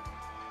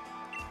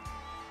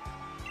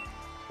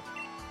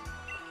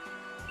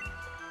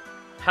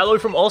 Hello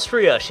from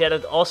Austria. Shout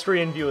out to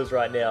Austrian viewers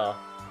right now.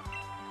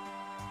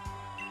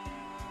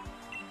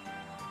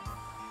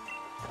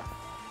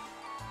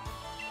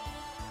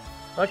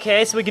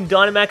 Okay, so we can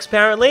Dynamax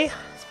apparently.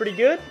 It's pretty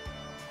good.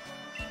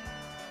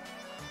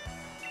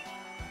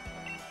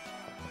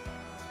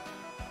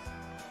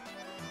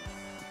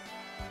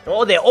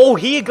 Oh, they're all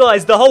here,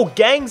 guys. The whole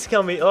gang's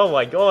coming. Oh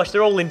my gosh,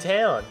 they're all in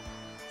town.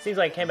 Seems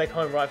like I came back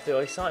home right for the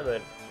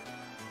excitement.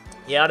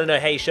 Yeah, I don't know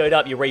how you showed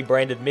up. You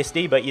rebranded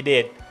Misty, but you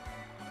did.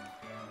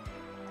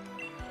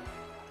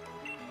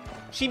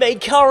 She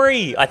made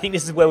curry! I think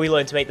this is where we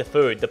learn to make the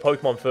food, the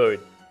Pokemon food.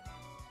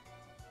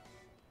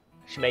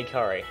 She made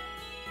curry.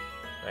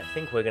 I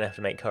think we're gonna have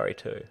to make curry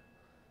too.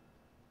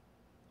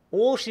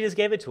 Or she just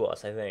gave it to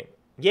us, I think.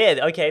 Yeah,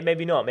 okay,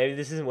 maybe not. Maybe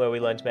this isn't where we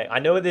learn to make... I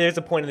know there's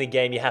a point in the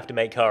game you have to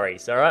make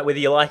curries, alright? Whether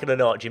you like it or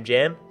not, Jim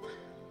Jam.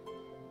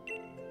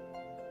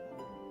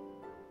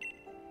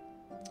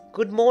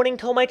 Good morning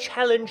to all my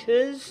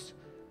challengers.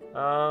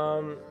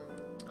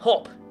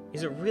 Hop.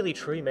 Is it really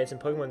true you made some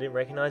Pokemon that didn't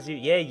recognize you?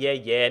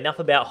 Yeah. Enough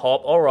about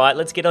Hop. Alright,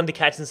 let's get on to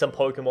catching some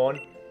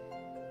Pokemon.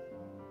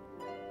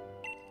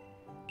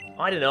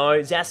 I don't know,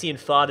 Zacian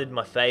farted in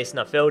my face and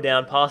I fell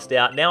down, passed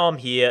out. Now I'm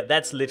here.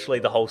 That's literally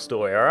the whole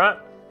story, alright?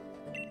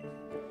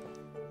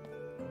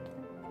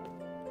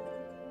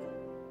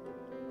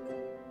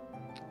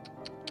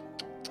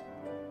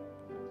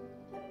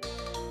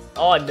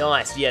 Oh,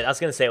 nice. Yeah, I was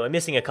going to say, we're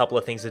missing a couple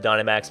of things to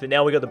Dynamax, but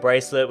now we got the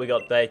bracelet, we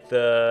got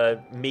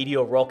the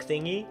Meteor Rock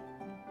thingy.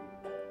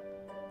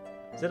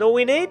 Is that all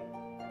we need?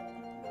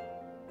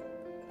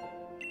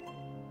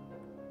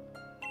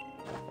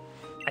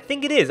 I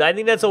think it is. I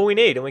think that's all we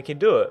need, and we can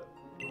do it.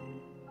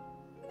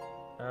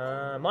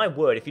 My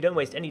word, if you don't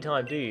waste any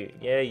time, do you?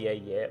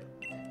 Yeah.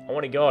 I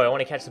want to go. I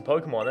want to catch some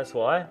Pokemon, that's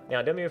why.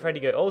 Now, don't be afraid to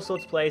go all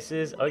sorts of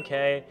places.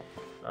 Okay.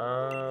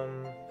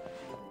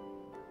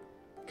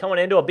 Come on,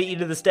 Endo, I'll beat you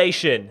to the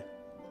station.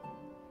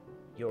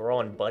 You're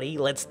on, buddy.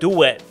 Let's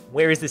do it.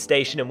 Where is the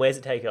station and where's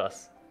it take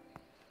us?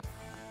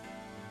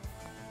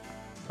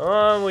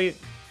 Oh, we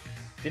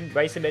didn't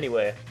race him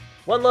anywhere.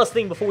 One last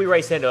thing before we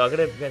race Endo. I've got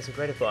to get some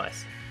great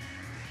advice.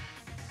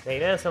 Now, you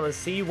know, someone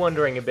see you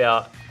wondering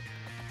about...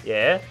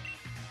 Yeah?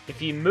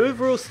 If you move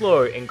real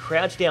slow and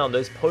crouch down,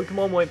 those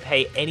Pokemon won't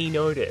pay any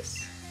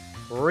notice.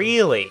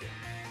 Really?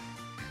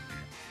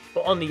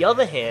 But on the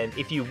other hand,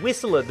 if you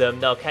whistle at them,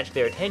 they'll catch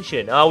their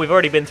attention. Oh, we've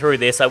already been through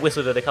this. I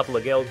whistled at a couple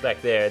of girls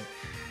back there.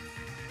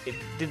 It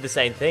did the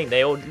same thing.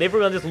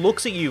 Everyone just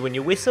looks at you when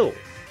you whistle.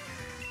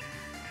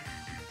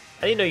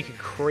 I didn't know you could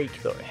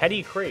creak, though. How do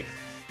you creak?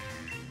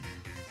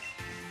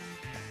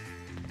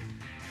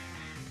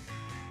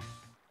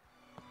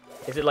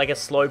 Is it like a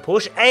slow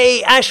push?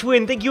 Hey,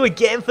 Ashwin, thank you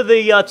again for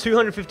the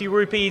 250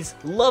 rupees.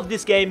 Love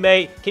this game,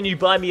 mate. Can you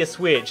buy me a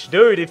Switch?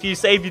 Dude, if you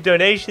save your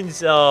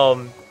donations,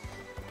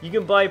 you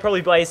can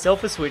probably buy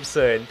yourself a Switch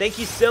soon. Thank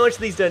you so much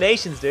for these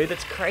donations, dude.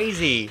 That's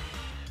crazy.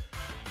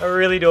 I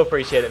really do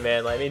appreciate it,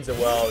 man. Like, it means the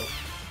world.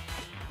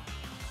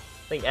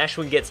 I think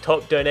Ashwin gets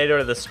top donator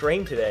of the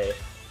stream today.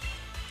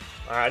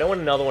 Alright, I don't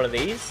want another one of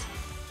these.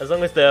 As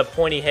long as the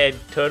pointy head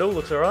turtle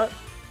looks alright.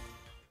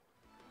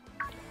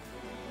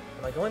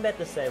 Am I going back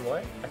the same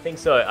way? I think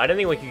so. I don't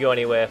think we can go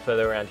anywhere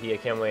further around here,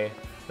 can we?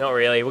 Not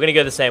really. We're gonna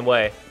go the same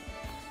way.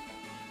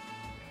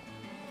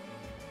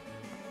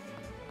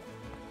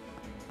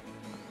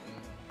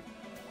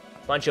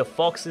 Bunch of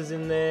foxes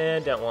in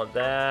there. Don't want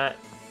that.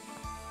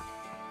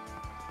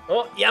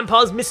 Oh,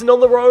 Yampa's missing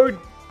on the road.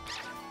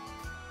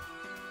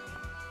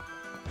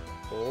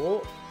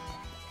 Oh.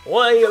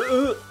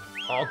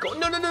 Oh, God.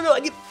 No, no, no, no.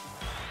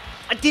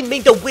 I didn't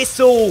mean to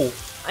whistle.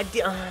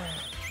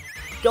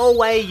 Go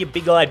away, you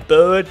big-eyed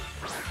bird.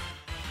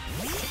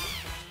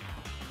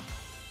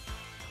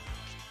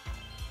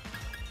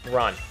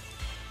 Run.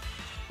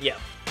 Yeah.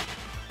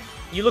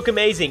 You look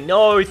amazing.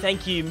 No,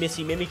 thank you,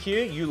 Missy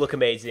Mimikyu. You look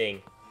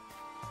amazing.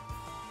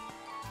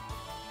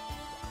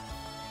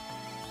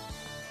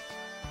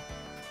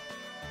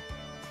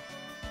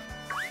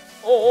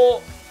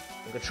 Oh,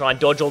 I'm gonna try and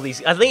dodge all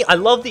these. I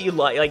love that you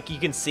like you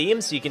can see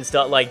them, so you can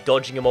start like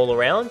dodging them all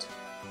around.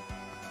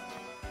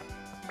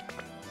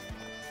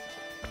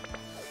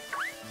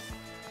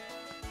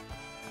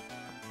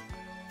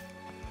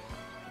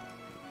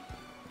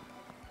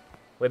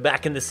 We're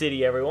back in the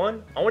city,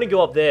 everyone. I want to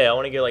go up there. I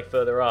want to go like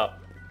further up.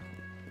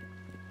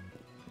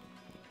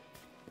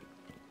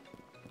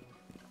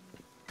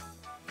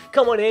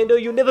 Come on,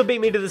 Ando. You'll never beat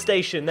me to the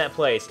station. That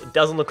place. It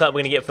doesn't look like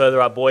we're gonna get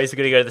further up, boys. We're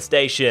gonna go to the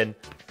station.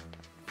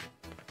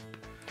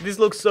 This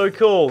looks so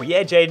cool.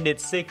 Yeah, Jaden,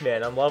 it's sick,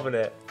 man. I'm loving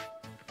it.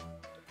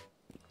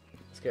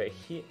 Let's go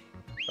here.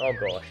 Oh,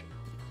 gosh.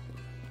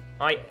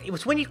 It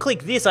was when you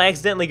click this, I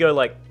accidentally go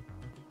like...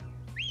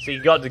 So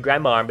you go up to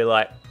grandma and be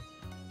like,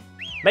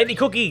 make me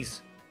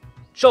cookies.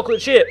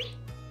 Chocolate chip.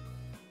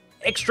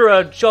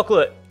 Extra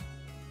chocolate.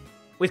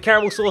 With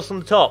caramel sauce on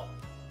the top.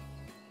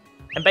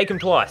 And bake them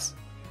twice.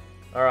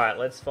 Alright,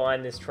 let's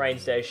find this train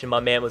station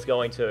my man was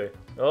going to.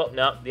 Oh,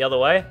 no, the other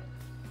way.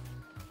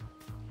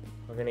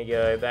 We're gonna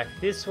go back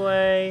this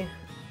way.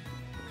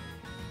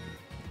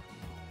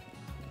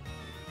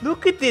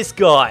 Look at this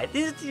guy.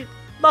 His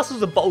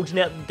muscles are bulging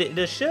out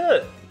the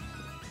shirt.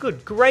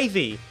 Good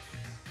gravy.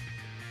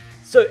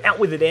 So, out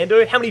with it,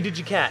 Ando. How many did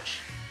you catch?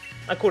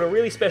 I caught a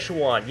really special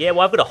one. Yeah,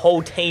 well, I've got a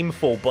whole team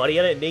full, buddy.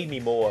 I don't need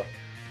any more.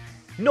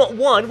 Not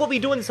one? What were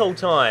you doing this whole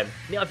time?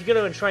 Now, if you're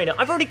going to a trainer,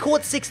 I've already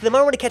caught 6 of them.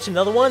 I want to catch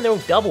another one. They're all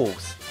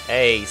doubles.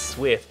 Hey,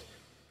 Swift.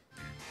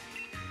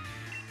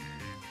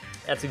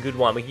 That's a good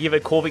one. We can give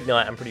it Corvic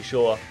Knight, I'm pretty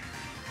sure.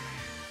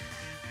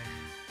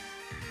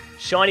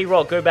 Shiny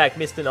Rock, go back,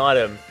 missed an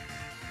item.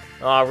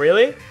 Oh,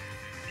 really?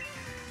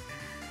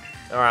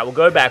 Alright, we'll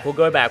go back, we'll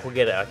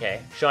get it,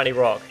 okay. Shiny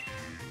Rock.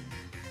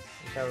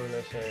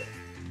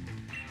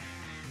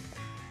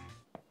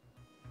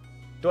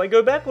 Do I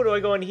go back or do I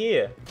go in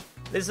here?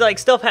 There's like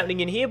stuff happening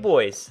in here,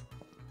 boys.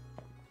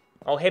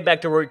 I'll head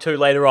back to Route 2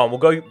 later on.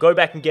 We'll go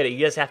back and get it.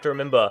 You guys have to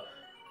remember.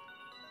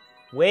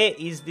 Where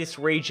is this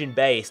region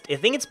based? I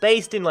think it's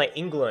based in, like,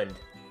 England.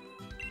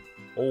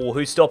 Oh,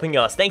 who's stopping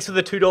us? Thanks for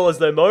the $2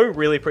 though, Mo.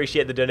 Really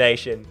appreciate the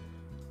donation.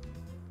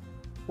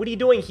 What are you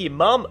doing here,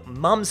 Mum?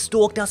 Mum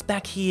stalked us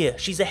back here.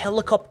 She's a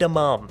helicopter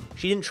mum.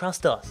 She didn't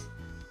trust us.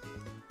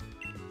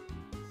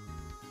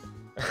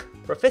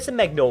 Professor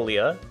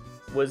Magnolia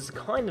was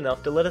kind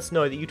enough to let us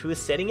know that you two are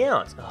setting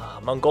out.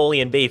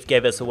 Mongolian beef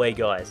gave us away,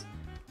 guys.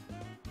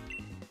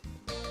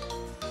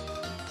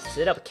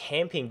 Set up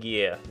camping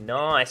gear.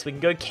 Nice, we can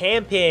go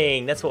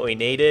camping. That's what we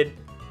needed.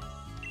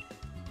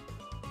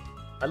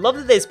 I love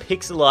that there's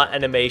pixel art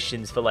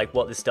animations for like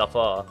what this stuff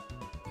are.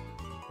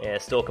 Yeah,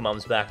 Stalker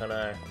Mum's back, I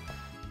know.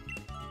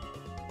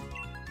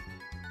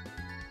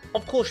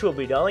 Of course you will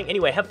be, darling.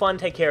 Anyway, have fun,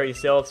 take care of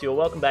yourselves. You're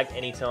welcome back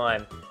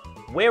anytime.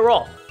 We're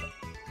off.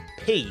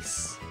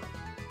 Peace.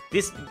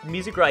 This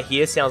music right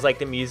here sounds like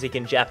the music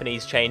in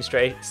Japanese train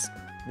stations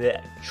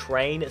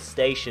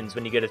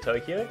when you go to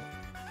Tokyo.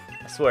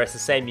 I swear, it's the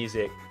same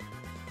music.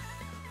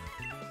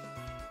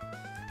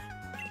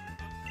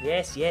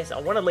 Yes, yes, I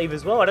want to leave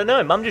as well. I don't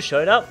know, Mum just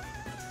showed up.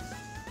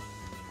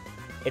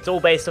 It's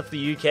all based off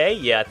the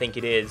UK? Yeah, I think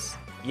it is.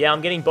 Yeah,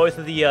 I'm getting both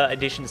of the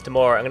editions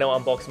tomorrow. I'm going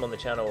to unbox them on the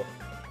channel.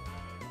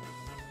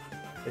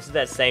 This is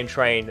that same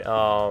train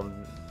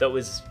that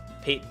was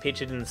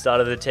pictured in the start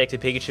of the Detective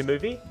Pikachu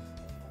movie.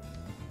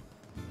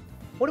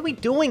 What are we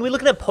doing? We're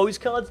looking at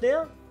postcards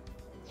now?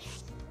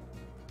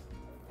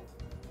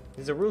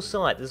 There's a real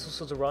site. There's all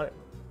sorts of right.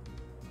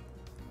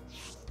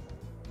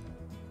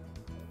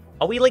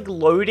 Are we like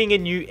loading a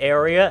new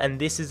area and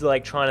this is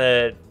like trying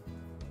to...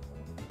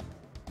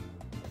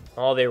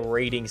 Oh, they're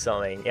reading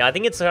something. Yeah, I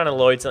think it's trying to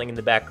load something in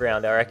the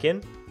background, I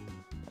reckon.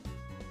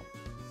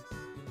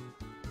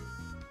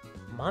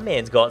 My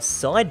man's got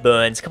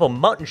sideburns. A couple of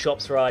mutton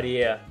shops right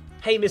here.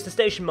 Hey, Mr.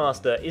 Station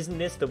Master, isn't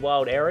this the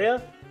wild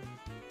area?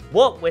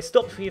 What? We're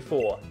stopped here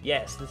for?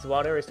 Yes, this is the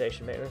wild area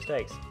station. Make no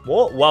mistakes.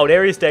 What? Wild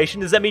area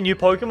station? Does that mean new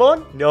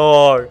Pokemon?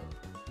 No.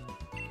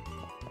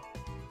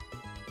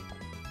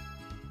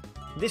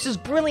 This is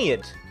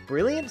brilliant.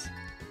 Brilliant?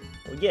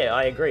 Well, yeah,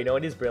 I agree. No,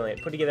 it is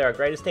brilliant. Put together our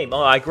greatest team.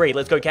 Oh, I agree.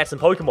 Let's go catch some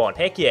Pokemon.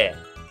 Heck yeah.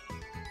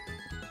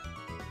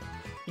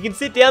 You can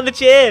sit down the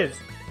chairs.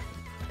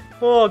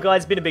 Oh,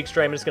 guys, it's been a big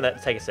stream. I'm just going to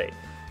take a seat.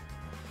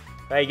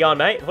 How you going,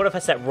 mate? What if I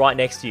sat right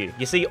next to you?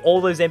 You see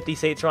all those empty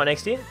seats right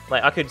next to you?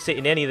 Like, I could sit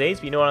in any of these,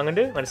 but you know what I'm going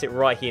to do? I'm going to sit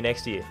right here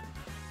next to you.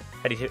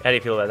 How do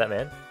you feel about that,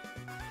 man?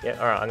 Yeah,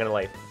 alright, I'm going to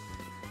leave.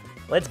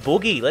 Let's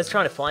boogie. Let's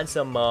try to find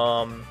some,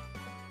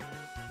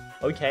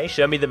 Okay,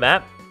 show me the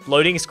map.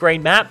 Loading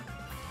screen map.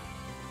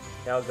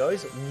 How it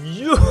goes?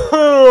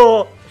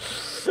 Yeah!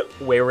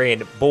 We're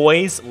in.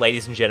 Boys,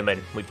 ladies and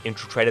gentlemen, we've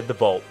infiltrated the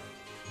vault.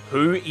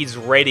 Who is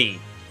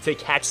ready to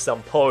catch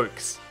some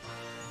pokes?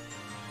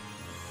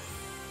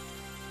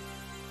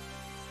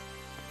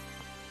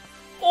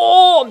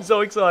 Oh, I'm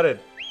so excited.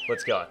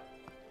 Let's go.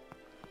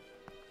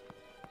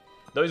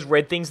 Those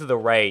red things are the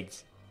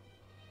raids.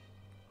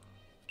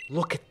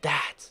 Look at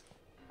that.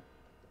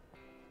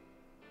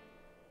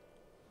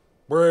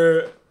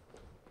 Bruh.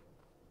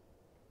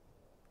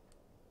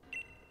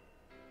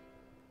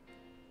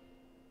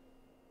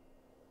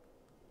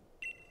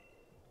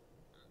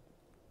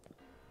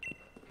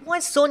 Why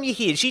is Sonya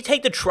here? Did she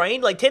take the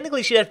train? Like,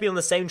 technically she'd have to be on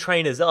the same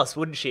train as us,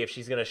 wouldn't she, if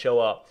she's gonna show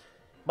up?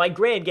 My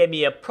gran gave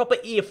me a proper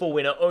earful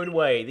in her own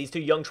way. These two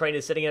young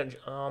trainers sitting out...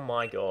 Oh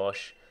my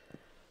gosh.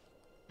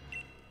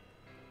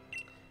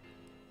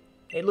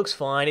 It looks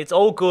fine. It's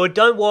all good.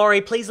 Don't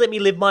worry. Please let me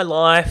live my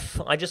life.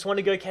 I just want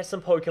to go catch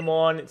some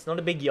Pokemon. It's not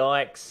a big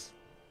yikes.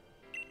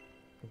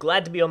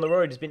 Glad to be on the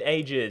road. It's been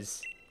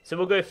ages. So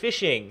we'll go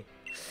fishing.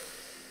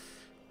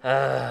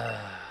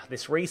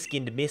 This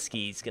reskinned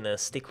Miskie's gonna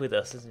stick with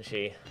us, isn't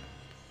she?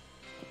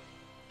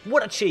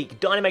 What a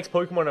cheek! Dynamax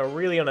Pokemon are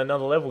really on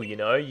another level, you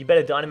know? You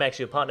better Dynamax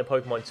your partner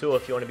Pokemon too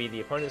if you want to be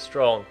the opponent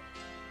strong.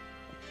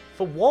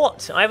 For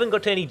what? I haven't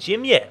got to any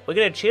gym yet. We're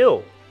gonna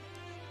chill.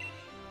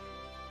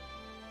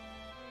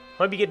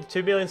 Hope you get to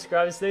 2 million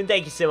subscribers soon.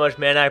 Thank you so much,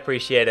 man. I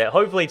appreciate it.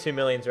 Hopefully 2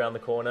 million's around the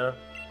corner.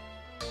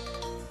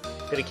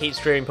 Gonna keep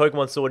streaming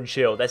Pokemon Sword and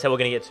Shield. That's how we're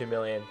gonna get 2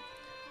 million.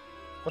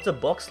 What's a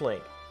box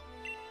link?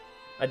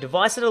 A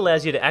device that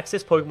allows you to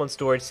access Pokemon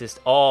storage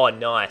system. Oh,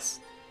 nice.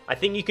 I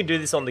think you can do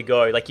this on the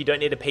go. Like, you don't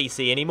need a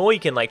PC anymore. You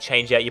can, like,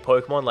 change out your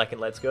Pokemon, like in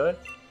Let's Go.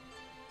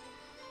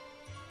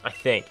 I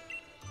think.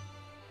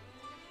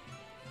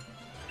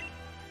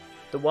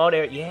 The wild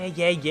area.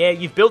 Yeah.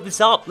 You've built this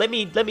up. Let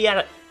me at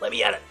it. Let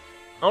me at it.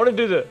 I want to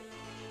do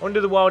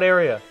the wild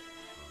area.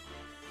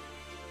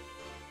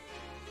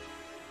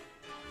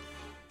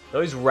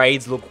 Those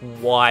raids look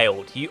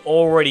wild. You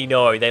already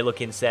know they look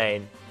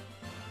insane.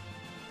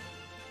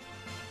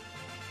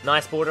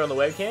 Nice border on the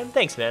webcam.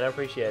 Thanks, man. I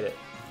appreciate it.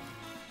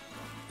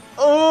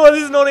 Oh,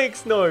 this is not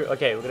X. No.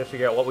 Okay, we're going to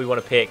figure out what we want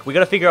to pick. We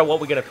got to figure out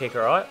what we're going to pick,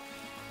 alright?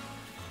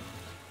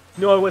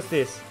 No, what's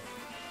this?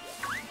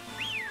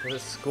 Was it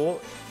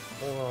score?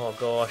 Oh,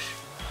 gosh.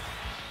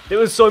 There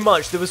was so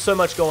much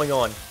going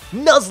on.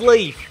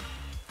 Nuzleaf!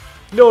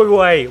 No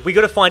way. We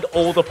got to find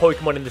all the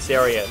Pokemon in this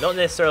area. Not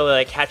necessarily,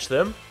 like, catch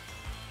them.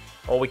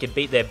 Or we could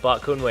beat their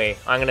butt, couldn't we?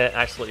 I'm going to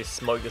absolutely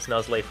smoke this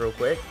Nuzleaf real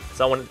quick.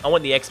 So I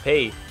want the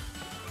XP.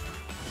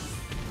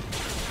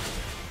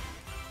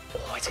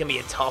 It's gonna be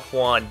a tough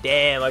one.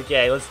 Damn,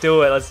 okay, let's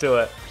do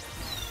it.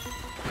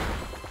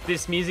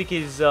 This music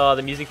is the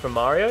music from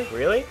Mario?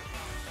 Really?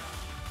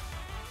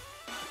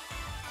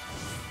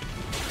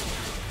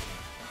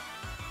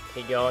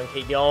 Keep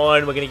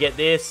going. We're gonna get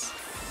this.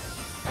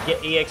 Get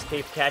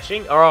EXP for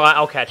catching. Alright,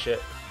 I'll catch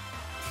it.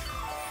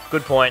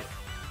 Good point.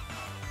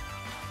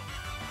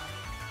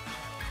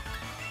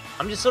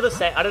 I'm just sort of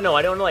saying, I don't know,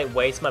 I don't want to like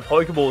waste my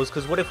Pokeballs,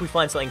 because what if we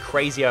find something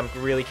crazy I'm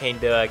really keen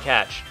to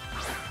catch?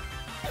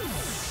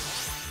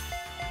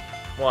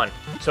 1,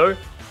 2,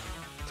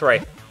 3.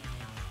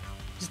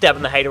 Just dab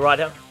on the hater right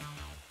now.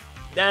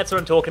 That's what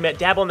I'm talking about.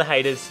 Dab on the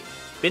haters.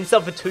 Been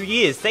sub for 2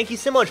 years. Thank you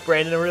so much,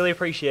 Brandon. I really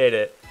appreciate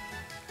it.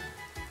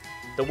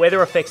 The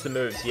weather affects the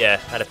moves. Yeah,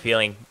 had a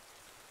feeling.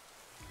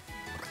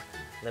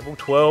 Level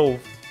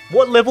 12.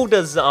 What level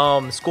does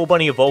Score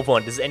Bunny evolve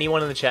on? Does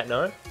anyone in the chat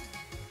know?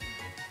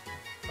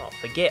 Oh,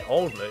 forget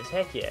old moves.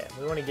 Heck yeah.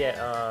 We want to get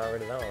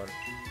rid of that one.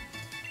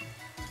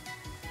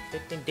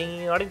 Ding,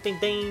 ding,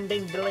 ding,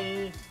 ding,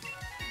 ding.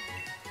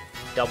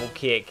 Double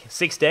kick.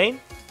 16?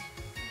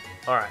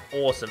 Alright,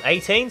 awesome.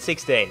 18,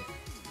 16.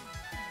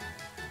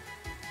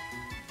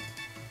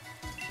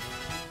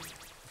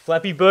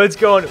 Flappy Bird's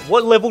going...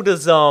 What level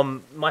does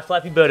my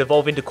Flappy Bird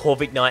evolve into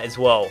Corvic Knight as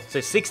well?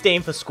 So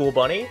 16 for Score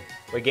Bunny.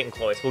 We're getting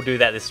close. We'll do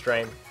that this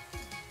stream.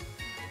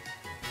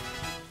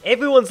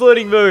 Everyone's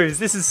learning moves.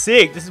 This is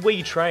sick. This is where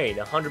you train.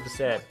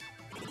 100%.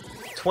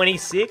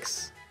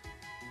 26?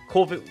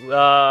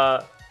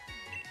 Corvic...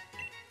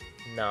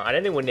 No, I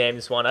don't think we'll name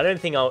this one. I don't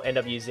think I'll end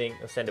up using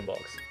a Sender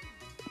Box.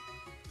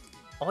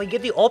 Oh, you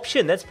get the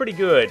option. That's pretty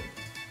good.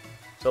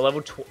 So level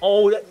 2.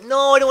 Oh,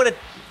 no, I don't want to...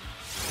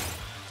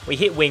 We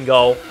hit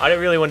Wingull. I don't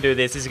really want to do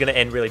this. This is going to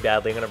end really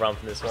badly. I'm going to run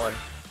from this one.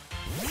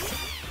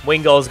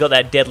 Wingull's got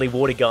that deadly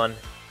water gun.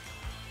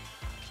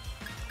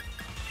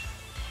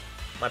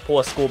 My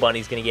poor Score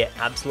Bunny's going to get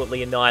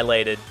absolutely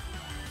annihilated.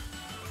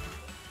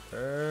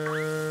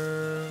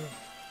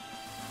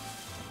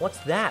 What's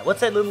that?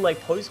 What's that little,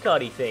 like,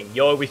 postcardy thing?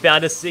 Yo, we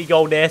found a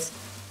seagull nest.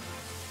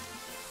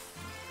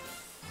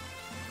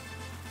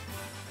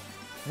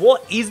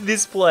 What is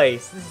this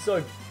place? This is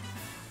so...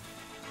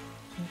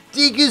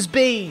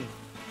 Diggersby!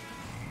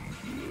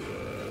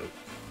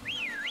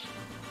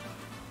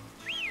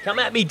 Come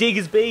at me,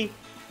 Diggersby!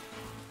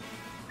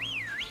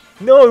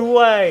 No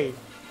way!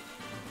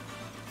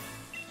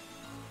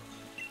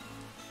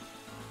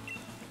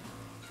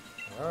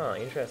 Oh,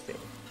 interesting.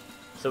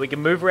 so we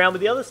can move around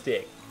with the other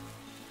stick.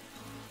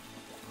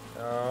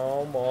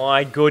 Oh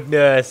my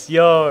goodness,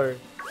 yo.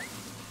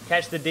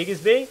 Catch the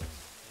Diggersby.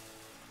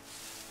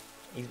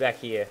 He's back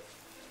here.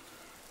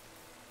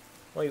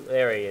 Wait,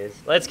 there he is.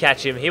 Let's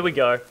catch him. Here we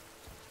go.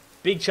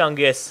 Big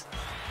Chungus.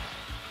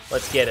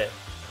 Let's get it.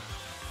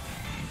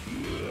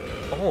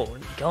 Oh,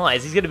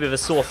 guys, he's got a bit of a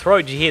sore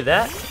throat. Did you hear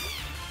that?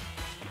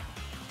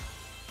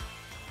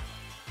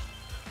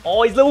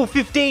 Oh, he's level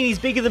 15. He's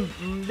bigger than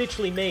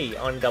literally me.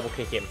 I'm going to double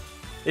kick him.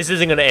 This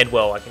isn't going to end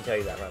well. I can tell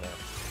you that right now.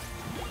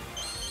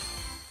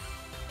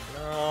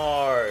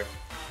 No.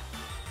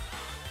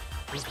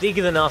 He's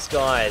bigger than us,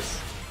 guys.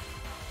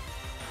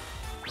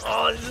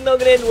 Oh, this is not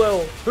going to end well.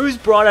 Whose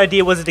bright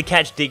idea was it to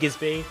catch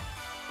Diggersby?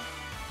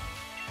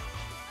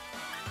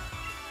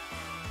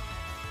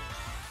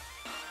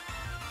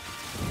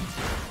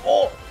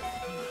 Oh!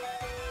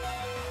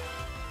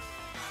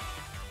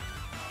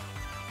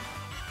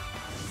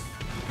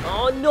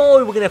 Oh no,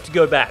 we're going to have to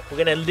go back. We're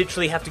going to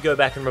literally have to go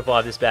back and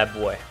revive this bad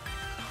boy.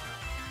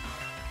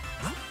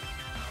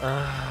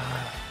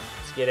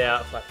 Let's get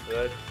out, Flappy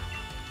Bird.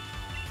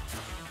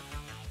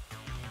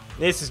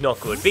 This is not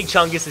good. Big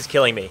Chungus is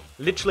killing me.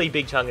 Literally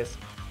Big Chungus.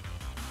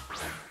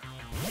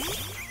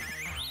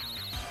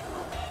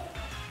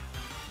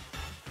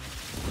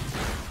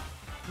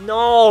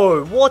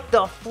 No! What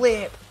the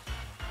flip?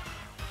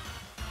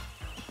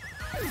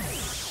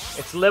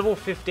 It's level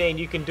 15.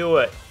 You can do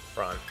it.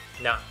 Run.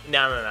 No.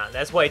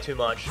 That's way too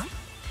much.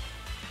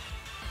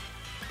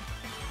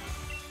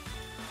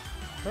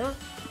 Huh?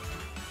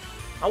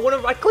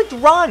 I clicked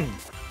run!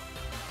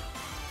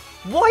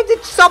 Why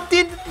did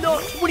something...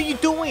 No, what are you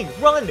doing?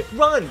 Run!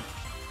 Run!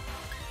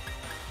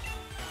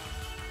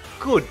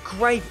 Good,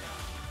 great.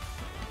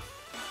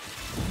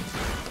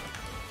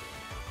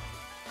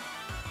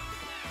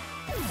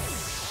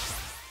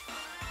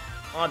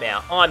 I'm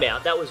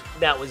out. That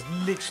was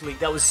literally,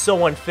 that was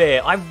so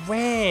unfair. I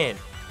ran.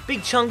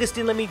 Big Chungus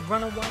didn't let me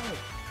run away.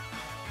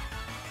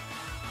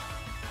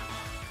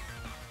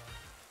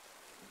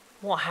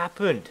 What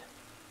happened?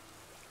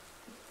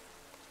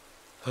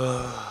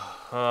 Oh,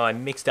 I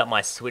mixed up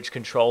my Switch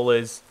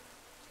controllers.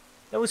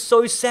 That was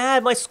so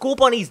sad. My Skull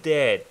Bunny's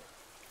dead.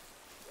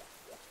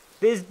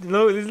 There's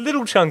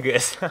little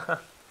Chungus.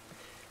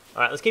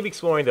 Alright, let's keep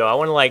exploring though. I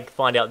want to like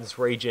find out this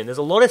region. There's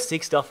a lot of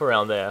sick stuff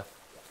around there.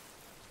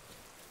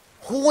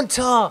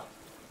 Haunter!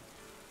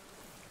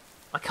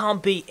 I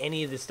can't beat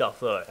any of this stuff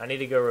though. I need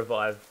to go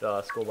revive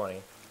Skull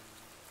Bunny.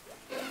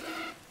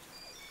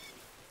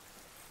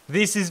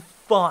 This is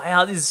far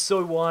out. This is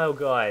so wild,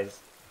 guys.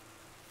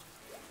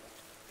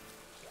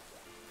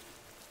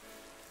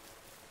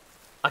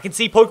 I can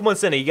see Pokemon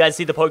Center. You guys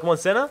see the Pokemon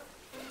Center?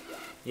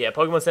 Yeah,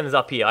 Pokemon Center's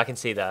up here. I can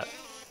see that.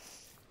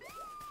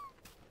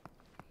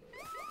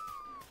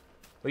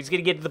 We're just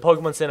gonna get to the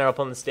Pokemon Center up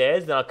on the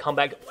stairs, then I'll come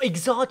back.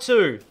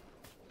 Exatu!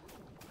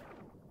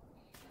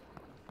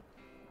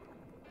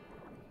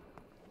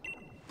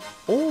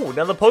 Oh,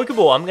 another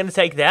Pokeball. I'm gonna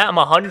take that. I'm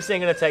 100%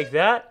 gonna take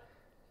that.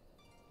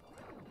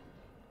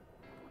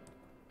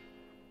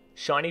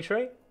 Shiny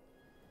tree?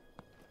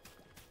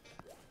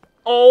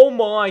 Oh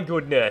my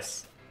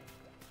goodness.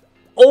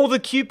 All the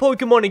cute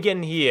Pokemon are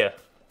getting here.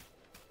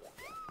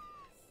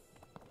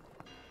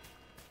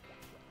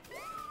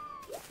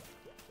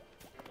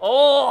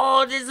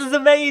 Oh, this is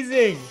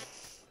amazing.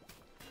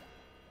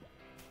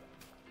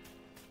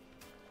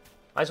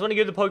 I just want to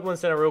go to the Pokemon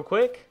Center real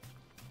quick.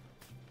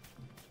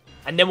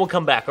 And then we'll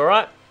come back,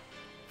 alright?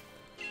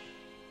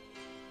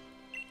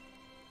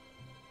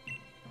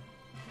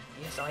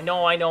 Yes, I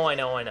know.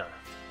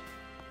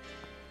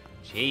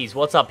 Jeez,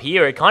 what's up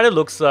here? It kind of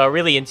looks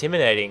really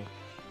intimidating.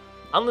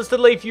 Unlisted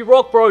Leaf, you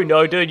rock, bro.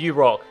 No, dude, you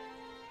rock.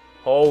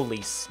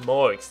 Holy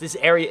smokes. This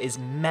area is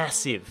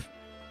massive.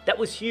 That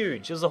was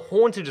huge. There's a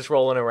Haunter just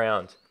rolling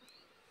around.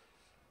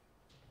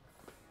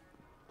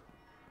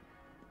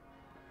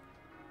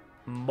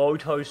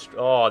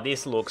 Oh,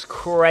 this looks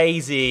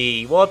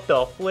crazy. What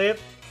the flip?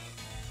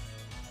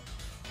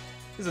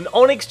 There's an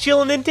Onix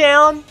chilling in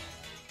town.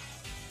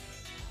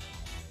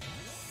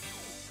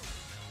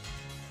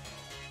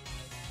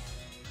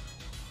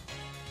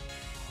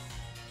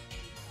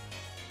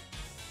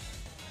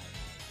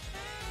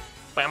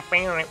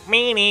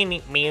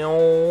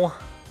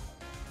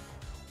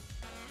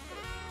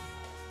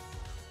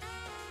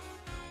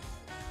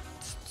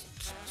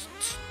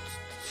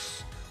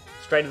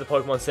 Straight to the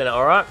Pokemon Center,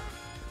 alright?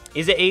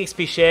 Is it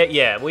EXP shared?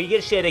 Yeah, well you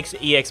get shared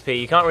EXP.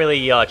 You can't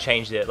really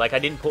change it. Like I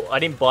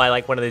didn't buy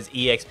like one of those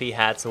EXP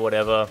hats or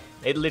whatever.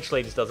 It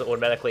literally just does it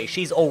automatically.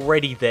 She's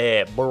already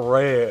there.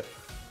 Bruh.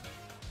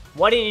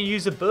 Why didn't you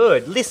use a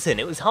bird? Listen,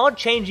 it was hard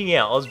changing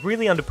out. I was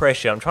really under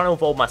pressure. I'm trying to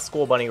evolve my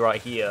Skull Bunny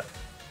right here.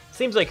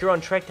 Seems like you're on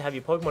track to have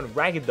your Pokemon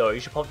ragged though. You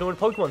should pop to a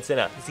Pokemon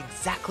Center. That's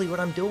exactly what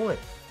I'm doing.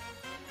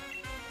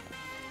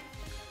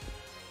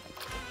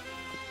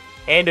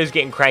 Ando's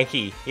getting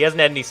cranky. He hasn't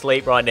had any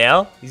sleep right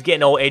now. He's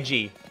getting all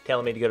edgy,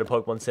 telling me to go to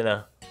Pokemon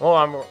Center.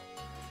 Oh,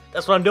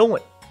 that's what I'm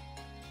doing.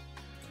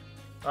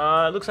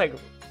 Looks like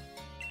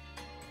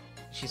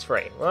she's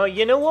free. Well,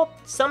 you know what?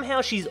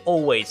 Somehow she's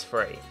always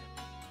free.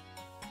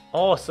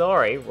 Oh,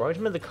 sorry.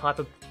 Rotom the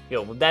Kuiper... Yeah,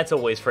 well, that's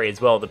always free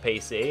as well, the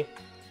PC.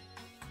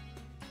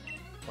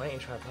 Why don't you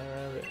try to play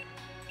around with it?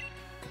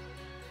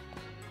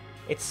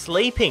 It's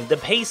sleeping. The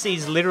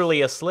PC's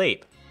literally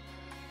asleep.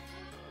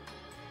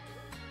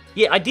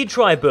 Yeah, I did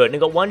try a bird and I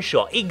got one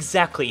shot.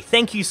 Exactly.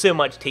 Thank you so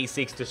much,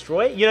 T6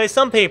 Destroy. You know,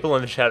 some people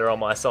in the chat are on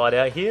my side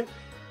out here.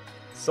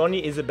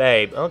 Sonia is a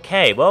babe.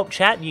 Okay, well,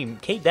 chat, you can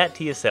keep that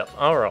to yourself.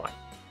 Alright.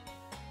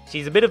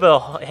 She's a bit of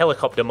a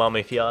helicopter mum,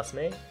 if you ask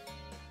me.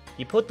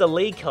 You put the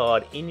league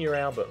card in your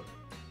album.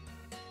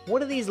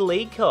 What are these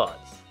league cards?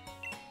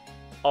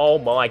 Oh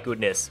my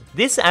goodness.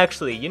 This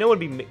actually, you know what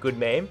would be a good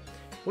meme?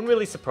 Wouldn't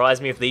really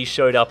surprise me if these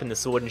showed up in the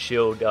Sword and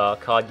Shield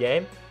card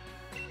game.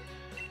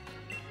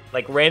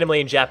 Like randomly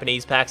in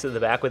Japanese packs at the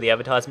back where the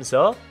advertisements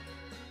are.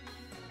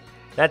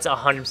 That's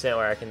 100%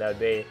 where I reckon that would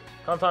be.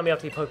 Can't find me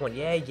after your Pokemon.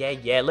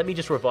 Yeah. Let me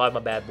just revive my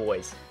bad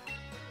boys.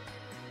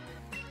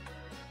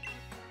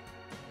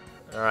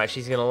 Alright,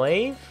 she's gonna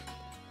leave.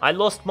 I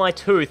lost my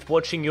tooth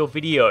watching your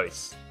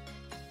videos.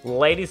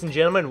 Ladies and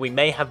gentlemen, we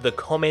may have the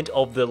comment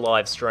of the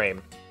live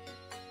stream.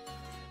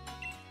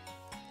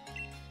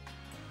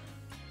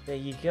 There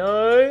you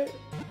go.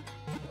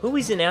 Who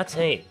is in our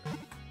team?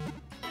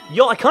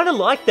 Yo, I kind of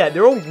like that.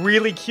 They're all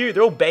really cute.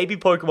 They're all baby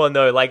Pokemon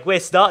though. Like, we're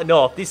starting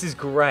off. This is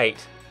great.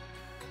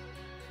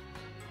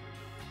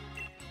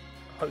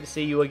 Hope to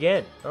see you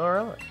again.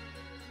 Alright.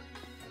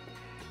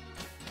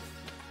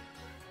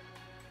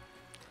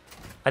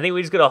 I think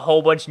we just got a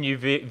whole bunch of new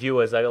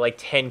viewers. I got like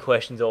 10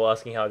 questions all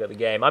asking how I got the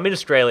game. I'm in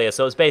Australia,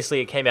 so it's basically,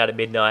 it came out at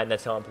midnight and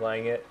that's how I'm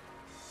playing it.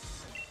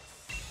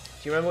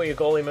 Do you remember what your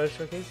goal emotion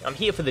trick is? I'm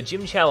here for the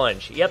gym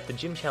challenge. Yep, the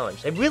gym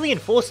challenge. They really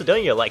enforce it,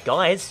 don't you? Like,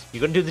 guys,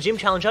 you're going to do the gym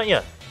challenge, aren't you?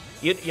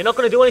 You're not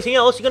going to do anything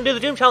else. You're going to do the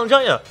gym challenge,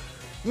 aren't you?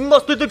 You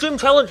must do the gym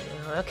challenge.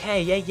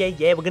 Okay,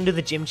 yeah. We're going to do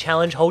the gym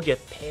challenge. Hold your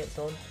pants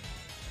on.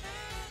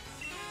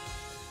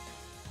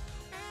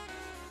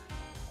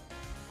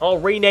 I'll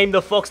rename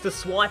the fox to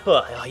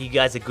Swiper. Oh, you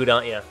guys are good,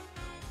 aren't you?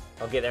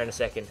 I'll get there in a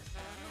second.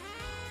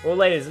 Well,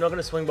 ladies, I'm not going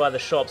to swing by the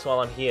shops while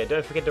I'm here.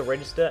 Don't forget to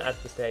register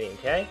at the stadium,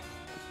 okay?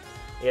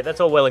 Yeah,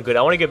 that's all well and good.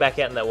 I want to go back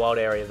out in that wild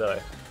area, though.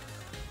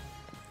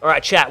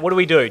 Alright, chat, what do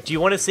we do? Do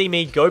you want to see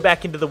me go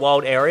back into the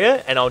wild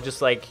area and I'll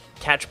just, like,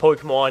 catch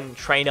Pokemon,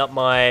 train up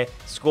my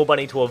Score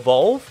Bunny to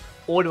evolve?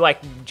 Or do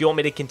you want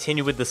me to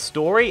continue with the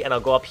story and I'll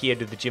go up here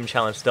to the gym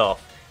challenge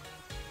stuff?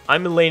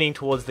 I'm leaning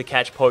towards the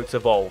catch Pokes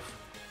evolve.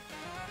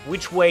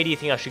 Which way do you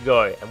think I should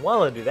go? And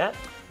while I do that,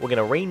 we're going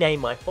to rename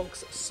my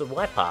fox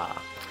Swiper.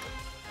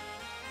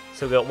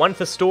 So we've got one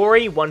for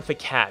story, one for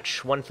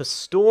catch. One for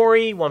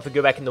story, one for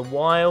go back in the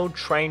wild,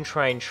 train.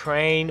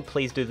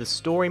 Please do the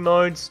story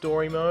mode.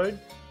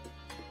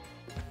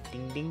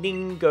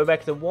 Ding. Go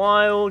back to the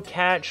wild,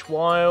 catch,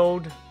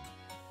 wild.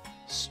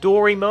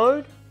 Story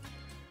mode.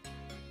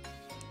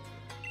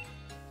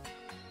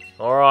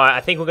 Alright,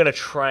 I think we're going to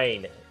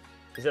train.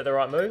 Is that the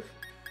right move?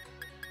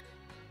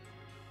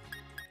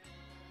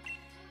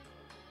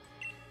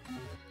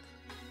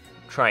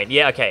 Train,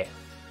 yeah, okay.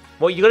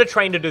 Well, you gotta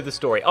train to do the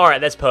story. Alright,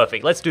 that's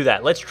perfect. Let's do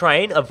that. Let's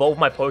train, evolve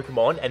my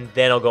Pokemon, and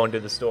then I'll go and do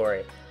the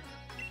story.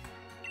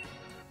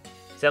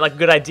 Sound like a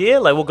good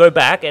idea? Like, we'll go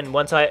back, and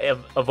once I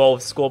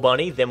evolve Score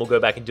Bunny, then we'll go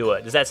back and do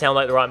it. Does that sound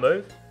like the right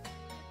move?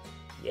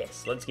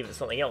 Yes, let's give it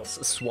something else.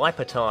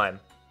 Swiper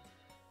time.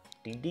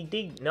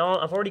 Dig. No,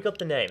 I've already got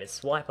the name. It's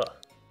Swiper.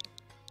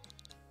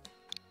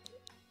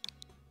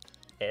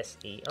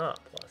 S-E-R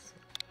plus.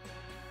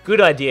 Good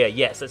idea.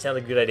 Yes, that sounds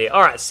like a good idea.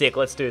 Alright, sick.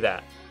 Let's do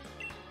that.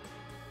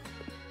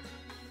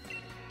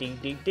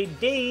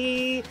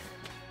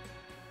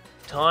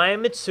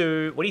 Time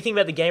to... What do you think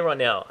about the game right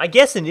now? I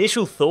guess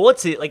initial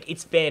thoughts,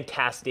 it's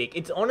fantastic.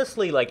 It's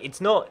honestly,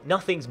 it's not...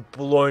 Nothing's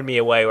blown me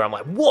away where I'm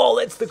like, whoa,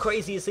 that's the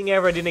craziest thing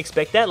ever. I didn't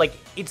expect that.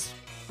 It's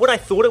what I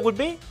thought it would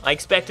be. I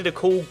expected a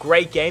cool,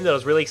 great game that I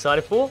was really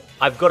excited for.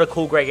 I've got a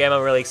cool, great game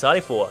I'm really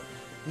excited for.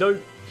 No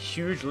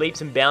huge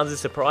leaps and bounds and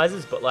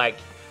surprises, but,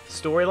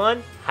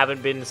 storyline,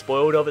 haven't been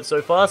spoiled of it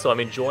so far, so I'm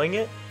enjoying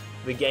it.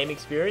 The game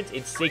experience,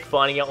 it's sick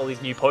finding out all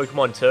these new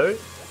Pokemon too.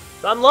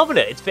 So I'm loving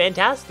it, it's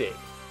fantastic.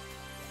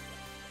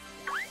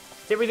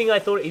 It's everything I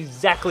thought,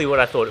 exactly what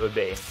I thought it would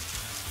be.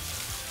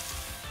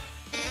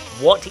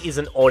 What is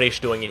an Oddish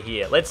doing in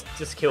here? Let's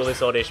just kill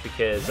this Oddish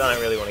because I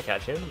don't really want to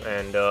catch him,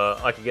 and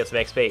I could get some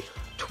XP.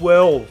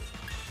 12!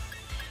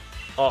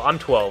 Oh, I'm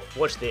 12,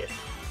 watch this.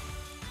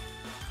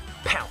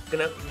 Pow!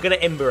 Gonna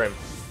Ember him.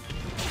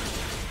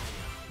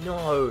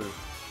 No.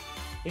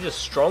 These are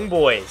strong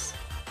boys.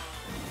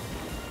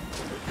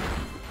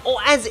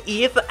 Oh, as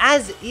if?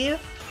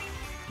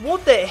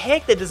 What the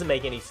heck? That doesn't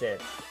make any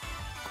sense.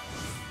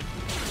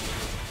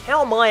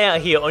 How am I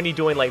out here only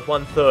doing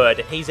 1/3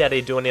 and he's out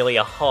here doing nearly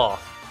a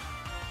half?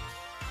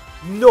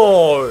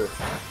 No!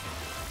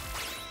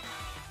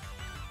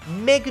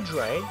 Mega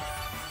Drain?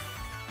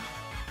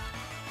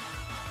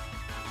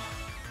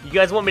 You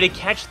guys want me to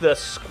catch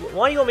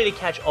why do you want me to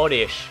catch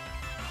Oddish?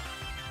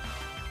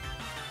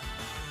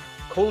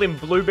 Call him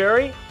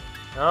Blueberry?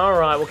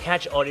 Alright, we'll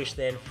catch Oddish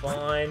then,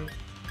 fine.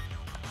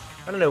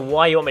 I don't know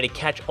why you want me to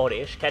catch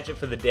Oddish. Catch it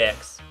for the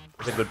Dex.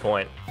 That's a good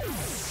point.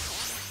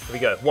 Here we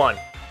go. 1,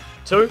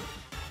 2,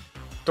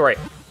 3.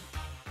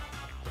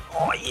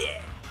 Oh,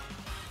 yeah.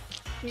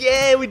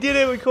 Yeah, we did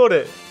it. We caught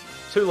it.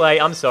 Too late.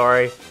 I'm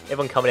sorry.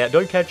 Everyone coming out.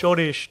 Don't catch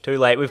Oddish. Too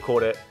late. We've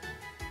caught it.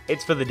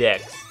 It's for the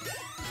Dex.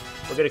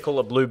 We're going to call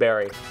it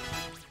Blueberry.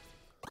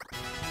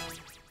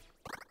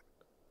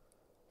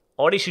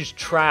 Oddish is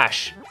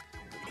trash.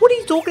 What are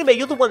you talking about?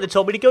 You're the one that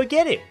told me to go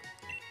get him.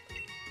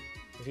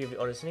 If you're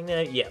honest sitting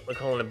there, yeah, we're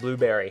calling it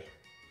Blueberry.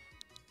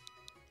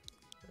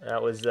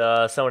 That was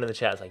someone in the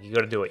chat. Like, you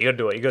gotta do it. You gotta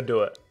do it. You gotta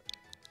do it.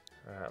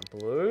 Alright,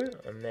 Blue.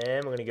 And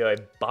then we're gonna go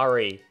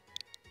Burry.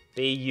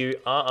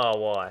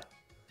 B-U-R-R-Y.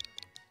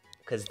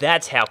 Because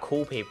that's how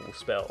cool people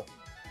spell.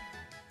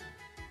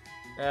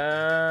 No,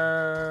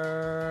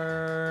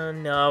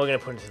 we're going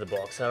to put him into the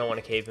box. I don't want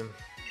to keep him.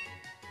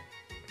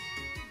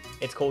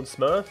 It's called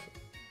Smurf.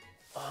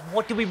 Oh,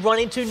 what did we run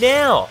into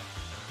now?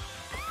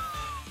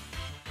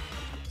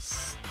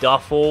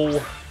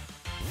 Stuffle.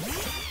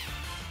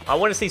 I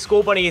want to see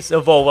Score Bunny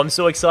evolve. I'm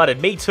so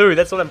excited. Me too.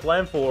 That's what I'm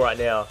playing for right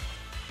now.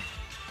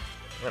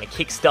 I'm going to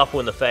kick Stuffle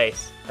in the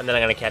face. And then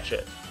I'm going to catch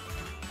it.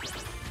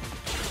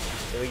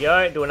 Here we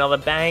go. Do another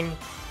bang.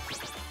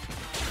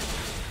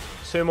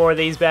 2 more of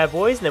these bad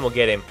boys, and then we'll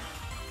get him.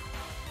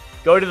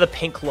 Go to the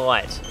pink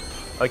light.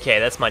 Okay,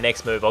 that's my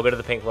next move. I'll go to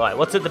the pink light.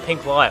 What's at the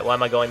pink light? Why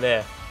am I going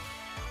there?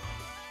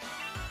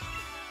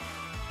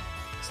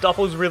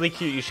 Stuffle's really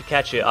cute. You should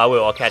catch it. I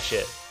will. I'll catch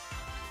it.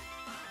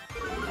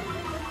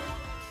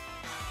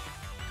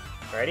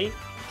 Ready?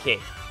 Kick.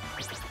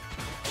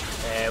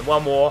 And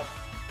 1 more.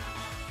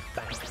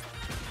 Bang.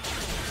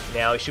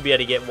 Now we should be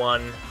able to get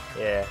 1.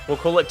 Yeah. We'll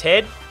call it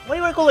Ted. What do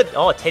you want to call it?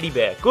 Oh, Teddy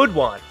Bear. Good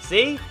one.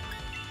 See?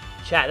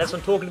 Chat, that's what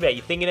I'm talking about.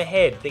 You're thinking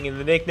ahead, thinking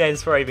the nicknames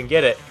before I even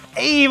get it.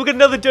 Hey, we got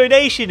another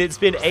donation. It's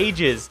been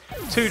ages.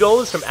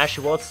 $2 from Ash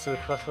Watts.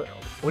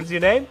 What is your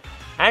name?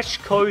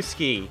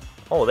 Ashkoski.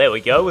 Oh, there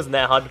we go. Wasn't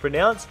that hard to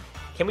pronounce?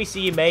 Can we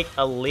see you make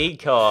a league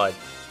card?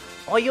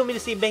 Oh, you want me to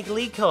see you make a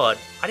league card?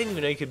 I didn't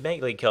even know you could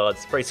make league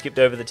cards. Probably skipped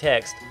over the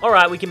text.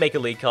 Alright, we can make a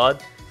league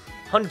card.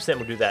 100%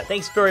 we'll do that.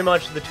 Thanks very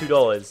much for the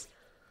 $2.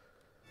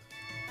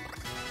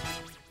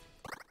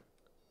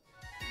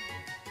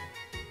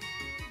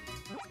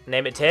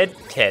 Name it Ted?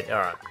 Ted,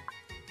 alright.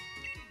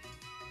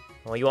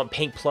 Oh, you want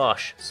pink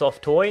plush?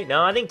 Soft toy?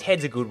 No, I think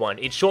Ted's a good one.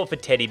 It's short for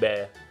teddy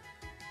bear.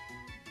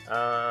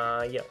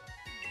 Yep.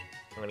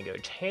 I'm gonna go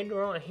Ted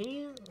right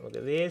here. Look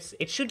at this.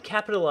 It should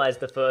capitalize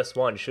the first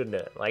one, shouldn't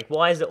it? Like,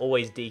 why is it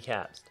always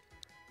decapsed?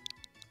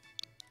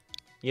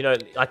 You know,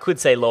 I could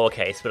say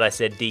lowercase, but I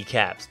said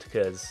decapsed,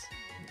 because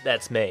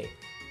that's me.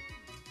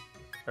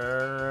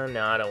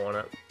 No, I don't want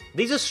it.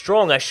 These are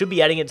strong. I should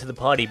be adding it to the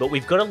party, but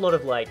we've got a lot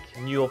of, like,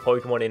 newer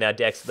Pokemon in our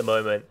decks at the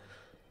moment.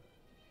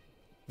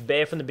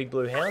 Bear from the Big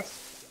Blue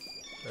House.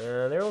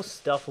 They're all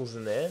Stuffles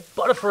in there.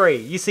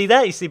 Butterfree! You see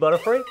that? You see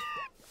Butterfree?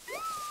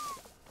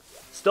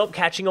 Stop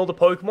catching all the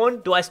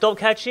Pokemon? Do I stop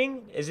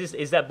catching?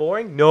 Is that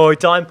boring? No,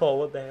 Time Pole.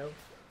 What the hell?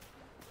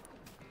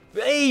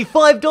 Hey,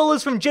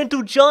 $5 from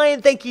Gentle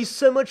Giant. Thank you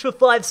so much for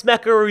 5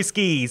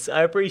 Smackarooskies.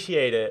 I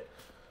appreciate it.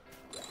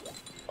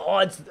 Oh,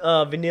 it's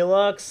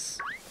Vanillux,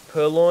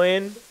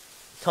 Purloin,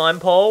 Time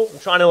Pole. I'm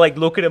trying to like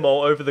look at them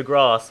all over the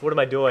grass. What am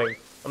I doing?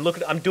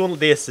 I'm doing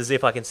this as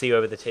if I can see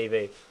over the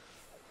TV.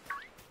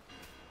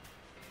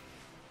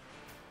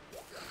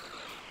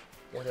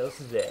 What else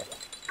is there?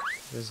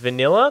 There's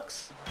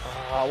Vanillux.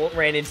 Oh, what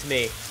ran into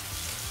me?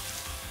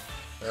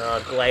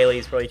 Oh,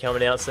 Glalie probably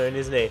coming out soon,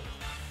 isn't he?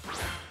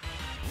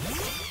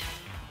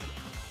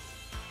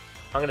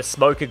 I'm gonna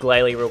smoke a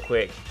Glalie real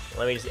quick.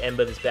 Let me just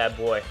ember this bad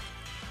boy.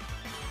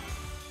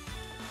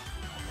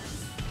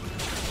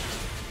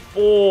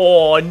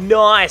 Oh,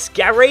 nice,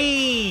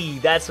 Gary!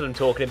 That's what I'm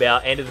talking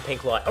about. End of the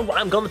pink light. Alright,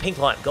 I'm going the pink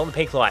light. I'm going the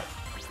pink light.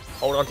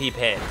 Hold on to your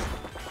pants.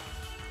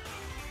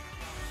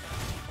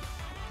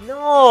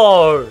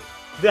 No!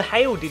 The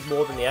hail did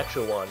more than the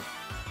actual one.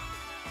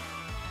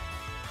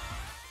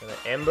 Gonna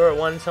ember at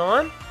one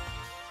time.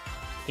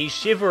 He's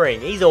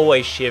shivering. He's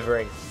always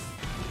shivering.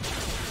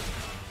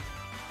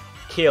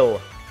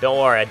 Kill. Don't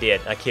worry, I did.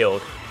 I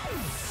killed.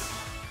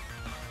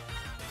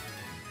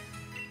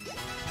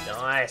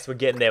 Nice, we're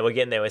getting there, we're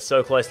getting there. We're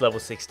so close to level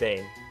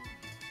 16.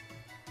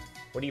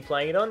 What are you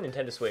playing it on?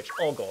 Nintendo Switch.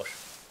 Oh gosh.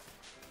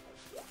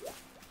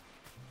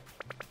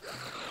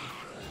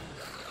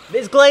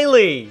 There's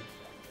Glalie!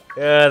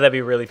 Yeah, that'd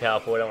be really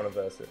powerful. I don't want to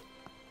burst it.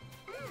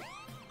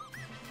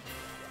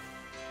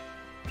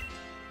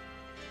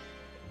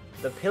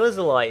 The Pillars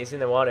of Light is in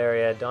the wild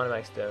area.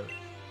 Dynamax Dome.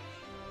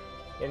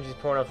 Energy's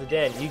pouring off the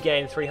den. You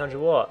gain 300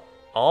 watt.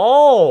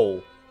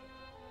 Oh!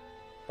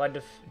 If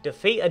I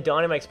defeat a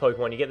Dynamax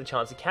Pokemon, you get the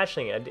chance of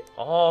catching it.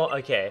 Oh,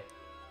 okay.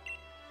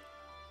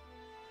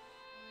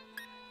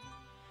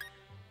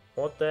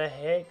 What the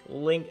heck?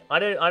 Link. I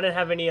don't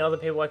have any other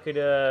people I could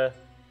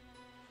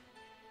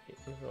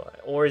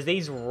or is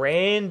these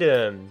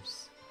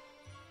randoms?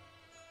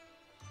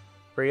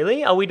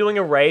 Really? Are we doing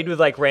a raid with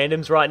like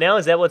randoms right now?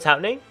 Is that what's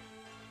happening?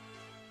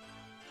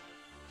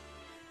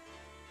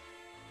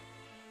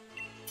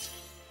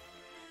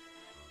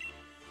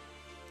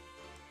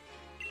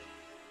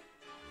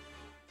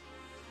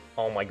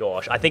 Oh my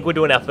gosh, I think we're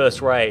doing our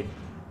first raid.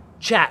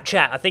 Chat,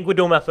 I think we're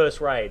doing our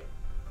first raid.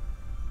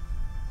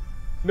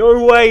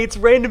 No way, it's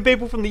random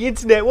people from the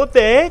internet, what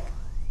the heck?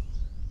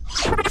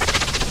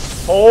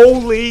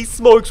 Holy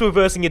smokes, we're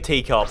versing a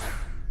teacup.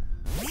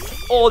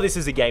 Oh, this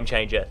is a game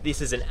changer.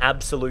 This is an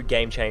absolute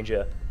game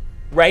changer.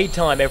 Raid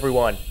time,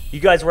 everyone. You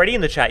guys ready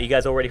in the chat? You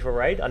guys all ready for a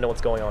raid? I know what's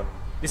going on.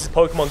 This is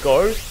Pokemon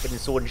Go, but in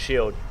Sword and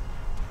Shield.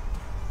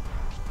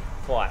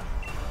 Fight.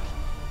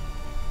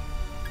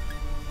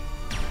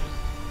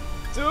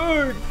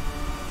 Dude!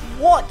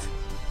 What?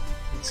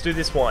 Let's do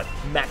this one.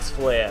 Max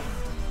Flare.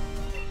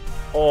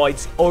 Oh,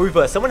 it's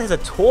over. Someone has a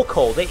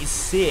Torkoal. That is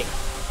sick.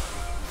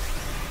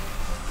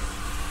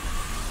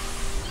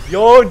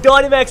 Yo,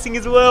 Dynamaxing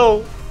as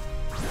well.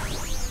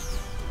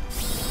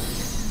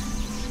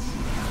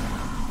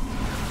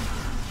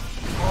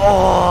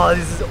 Oh,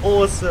 this is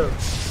awesome.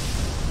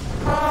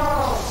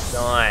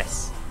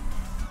 Nice.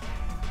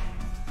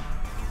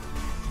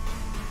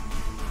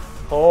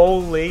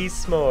 Holy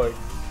smoke.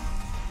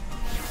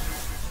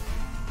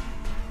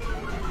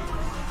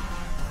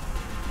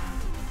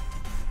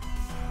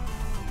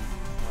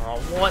 Oh,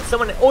 what?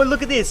 Someone... Oh,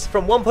 look at this.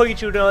 From one Pokechoo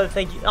to another,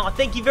 thank you. Oh,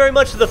 thank you very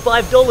much for the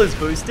 $5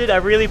 boosted. I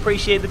really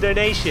appreciate the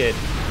donation.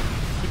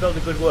 Keep up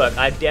the good work.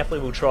 I definitely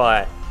will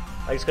try.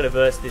 I just gotta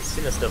verse this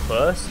Sinister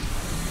first.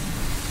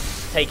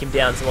 Take him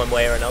down some one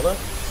way or another.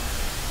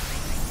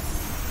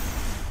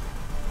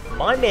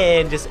 My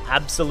man just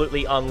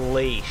absolutely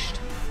unleashed.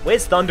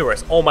 Where's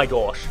Thundurus? Oh my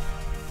gosh.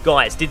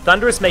 Guys, did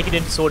Thundurus make it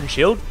into Sword and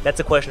Shield? That's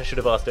a question I should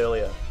have asked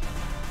earlier.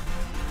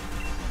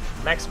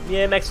 Max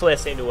Flare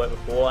seemed to work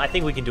before. I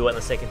think we can do it in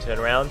the second turn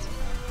round.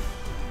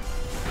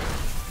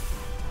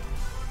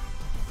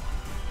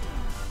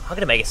 I'm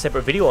gonna make a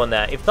separate video on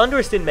that. If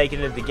Thundurus didn't make it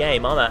into the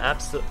game, I'm an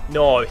absolute...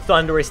 No,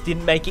 Thundurus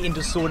didn't make it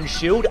into Sword and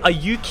Shield? Are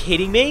you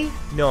kidding me?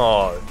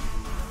 No.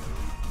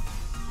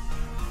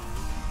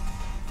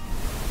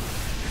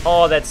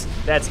 Oh, that's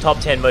top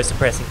 10 most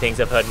depressing things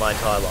I've heard in my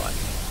entire life.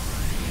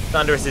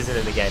 Thundurus isn't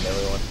in the game,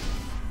 everyone.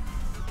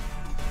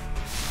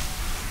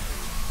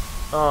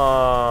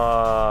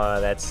 Oh,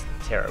 that's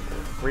terrible.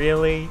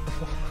 Really?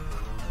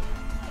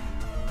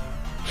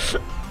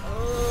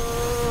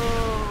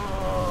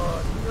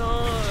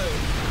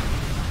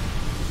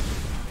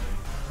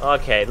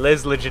 Okay,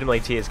 there's legitimately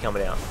tears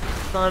coming out.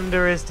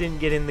 Thundurus didn't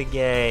get in the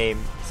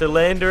game. So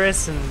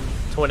Landorus and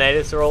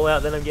Tornadus are all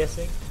out then, I'm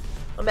guessing?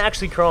 I'm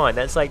actually crying.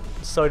 That's like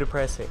so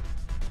depressing.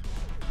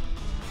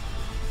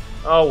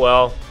 Oh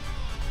well.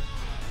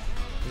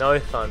 No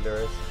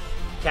Thundurus.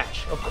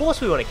 Catch. Of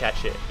course we want to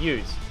catch it.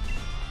 Use.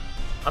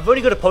 I've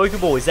already got a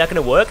Pokeball. Is that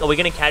going to work? Are we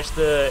going to catch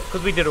the...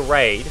 Because we did a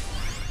raid.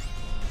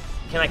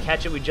 Can I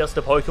catch it with just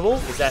a Pokeball?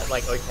 Is that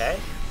like okay?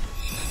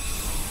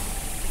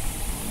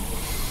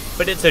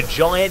 But it's a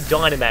giant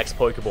Dynamax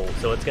Pokeball,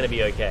 so it's going to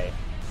be okay.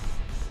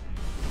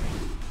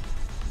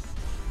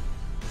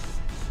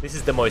 This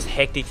is the most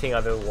hectic thing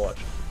I've ever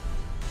watched.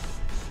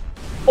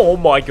 Oh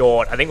my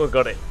god, I think we've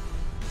got it.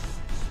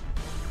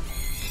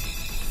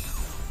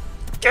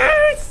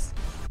 Yes!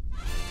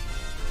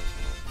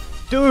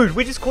 Dude,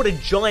 we just caught a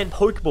giant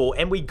Pokeball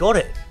and we got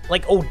it.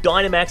 Like all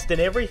Dynamaxed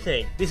and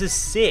everything. This is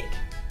sick.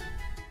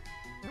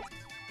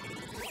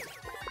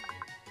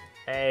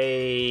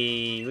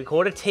 Hey, we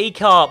caught a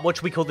teacup. What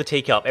should we call the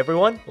teacup?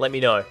 Everyone, let me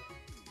know.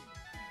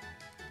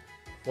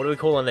 What do we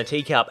call on the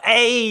teacup?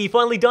 Hey,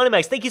 finally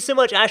Dynamax. Thank you so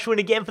much, Ashwin,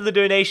 again for the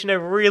donation. I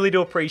really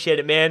do appreciate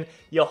it, man.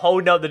 You're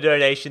holding up the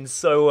donation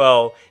so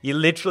well. You're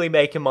literally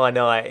making my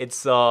night.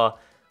 It's, oh,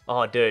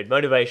 dude,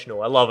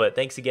 motivational. I love it.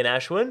 Thanks again,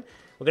 Ashwin.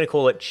 We're going to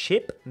call it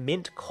Chip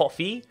Mint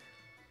Coffee.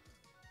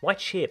 Why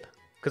Chip?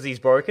 Because he's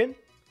broken?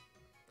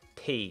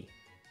 Tea.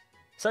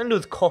 Something to do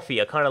with coffee.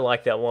 I kind of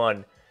like that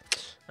one.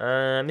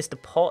 Mr.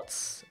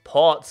 Potts.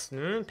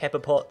 Pepper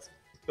Potts.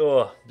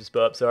 Oh, just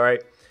burp,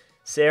 sorry.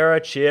 Sarah,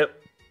 Chip.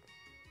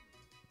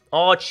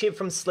 Oh, Chip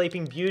from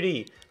Sleeping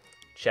Beauty.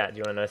 Chat, do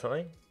you want to know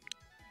something?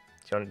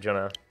 Do you want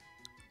to...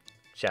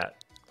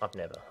 Chat, I've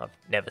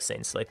never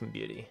seen Sleeping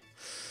Beauty.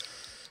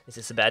 Is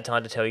this a bad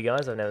time to tell you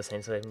guys I've never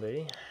seen Sleeping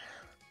Beauty?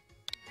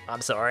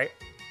 I'm sorry.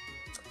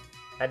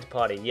 Add to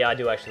party. Yeah, I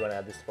do actually want to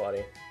add this to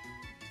party.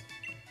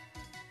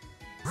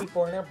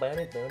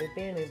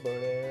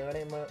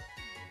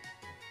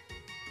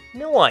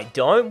 No, I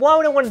don't. Why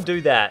would I want to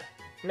do that?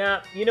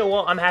 Nah, you know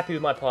what? I'm happy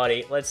with my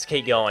party. Let's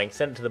keep going.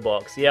 Send it to the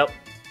box. Yep.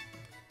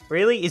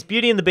 Really? Is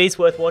Beauty and the Beast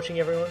worth watching,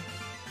 everyone?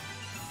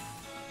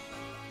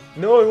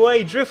 No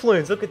way,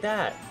 Drifloons. Look at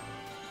that.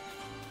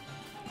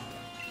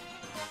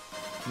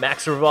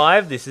 Max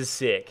Revive. This is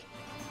sick.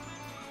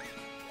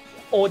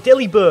 Oh,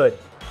 Delibird.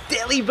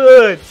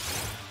 Delibird.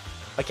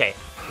 Okay,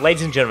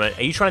 ladies and gentlemen,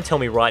 are you trying to tell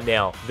me right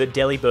now that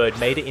Delibird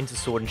made it into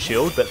Sword and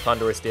Shield, but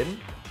Thundurus didn't?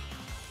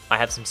 I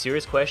have some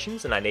serious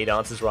questions, and I need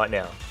answers right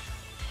now.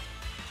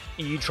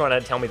 Are you trying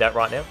to tell me that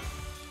right now?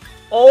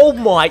 Oh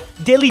my...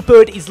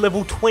 Delibird is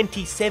level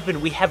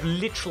 27. We have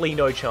literally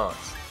no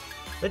chance.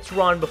 Let's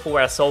run before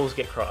our souls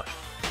get crushed.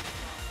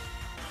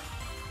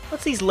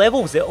 What's these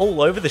levels? They're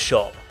all over the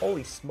shop.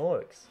 Holy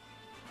smokes.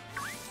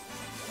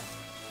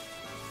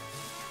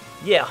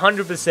 Yeah,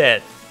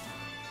 100%.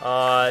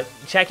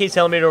 Chat keeps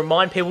telling me to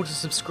remind people to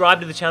subscribe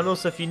to the channel,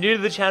 so if you're new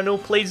to the channel,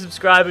 please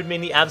subscribe. It would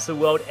mean the absolute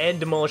world, and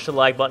demolish the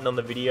like button on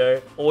the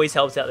video. Always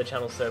helps out the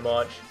channel so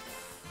much.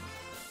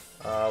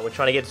 We're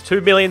trying to get to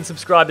 2 million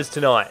subscribers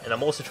tonight, and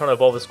I'm also trying to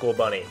evolve the Score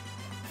Bunny.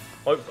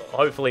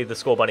 Hopefully the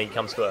Score Bunny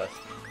comes first.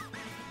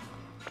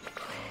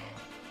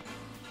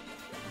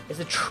 There's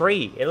a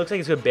tree. It looks like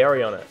it's got a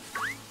berry on it.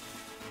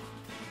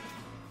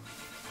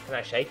 Can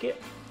I shake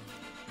it?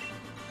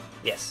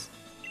 Yes.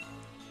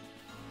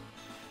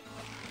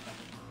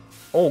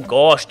 Oh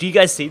gosh, do you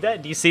guys see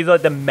that? Do you see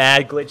like the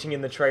mad glitching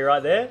in the tree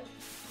right there?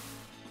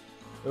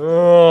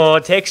 Oh,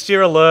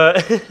 texture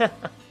alert.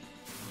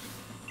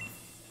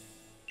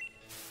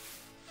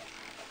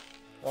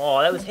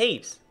 Oh, that was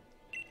heaps.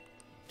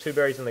 2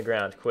 berries on the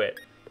ground, quit.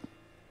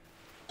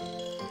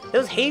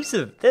 There's heaps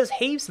of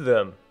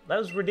them. That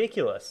was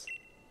ridiculous.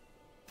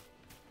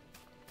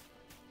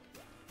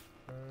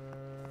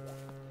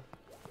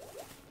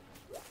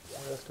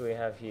 What else do we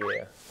have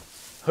here?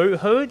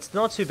 It's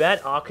not too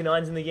bad.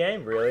 Arcanine's in the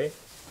game, really?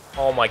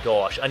 Oh my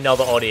gosh,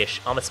 another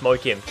Oddish. I'ma smoke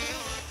him.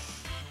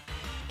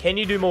 Can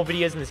you do more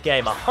videos in this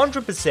game?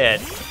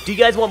 100%. Do you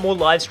guys want more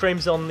live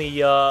streams on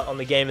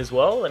the game as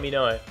well? Let me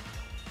know.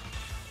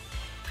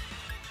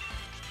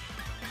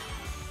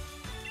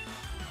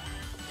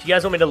 If you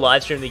guys want me to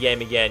live stream the game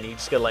again, you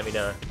just gotta let me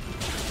know.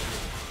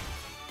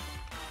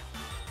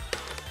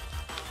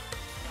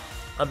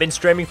 I've been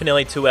streaming for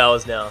nearly 2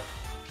 hours now.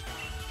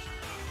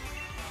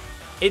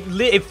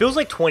 It feels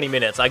like 20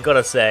 minutes, I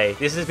gotta say.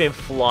 This has been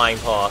flying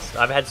past.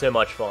 I've had so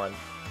much fun.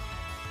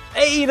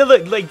 Hey, you know,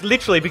 look, like,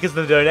 literally because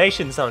of the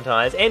donations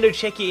sometimes. Ando,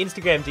 check your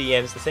Instagram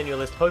DMs to send you a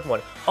list of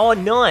Pokemon. Oh,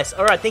 nice.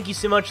 Alright, thank you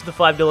so much for the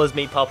 $5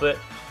 Meat Puppet.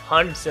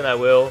 100% I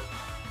will.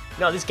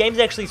 No, this game's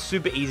actually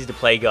super easy to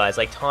play, guys.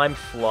 Like, time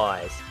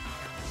flies.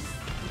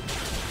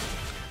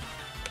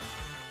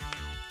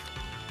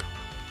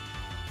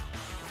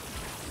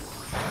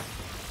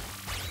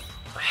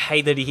 I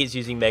hate that he hits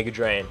using Mega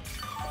Drain.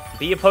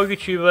 Be a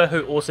Poketuber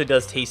who also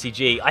does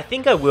TCG. I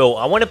think I will.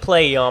 I want to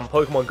play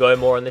Pokemon Go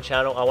more on the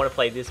channel. I want to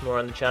play this more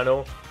on the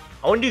channel.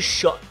 I want to do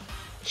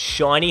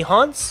shiny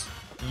hunts.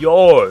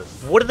 Yo,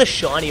 what are the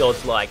shiny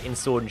odds like in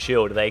Sword and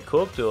Shield? Are they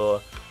cooked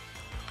or...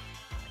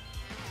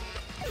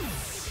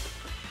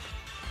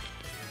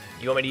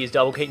 You want me to use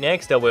Double Kick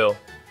next? I will.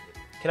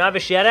 Can I have a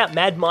shout out?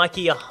 Mad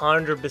Mikey,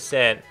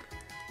 100%.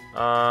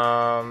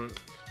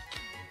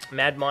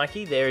 Mad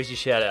Mikey, there is your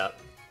shout out.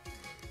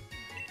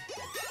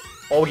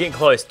 Oh, we're getting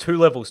close. 2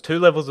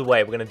 levels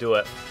away. We're going to do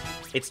it.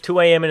 It's 2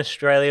 AM in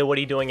Australia. What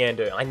are you doing,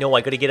 Ando? I know,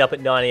 I got to get up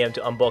at 9 AM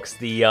to unbox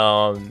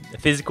the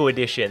physical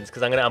editions,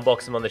 because I'm going to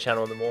unbox them on the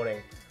channel in the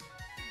morning.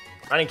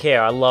 I don't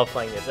care. I love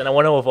playing this, and I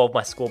want to evolve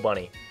my Score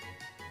Bunny.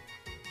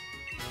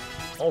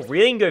 Oh,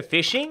 really? You can go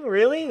fishing?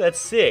 Really? That's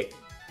sick.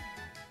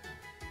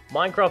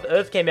 Minecraft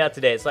Earth came out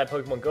today. It's like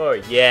Pokemon Go.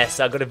 Yes,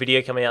 I've got a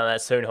video coming out on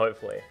that soon,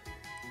 hopefully.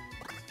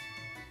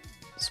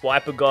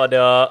 Swiper got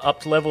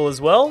up to level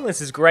as well.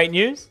 This is great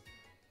news.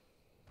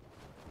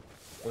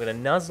 We're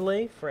going to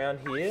Nuzleaf around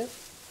here.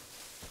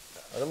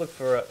 I'm going to look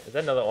for is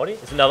that another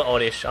Oddish? It's another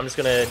Oddish. I'm just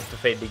going to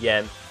defeat it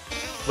again.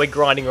 We're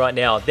grinding right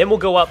now. Then we'll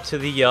go up to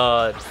the,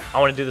 I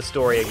want to do the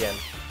story again.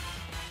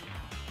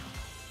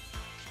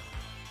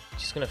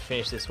 Just going to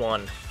finish this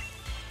one.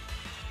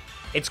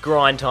 It's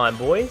grind time,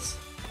 boys.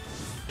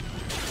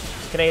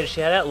 Can I get a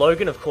shout out?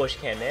 Logan, of course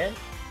you can, man.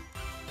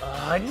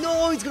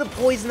 No, he's going to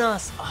poison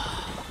us.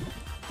 Oh,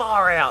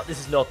 far out. This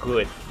is not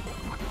good.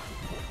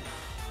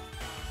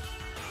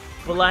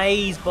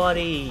 Blaze,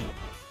 buddy.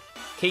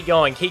 Keep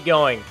going, keep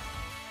going.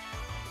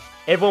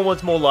 Everyone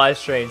wants more live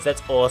streams.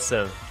 That's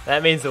awesome.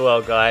 That means the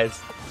world, guys.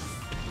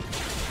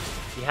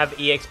 You have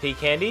EXP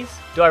candies?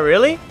 Do I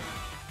really?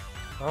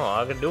 Oh,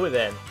 I'm gonna do it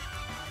then.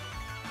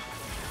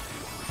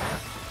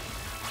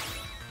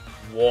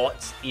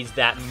 What is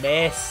that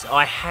mess?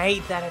 I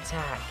hate that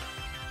attack.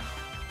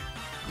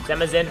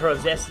 Zamazenta or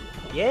Zacian?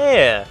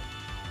 Yeah.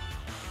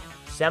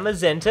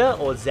 Zamazenta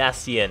or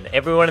Zacian?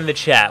 Everyone in the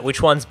chat,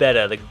 which one's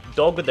better? The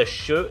dog with the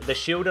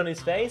shield on his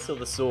face or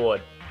the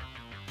sword?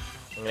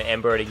 I'm gonna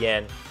Ember it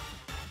again.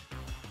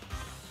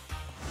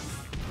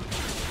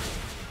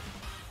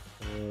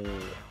 Ooh.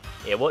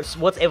 Yeah, what's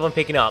everyone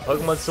picking up?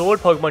 Pokemon Sword,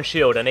 Pokemon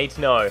Shield? I need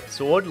to know.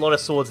 Sword? A lot of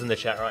swords in the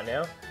chat right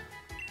now.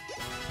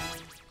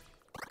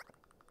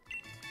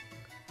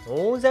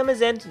 Oh,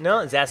 Zamazenta.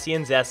 No,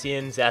 Zacian,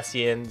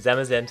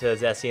 Zamazenta,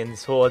 Zacian,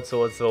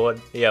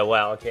 sword. Yeah,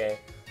 wow, okay.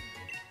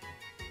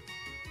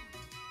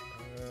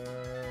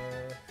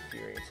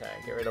 Fury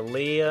attack. Get rid of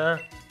Leah.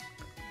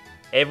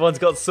 Everyone's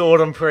got sword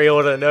on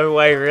pre-order. No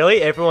way,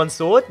 really? Everyone's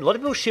sword? A lot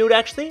of people shield,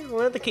 actually.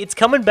 Well, it's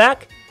coming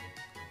back.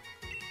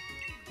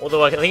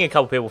 Although I think a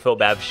couple people felt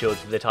bad for shield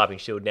because they're typing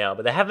shield now,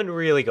 but they haven't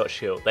really got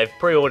shield. They've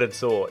pre-ordered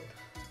sword.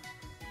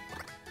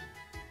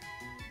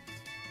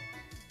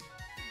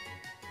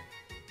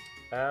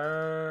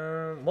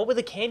 What were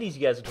the candies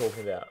you guys were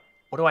talking about?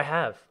 What do I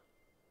have?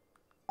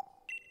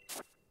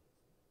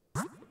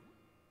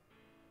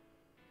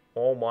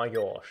 Oh my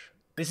gosh.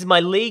 This is my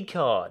league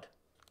card.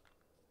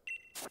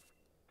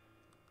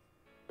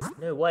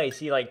 No way,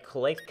 so you like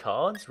collect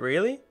cards?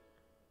 Really?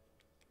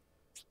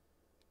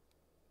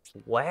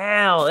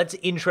 Wow, that's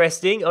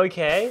interesting.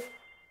 Okay.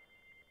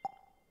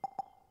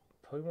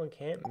 Pokemon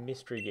Camp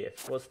Mystery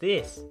Gift. What's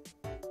this?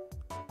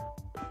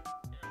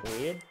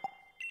 Weird.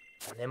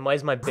 And then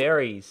where's my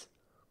berries?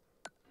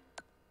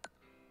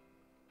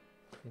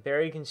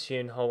 Berry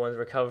consumed, whole ones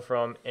recover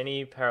from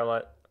any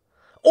paralyte.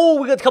 Oh,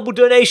 we got a couple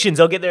donations.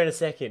 I'll get there in a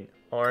second.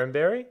 Orange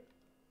berry.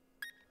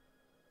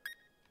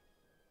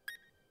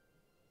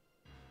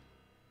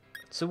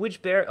 So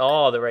which berry?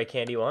 Oh, the ray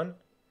candy one.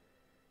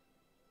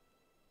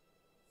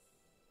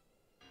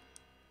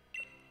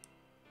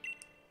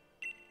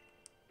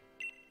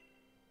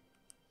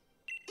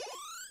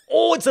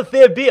 Oh, it's a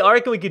fair bit. I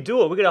reckon we could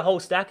do it. We got a whole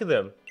stack of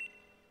them.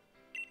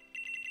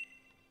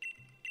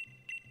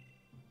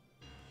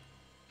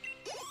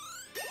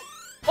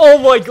 Oh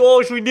my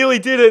gosh, we nearly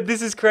did it.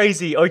 This is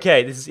crazy.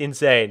 Okay, this is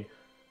insane.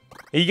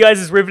 Are you guys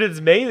as riveted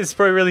as me? This is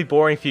probably really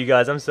boring for you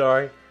guys. I'm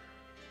sorry.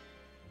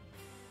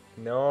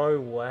 No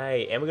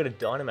way. And we got a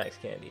Dynamax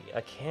candy.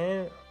 I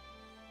can't...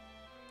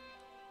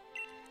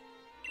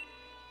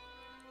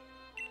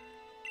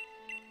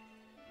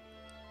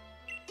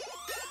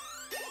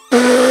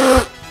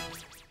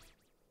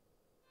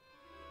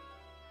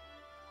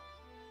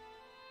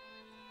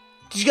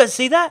 Did you guys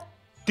see that?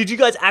 Did you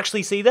guys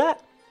actually see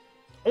that?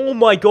 Oh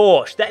my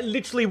gosh, that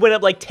literally went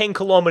up like 10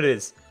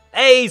 kilometers.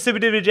 Hey, Super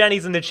Duper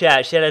Danny's in the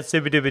chat. Shout out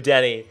Super Duper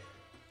Danny.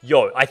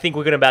 Yo, I think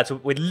we're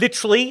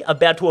literally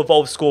about to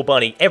evolve Score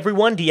Bunny.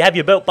 Everyone, do you have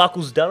your belt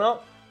buckles done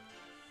up?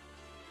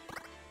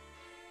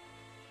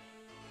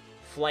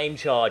 Flame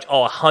Charge.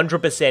 Oh,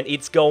 100%.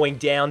 It's going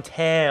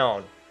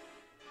downtown.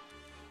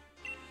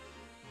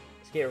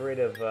 Let's get rid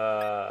of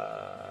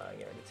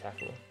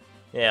Tackle.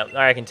 Yeah,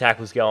 I reckon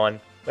Tackle's going.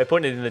 We're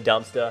putting it in the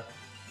dumpster.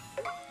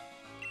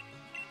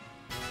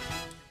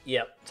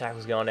 Yep,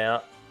 Tackle's going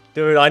out.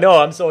 Dude, I know,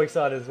 I'm so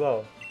excited as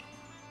well.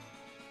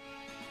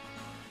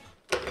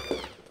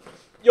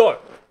 Yo!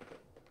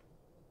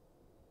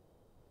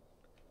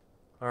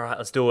 Alright,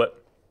 let's do it.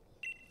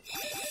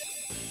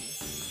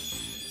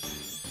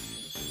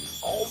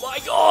 Oh my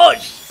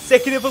gosh!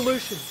 Second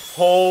evolution.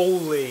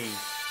 Holy.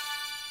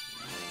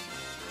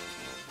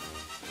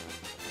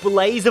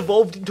 Blaze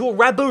evolved into a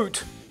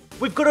Raboot.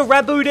 We've got a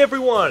Raboot,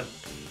 everyone.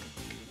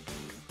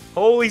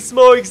 Holy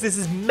smokes, this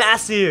is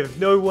massive.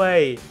 No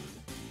way.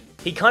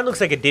 He kind of looks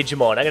like a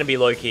Digimon. I'm going to be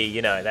low-key,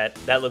 you know,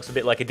 that looks a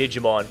bit like a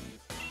Digimon.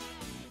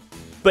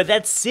 But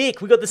that's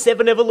sick. We got the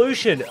 7th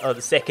evolution. Oh,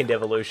 the 2nd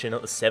evolution,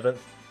 not the 7th.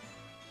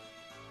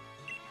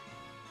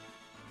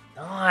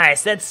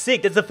 Nice, that's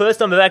sick. That's the first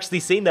time I've actually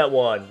seen that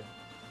one.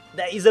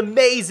 That is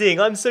amazing.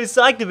 I'm so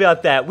psyched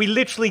about that. We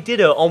literally did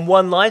it on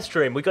one live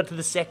stream. We got to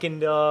the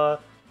 2nd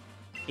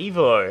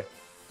Evo.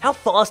 How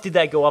fast did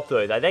that go up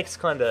though? That's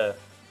kind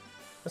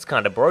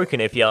of broken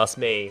if you ask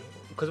me.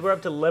 Because we're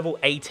up to level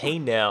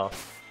 18 now.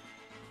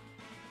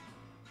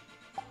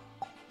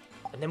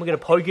 And then we're going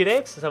to Pokédex.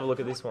 Let's have a look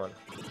at this one.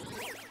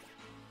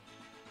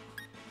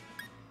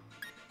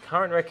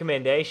 Current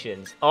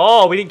recommendations.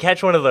 Oh, we didn't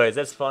catch one of those.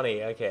 That's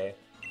funny. Okay.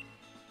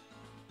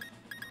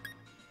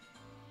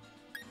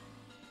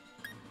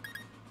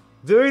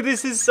 Dude,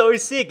 this is so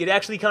sick. It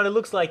actually kind of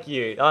looks like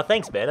you. Oh,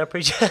 thanks, man. I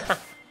appreciate it.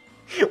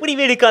 What do you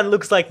mean it kind of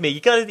looks like me?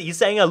 You're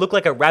saying I look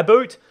like a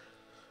Raboot?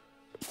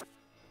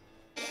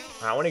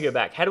 I want to go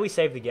back. How do we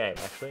save the game,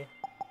 actually?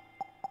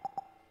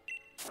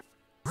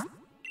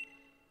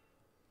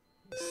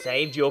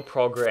 Saved your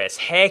progress.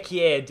 Heck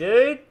yeah,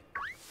 dude.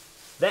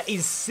 That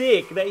is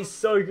sick. That is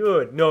so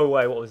good. No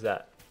way. What was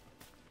that?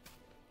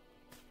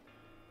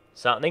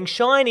 Something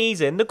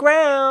shiny's in the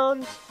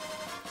ground.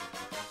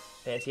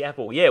 Fancy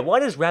apple. Yeah, why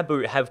does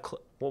Raboot have...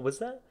 What was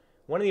that?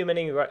 One of the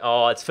many...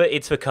 Oh,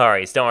 it's for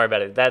curries. Don't worry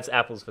about it. That's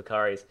apples for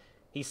curries.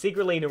 He's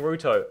secretly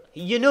Naruto.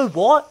 You know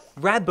what?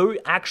 Raboot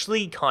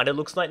actually kind of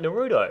looks like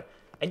Naruto.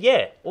 And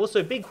yeah,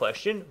 also big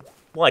question.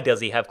 Why does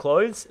he have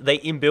clothes? They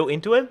inbuilt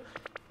into him?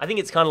 I think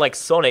it's kind of like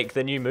Sonic,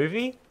 the new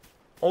movie.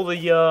 All the,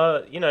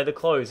 you know, the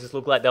clothes just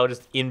look like they were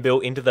just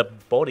inbuilt into the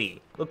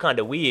body. Look kind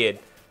of weird.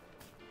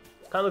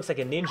 Kind of looks like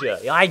a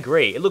ninja. Yeah, I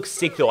agree. It looks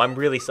sick though. I'm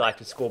really psyched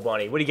with Score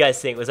Bunny. What do you guys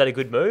think? Was that a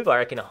good move? I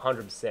reckon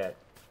 100%.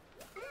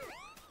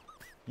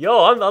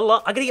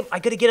 Yo, I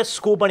gotta get a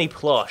Score Bunny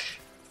plush.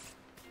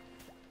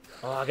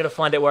 Oh, I gotta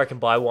find out where I can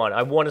buy one.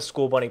 I want a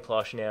Score Bunny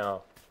plush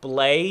now.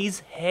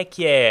 Blaze? Heck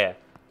yeah.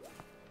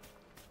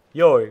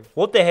 Yo,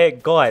 what the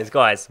heck?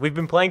 Guys, we've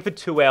been playing for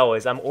 2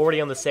 hours. I'm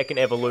already on the 2nd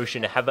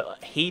evolution. I have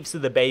heaps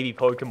of the baby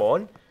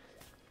Pokemon.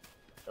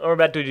 We're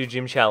about to do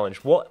gym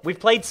challenge. What? We've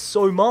played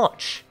so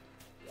much.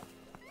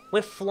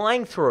 We're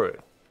flying through.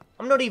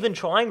 I'm not even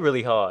trying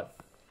really hard.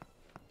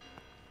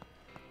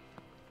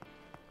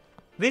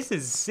 This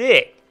is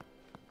sick.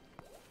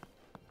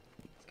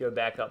 Let's go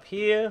back up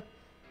here.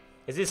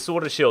 Is this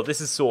Sword or Shield? This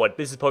is Sword.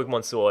 This is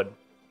Pokemon Sword.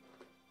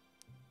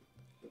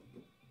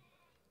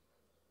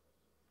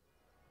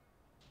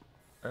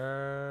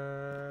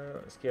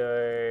 Let's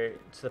go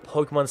to the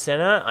Pokemon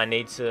Center. I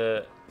need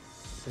to...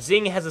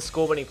 Zing has a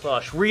Score Bunny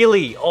plush.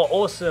 Really? Oh,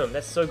 awesome.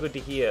 That's so good to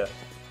hear.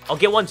 I'll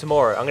get one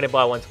tomorrow. I'm gonna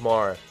buy one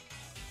tomorrow.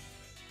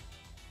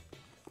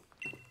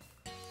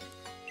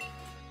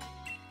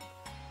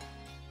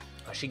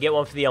 I should get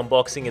one for the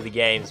unboxing of the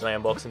games when I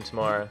unbox them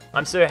tomorrow.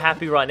 I'm so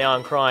happy right now,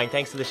 I'm crying.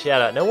 Thanks for the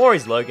shout out. No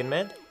worries, Logan,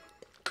 man.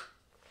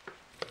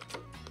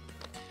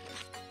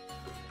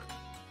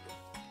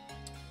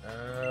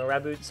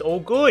 Rabbit's all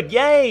good.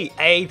 Yay!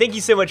 Hey, thank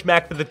you so much,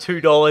 Mac, for the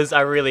 $2.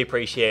 I really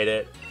appreciate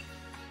it.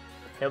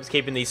 Helps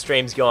keeping these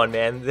streams going,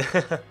 man.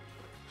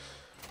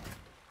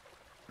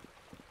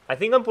 I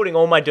think I'm putting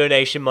all my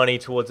donation money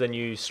towards a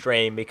new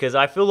stream because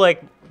I feel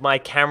like my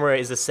camera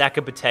is a sack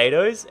of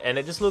potatoes and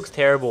it just looks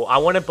terrible. I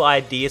want to buy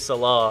a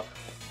DSLR.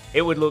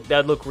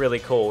 That'd look really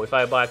cool if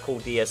I buy a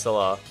cool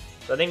DSLR.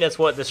 So I think that's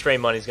what the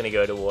stream money is going to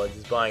go towards,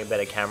 is buying a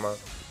better camera.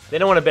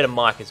 Then I want a better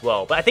mic as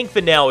well. But I think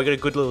for now we got a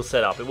good little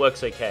setup. It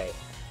works okay.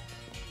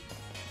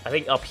 I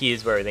think up here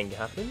is where everything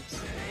happens.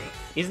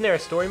 Isn't there a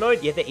story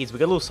mode? Yeah, there is. We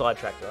got a little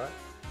sidetracked, right?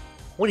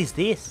 What is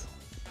this?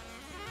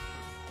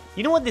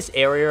 You know what this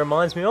area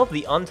reminds me of?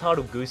 The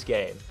Untitled Goose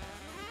Game.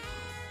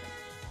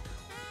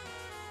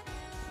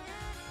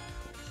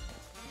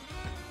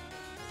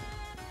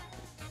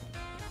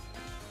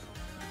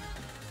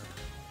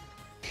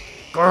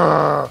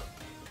 Grrr.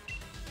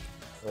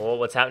 Oh,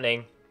 what's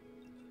happening?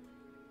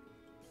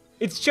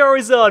 It's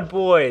Charizard,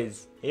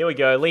 boys! Here we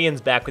go. Leon's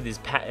back with his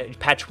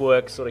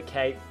patchwork sort of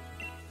cape.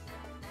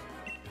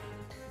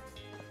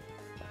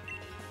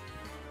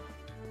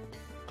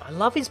 I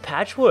love his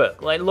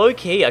patchwork. Like,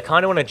 low-key, I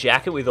kind of want a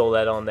jacket with all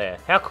that on there.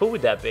 How cool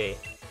would that be?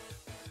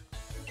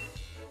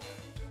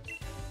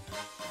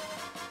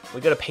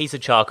 We got a piece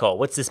of charcoal.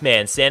 What's this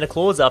man? Santa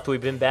Claus after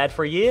we've been bad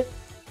for a year?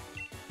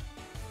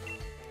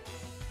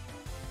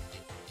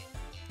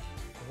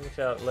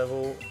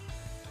 Level.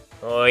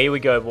 Oh, here we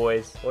go,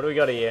 boys. What do we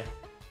got here?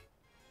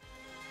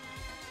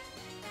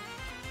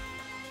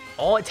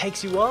 Oh, it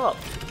takes you up.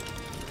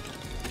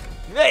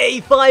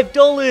 Hey,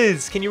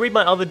 $5! Can you read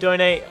my other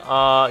donate?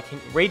 Can you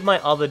read my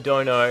other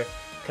dono?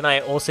 Can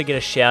I also get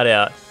a shout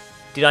out?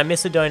 Did I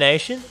miss a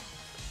donation?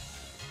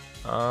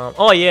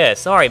 Oh yeah,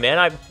 sorry man,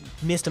 I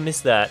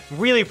missed that.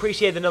 Really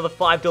appreciate another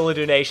 $5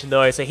 donation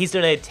though. So he's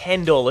donated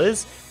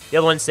 $10. The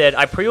other one said,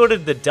 I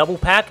pre-ordered the double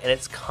pack and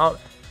it's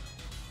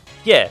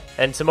yeah,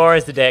 and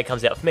tomorrow's the day it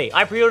comes out for me.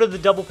 I pre-ordered the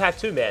double pack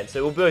too, man.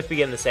 So we'll both be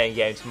getting the same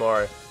game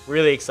tomorrow.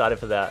 Really excited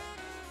for that.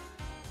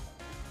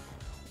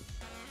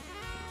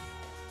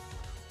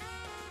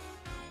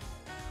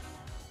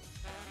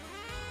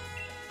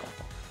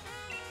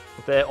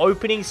 The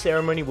opening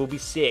ceremony will be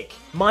sick.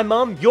 My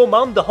mum, your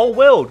mum, the whole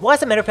world. Why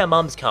does it matter if our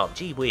mums come?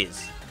 Gee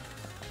whiz.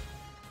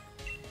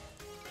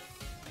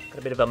 Got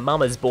a bit of a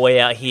mama's boy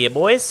out here,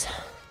 boys.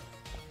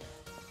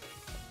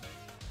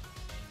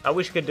 I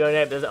wish I could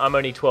donate, but I'm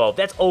only 12.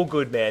 That's all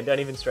good, man. Don't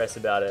even stress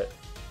about it.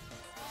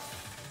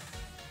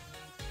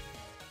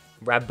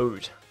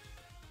 Raboot.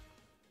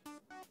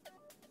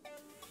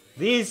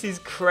 This is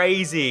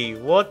crazy.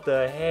 What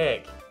the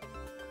heck?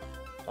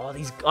 Oh,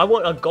 I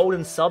want a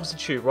golden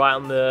substitute right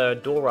on the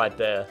door right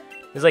there.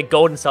 There's like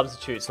golden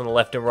substitutes on the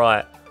left and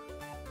right.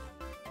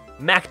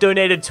 Mac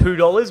donated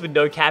 $2 with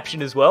no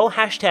caption as well.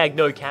 Hashtag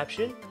no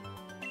caption.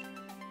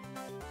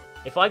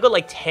 If I got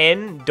like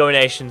 10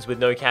 donations with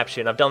no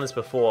caption, I've done this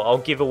before, I'll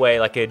give away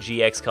like a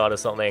GX card or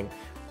something.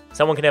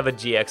 Someone can have a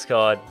GX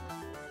card.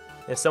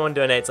 If someone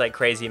donates like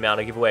crazy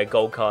amount, I'll give away a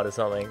gold card or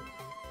something.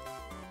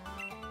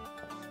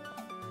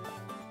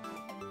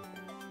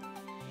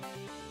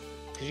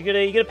 Because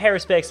you gotta pay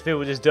respects to people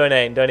who just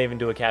donate and don't even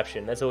do a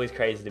caption. That's always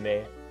crazy to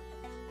me.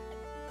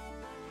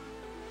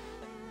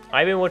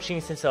 I've been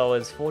watching since I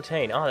was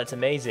 14. Oh, that's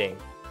amazing.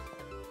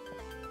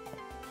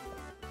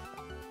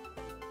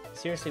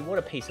 Seriously, what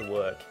a piece of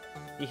work.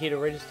 You here to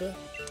register?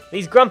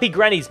 These grumpy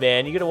grannies,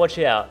 man, you gotta watch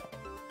out.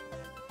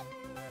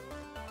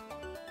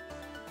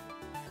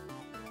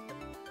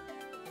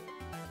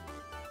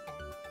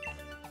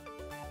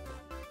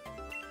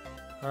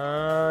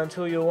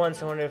 Until you're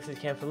once, I wonder if this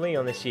can for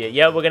Leon this year.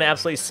 Yeah, we're gonna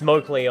absolutely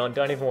smoke Leon,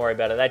 don't even worry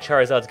about it. That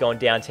Charizard's going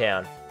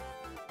downtown.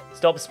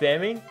 Stop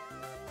spamming.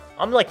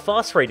 I'm like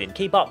fast reading,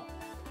 keep up.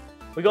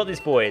 We got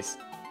this, boys.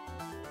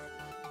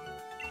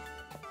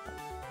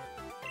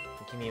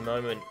 Give me a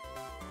moment.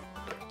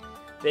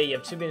 There, you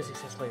have 2 minutes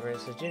successfully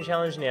registered. Gym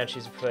challenge, now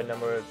choose a preferred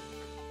number of...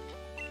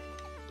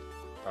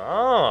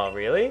 Oh,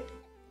 really?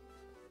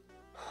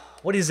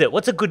 What is it?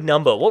 What's a good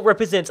number? What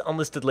represents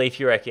unlisted leaf,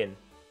 you reckon?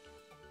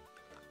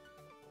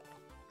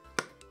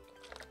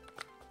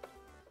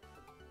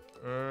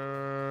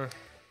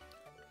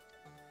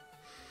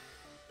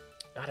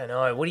 I don't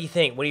know. What do you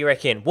think? What do you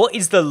reckon? What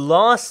is the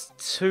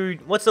last two...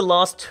 What's the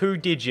last 2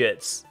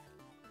 digits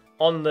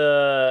on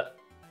the...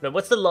 No,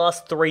 what's the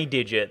last 3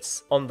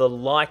 digits on the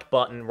like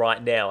button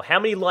right now? How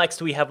many likes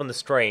do we have on the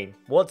stream?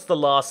 What's the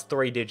last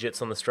 3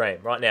 digits on the stream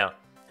right now?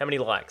 How many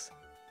likes?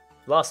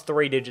 Last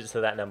 3 digits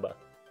of that number.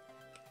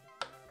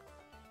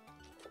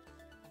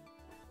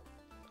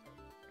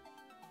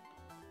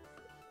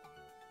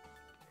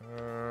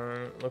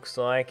 Looks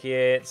like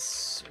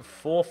it's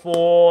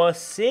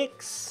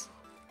 446.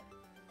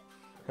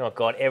 Oh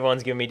god,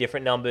 everyone's giving me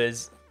different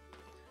numbers.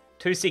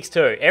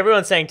 262.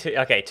 Everyone's saying two.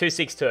 Okay,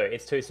 262.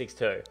 It's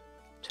 262.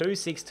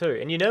 262.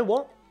 And you know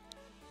what?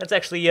 That's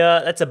actually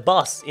that's a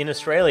bus in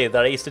Australia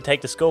that I used to take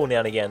to school now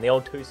and again. The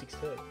old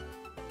 262.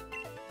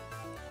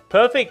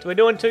 Perfect. We're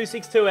doing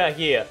 262 out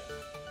here.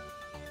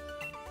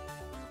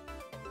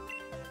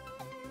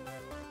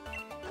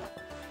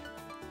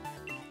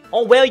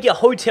 Oh wow, you get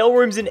hotel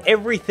rooms and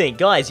everything.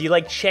 Guys, you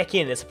like check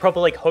in. It's a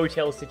proper like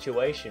hotel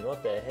situation.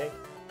 What the heck?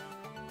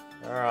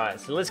 Alright,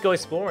 so let's go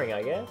exploring,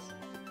 I guess.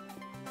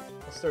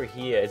 What's through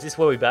here? Is this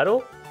where we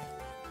battle?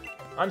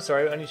 I'm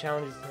sorry, only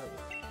challenges.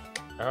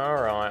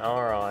 Alright,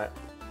 alright.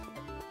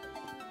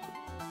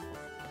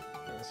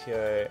 Let's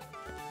go.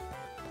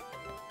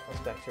 What's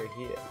back through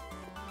here?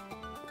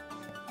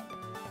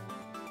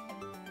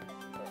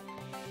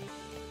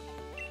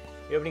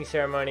 The opening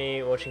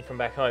ceremony, watching from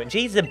back home.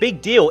 Geez, a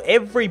big deal.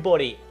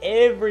 Everybody's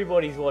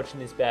watching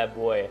this bad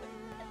boy.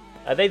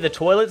 Are they the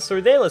toilets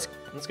through there? Let's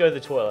go to the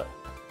toilet.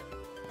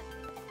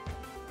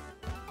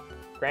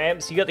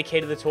 Gramps, you got the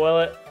key to the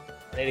toilet?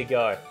 I need to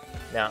go.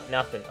 No,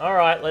 nothing.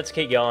 Alright, let's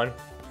keep going.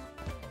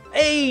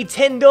 Hey,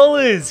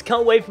 $10!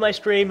 Can't wait for my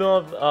stream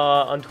of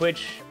on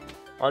Twitch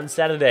on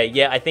Saturday.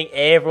 Yeah, I think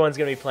everyone's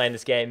going to be playing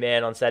this game,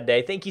 man, on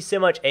Saturday. Thank you so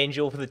much,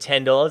 Angel, for the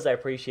 $10. I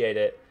appreciate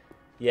it.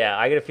 Yeah,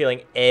 I got a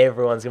feeling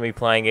everyone's going to be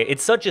playing it.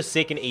 It's such a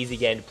sick and easy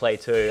game to play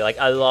too. Like,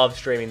 I love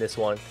streaming this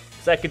one.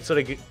 So I could sort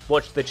of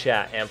watch the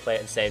chat and play it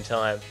at the same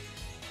time.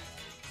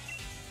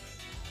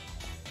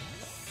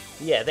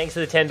 Yeah, thanks for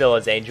the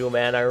 $10, Angel,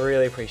 man. I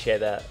really appreciate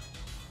that.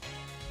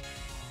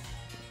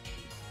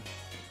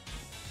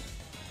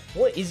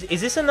 What, is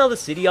this another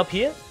city up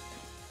here?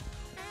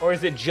 Or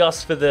is it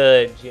just for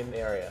the gym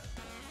area?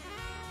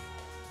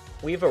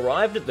 We've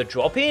arrived at the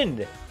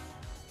drop-in.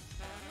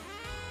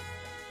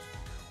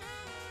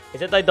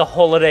 Is it like the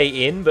Holiday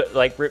Inn, but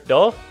like ripped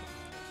off?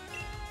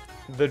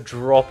 The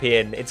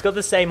drop-in. It's got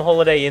the same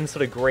Holiday Inn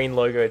sort of green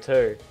logo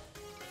too.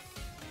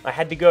 I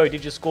had to go.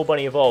 Did your Score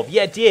Bunny evolve?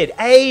 Yeah, it did.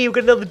 Hey, we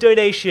got another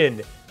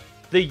donation.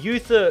 The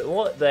Uther...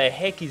 What the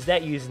heck is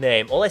that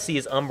username? All I see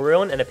is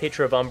Umbreon and a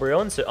picture of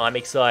Umbreon, so I'm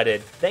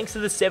excited. Thanks to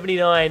the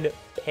 79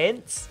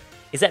 pence.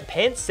 Is that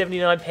pence?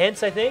 79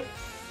 pence, I think?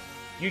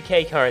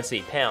 UK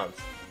currency. Pounds.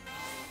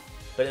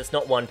 But it's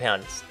not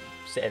 £1. It's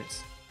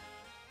cents.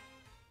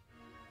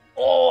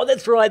 Oh,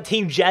 that's right.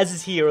 Team Jazz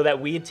is here, or that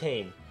weird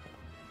team.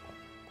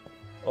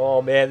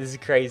 Oh, man, this is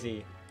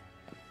crazy.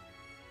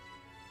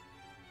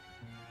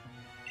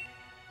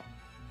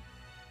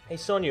 Hey,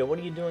 Sonia, what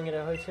are you doing at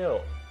a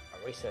hotel?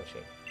 I'm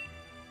researching.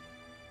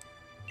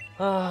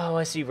 Oh,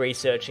 I see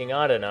researching.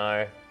 I don't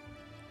know.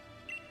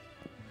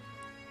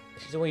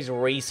 She's always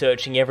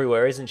researching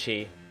everywhere, isn't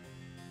she?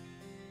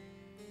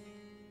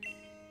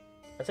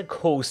 That's a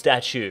cool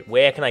statue.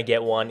 Where can I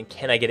get one?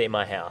 Can I get it in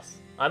my house?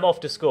 I'm off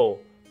to school.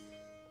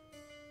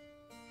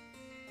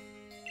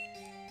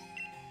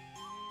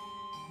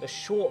 The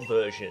short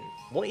version.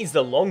 What is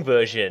the long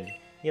version?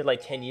 You had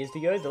like 10 years to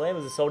go. The land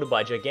was assaulted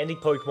by a gigantic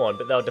Pokemon,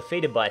 but they were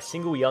defeated by a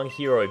single young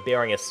hero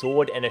bearing a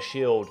sword and a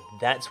shield.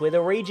 That's where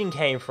the region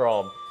came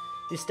from.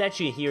 This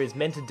statue here is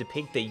meant to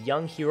depict the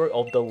young hero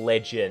of the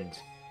legend.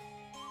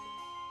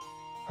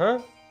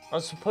 Huh? I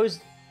suppose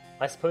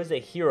the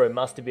hero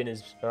must have been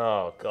his...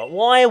 Oh god,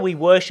 why are we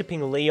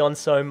worshipping Leon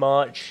so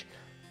much?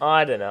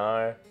 I don't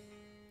know.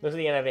 Looks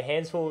like you're gonna have a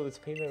hands full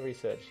with people in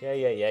research.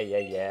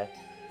 Yeah.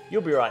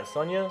 You'll be right,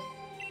 Sonia.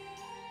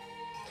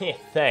 Yeah,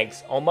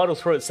 thanks. I'll muddle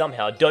through it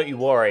somehow, don't you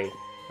worry.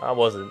 I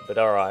wasn't, but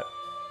alright.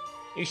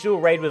 You should do a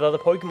raid with other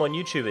Pokemon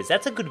YouTubers.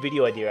 That's a good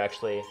video idea,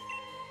 actually.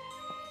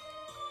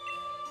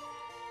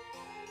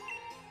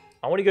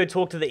 I want to go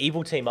talk to the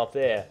evil team up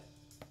there.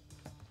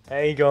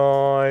 Hey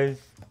guys.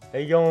 How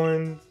you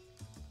going?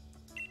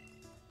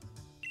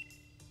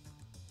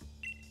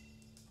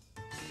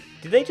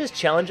 Did they just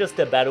challenge us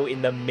to battle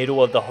in the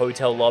middle of the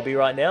hotel lobby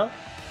right now?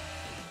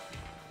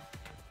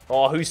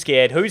 Oh, who's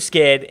scared? Who's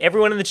scared?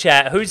 Everyone in the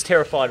chat, who's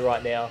terrified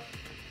right now?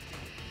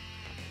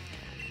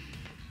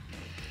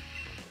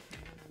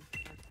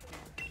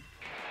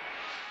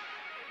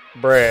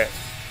 Bruh.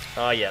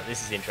 Oh yeah,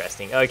 this is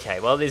interesting. Okay,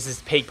 well this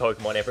is peak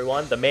Pokemon,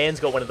 everyone. The man's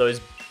got one of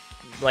those,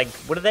 like,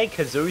 what are they?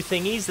 Kazoo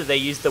thingies that they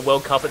used the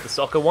World Cup at the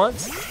soccer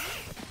once?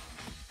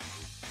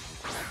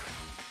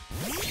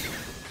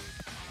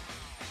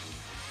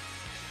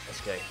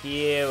 Let's go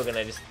here. We're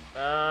gonna just,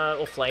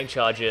 we'll flame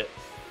charge it.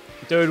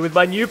 Dude, with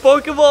my new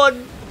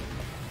Pokemon!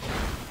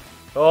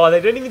 Oh,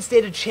 they don't even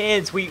stand a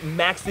chance. We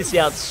maxed this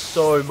out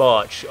so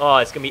much. Oh,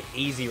 it's gonna be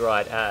easy,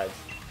 right, ads.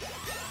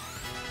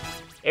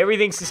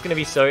 Everything's just gonna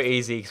be so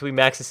easy, because we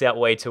maxed this out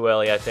way too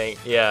early, I think.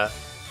 Yeah.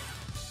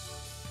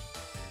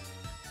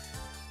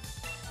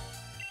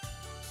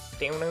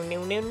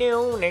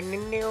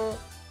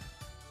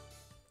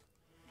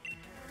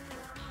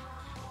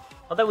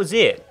 Oh, that was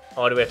it.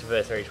 Oh, do we have to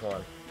verse each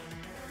one?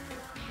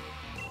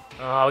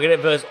 Oh, we're gonna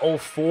verse all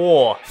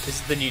 4.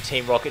 This is the new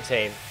Team Rocket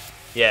team.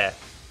 Yeah.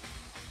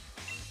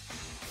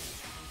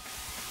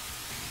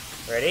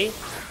 Ready?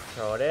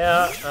 Throw it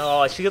out.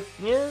 Oh, she got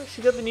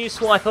the new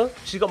Swiper.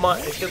 She got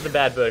the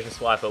bad version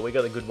Swiper. We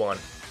got the good one.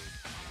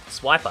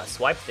 Swiper,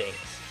 swipe things.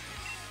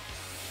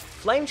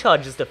 Flame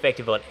Charge is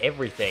effective on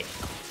everything.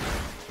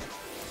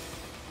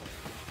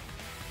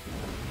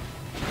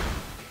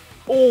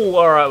 Oh,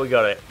 alright, we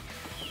got it.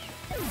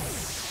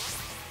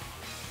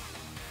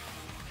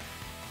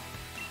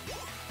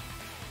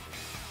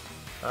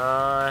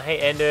 Hey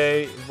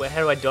Endo,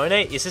 how do I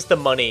donate? Is this the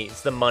money?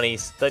 It's the money.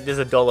 There's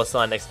a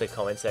 $ next to the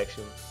comment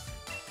section.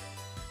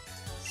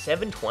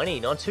 720,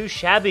 not too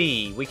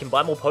shabby. We can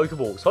buy more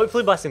Pokeballs.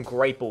 Hopefully buy some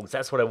Great Balls.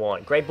 That's what I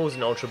want. Great Balls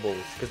and Ultra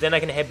Balls. Because then I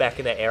can head back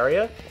in that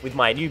area with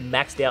my new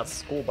maxed out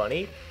School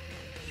Bunny.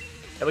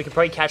 And we can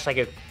probably catch like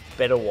a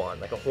better one.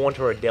 Like a Haunt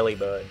or a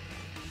Delibird.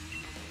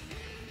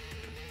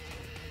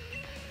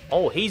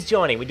 Oh, he's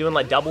joining. We're doing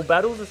like double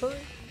battles or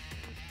something?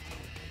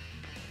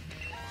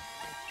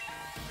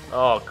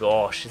 Oh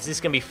gosh, is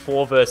this going to be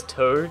 4 versus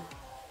 2?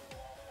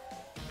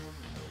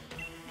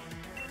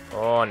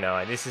 Oh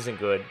no, this isn't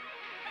good.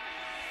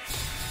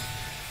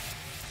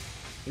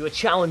 You were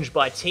challenged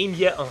by Team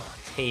Yell. Oh,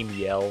 Team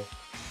Yell.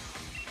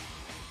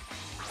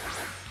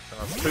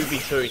 Oh, it's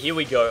 2v2. Here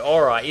we go.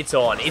 Alright, it's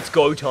on. It's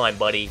go time,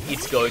 buddy.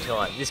 It's go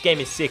time. This game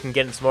is sick and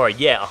get it tomorrow.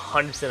 Yeah,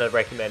 100% I'd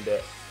recommend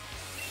it.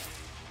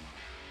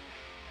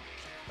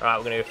 Alright,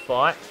 we're going to go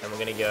fight, and we're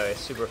going to go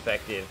super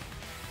effective.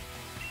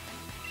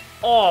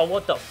 Oh,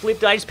 what the flip?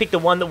 Did I just pick the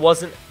one that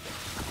wasn't...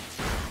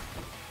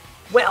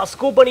 Wow,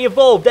 School Bunny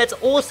evolved. That's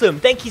awesome.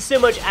 Thank you so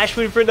much,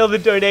 Ashwin, for another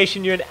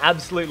donation. You're an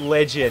absolute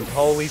legend.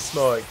 Holy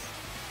smokes.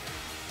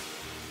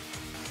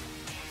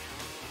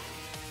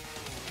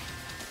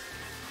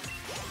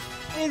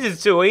 This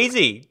is too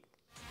easy.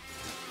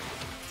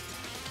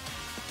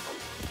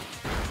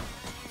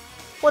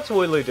 What's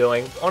Wooloo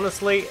doing?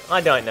 Honestly,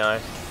 I don't know.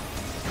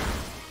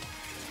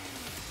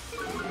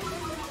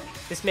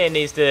 This man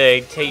needs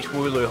to teach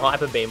Wooloo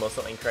Hyper Beam or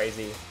something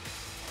crazy.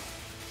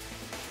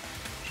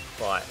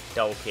 Right,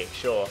 double kick,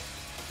 sure.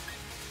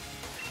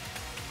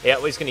 Yeah,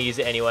 we're just gonna use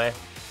it anyway.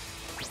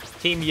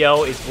 Team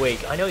Yell is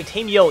weak. I know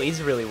Team Yell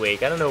is really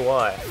weak. I don't know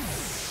why.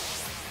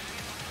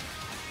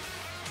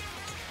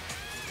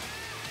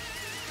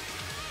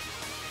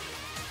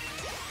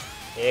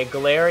 Yeah,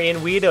 Galarian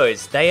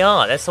weirdos. They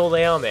are. That's all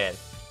they are, man.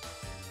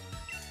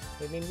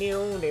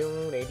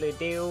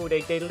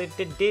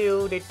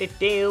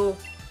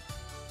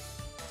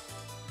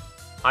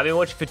 I've been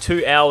watching for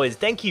 2 hours.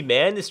 Thank you,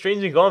 man. The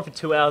stream's been gone for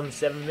 2 hours and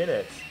 7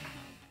 minutes.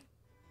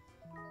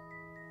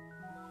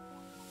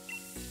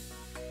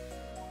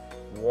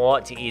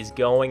 What is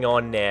going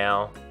on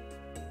now?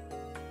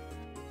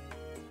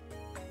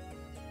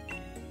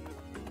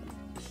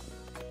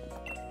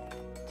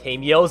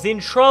 Team Yell's in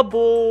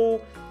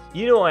trouble.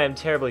 You know I am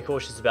terribly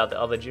cautious about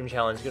the other gym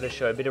challenge. Gotta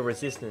show a bit of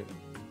resistance.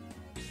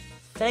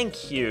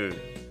 Thank you.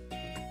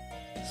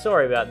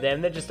 Sorry about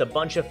them. They're just a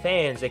bunch of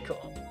fans.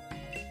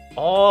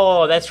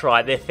 Oh, that's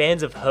right. They're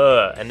fans of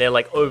her, and they're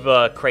like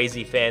over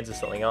crazy fans or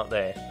something, aren't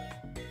they?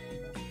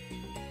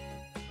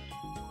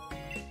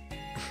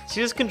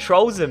 She just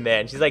controls them,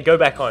 man. She's like, go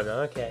back home.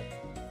 Okay.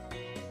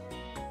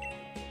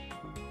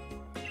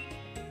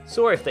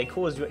 Sorry if they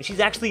caused you. She's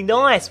actually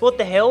nice. What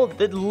the hell?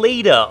 The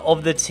leader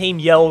of the Team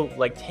Yell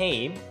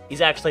team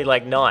is actually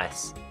like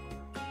nice.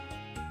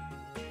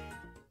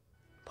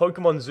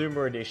 Pokemon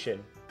Zoomer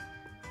Edition.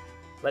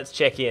 Let's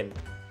check in.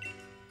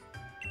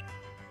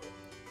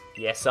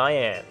 Yes, I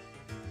am.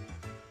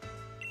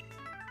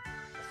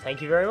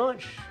 Thank you very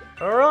much.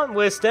 Alright,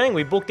 we're staying.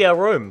 We booked our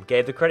room.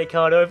 Gave the credit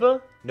card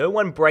over. No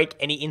one break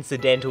any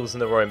incidentals in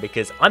the room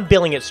because I'm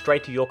billing it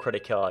straight to your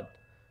credit card.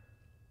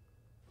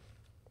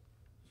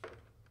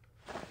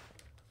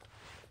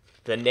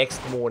 The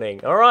next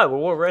morning. Alright, we're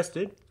all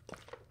rested.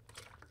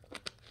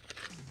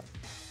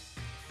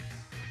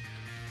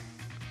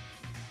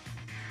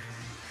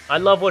 I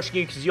love watching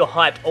you because you're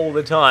hyped all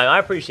the time. I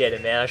appreciate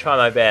it, man. I try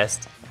my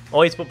best.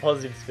 Always put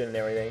positive spin and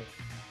everything.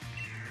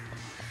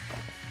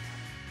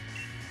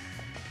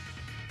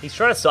 He's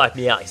trying to psych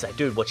me out. He's like,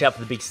 dude, watch out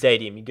for the big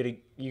stadium. You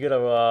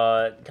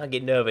gotta, can't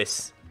get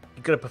nervous.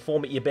 You gotta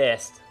perform at your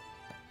best.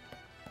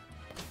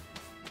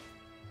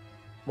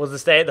 Was the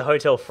stay at the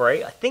hotel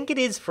free? I think it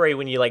is free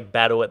when you like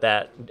battle at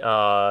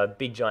that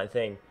big giant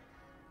thing.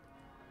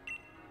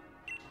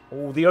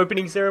 Oh, the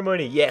opening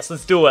ceremony. Yes,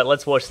 let's do it.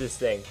 Let's watch this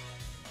thing.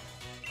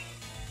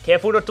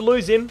 Careful not to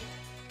lose him.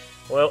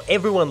 Well,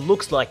 everyone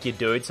looks like you,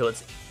 dude, so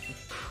it's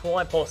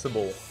quite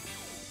possible.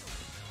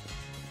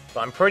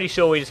 But I'm pretty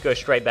sure we just go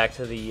straight back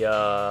to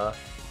the,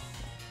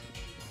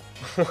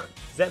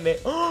 Is that me?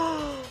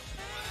 Oh,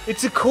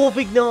 it's a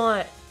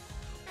Corviknight!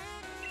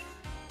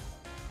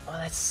 Oh,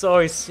 that's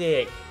so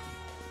sick.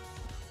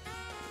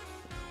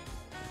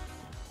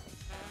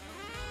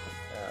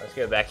 Let's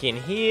go back in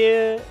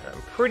here.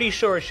 I'm pretty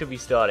sure it should be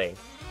starting.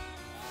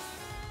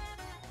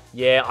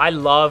 Yeah, I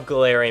love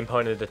Galarian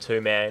Ponyta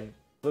 2, man.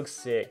 Looks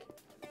sick.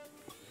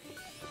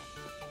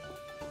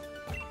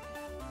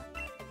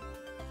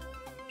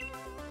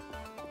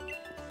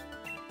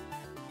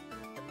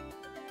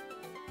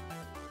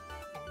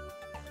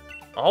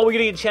 Oh, we're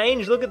gonna get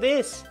changed. Look at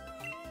this.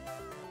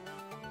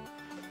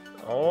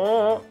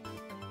 Oh.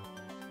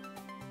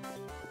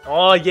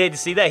 Oh, yeah, to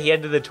see that? He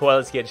had to the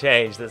toilet to get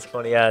changed. That's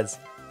funny as.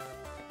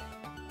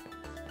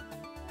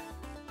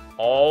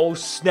 Oh,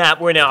 snap.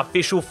 We're in our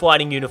official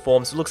fighting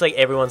uniforms. So it looks like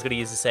everyone's going to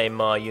use the same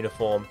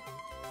uniform.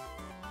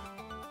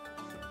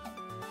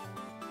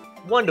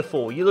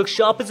 Wonderful. You look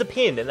sharp as a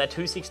pin, and that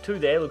 262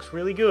 there looks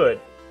really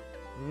good.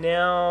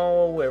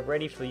 Now we're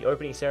ready for the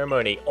opening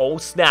ceremony. Oh,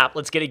 snap.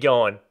 Let's get it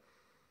going.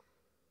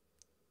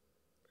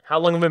 How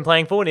long have we been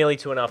playing for? Nearly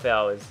 2.5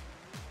 hours.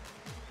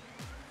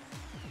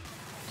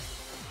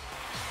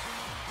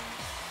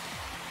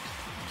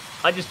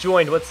 I just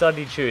joined. What side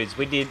did you choose?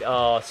 We did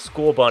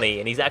Score Bunny,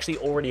 and he's actually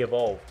already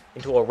evolved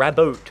into a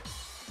Raboot.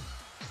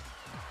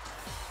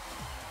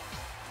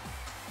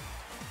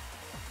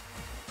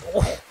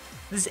 Oh,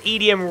 this is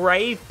EDM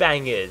rave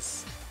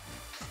bangers.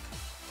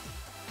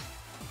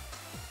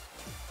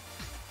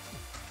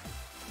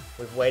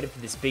 We've waited for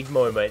this big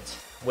moment.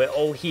 We're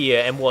all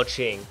here and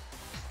watching.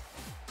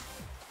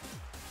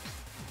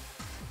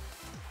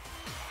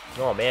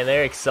 Oh man,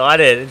 they're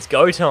excited. It's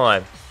go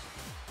time.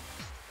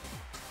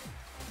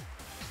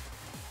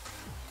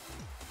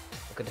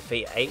 I could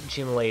defeat 8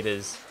 gym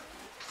leaders.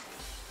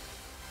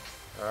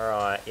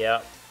 Alright,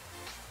 yep.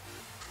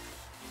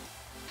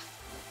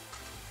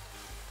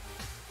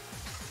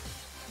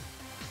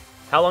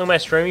 How long am I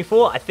streaming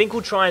for? I think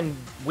we'll try and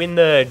win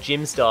the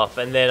gym stuff,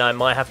 and then I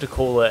might have to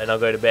call it and I'll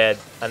go to bed,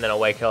 and then I'll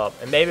wake up.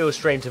 And maybe we'll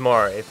stream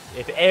tomorrow.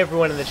 If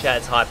everyone in the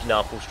chat is hyped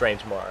enough, we'll stream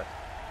tomorrow.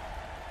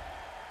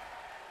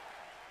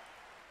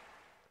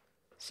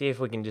 See if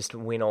we can just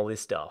win all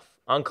this stuff.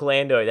 Uncle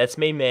Ando, that's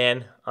me,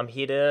 man. I'm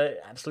here to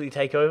absolutely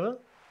take over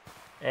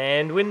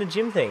and win the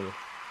gym thing.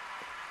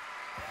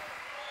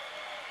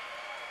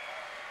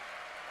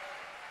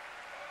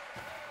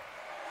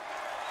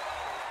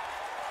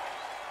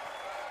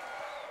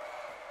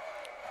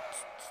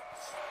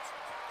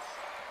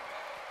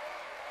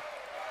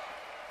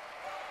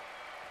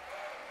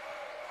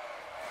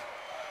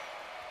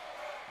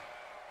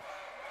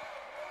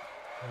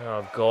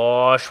 Oh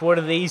gosh, what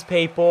are these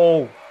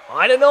people?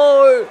 I don't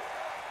know.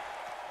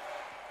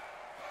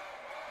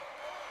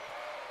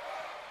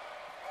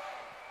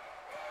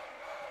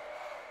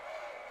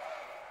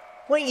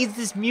 What is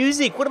this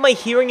music? What am I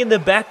hearing in the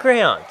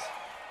background?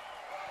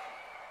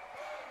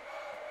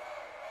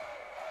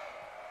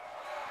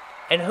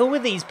 And who are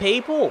these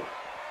people?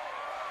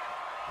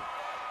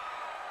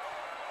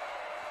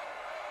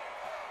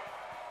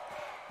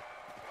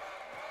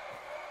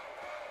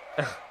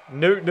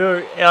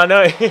 No, I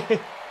know.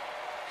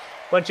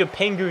 Bunch of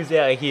pengus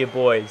out here,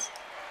 boys.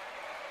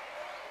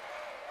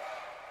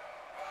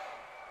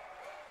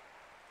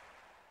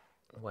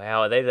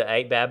 Wow, are they the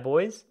 8 bad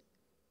boys?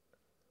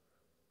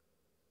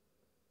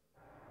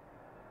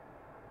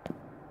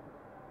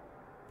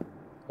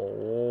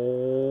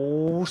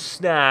 Oh,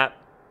 snap.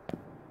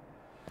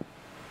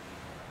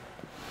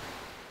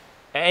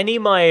 Any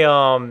of my,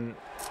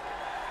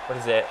 what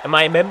is it? Are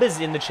my members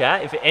in the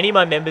chat? If any of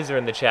my members are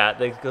in the chat,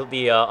 they've got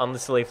the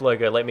Unlisted Leaf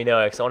logo, let me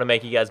know, because I want to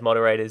make you guys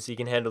moderators so you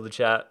can handle the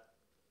chat.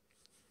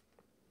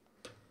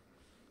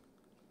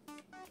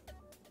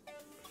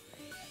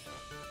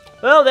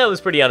 Well, that was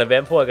pretty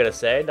uneventful, I gotta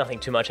say. Nothing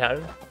too much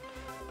happened.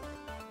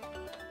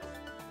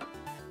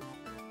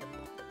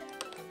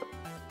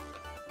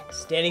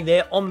 Standing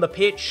there on the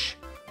pitch.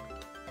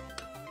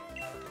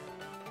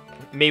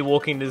 Me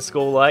walking to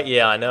school like,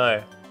 yeah, I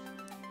know.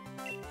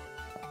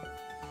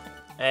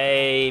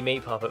 Hey,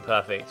 meat puppet,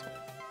 perfect.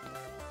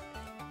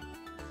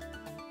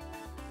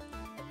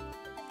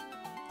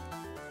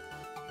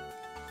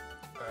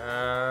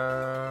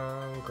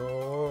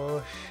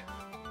 Gosh.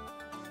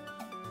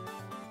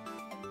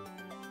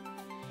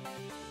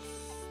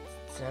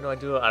 So how do I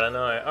do it? I don't know.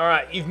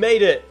 Alright, you've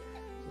made it.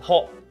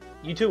 Hop.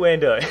 You too,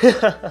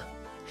 Ando.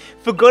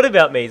 Forgot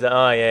about me. He's like,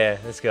 oh yeah,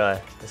 this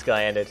guy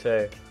Ando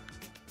too.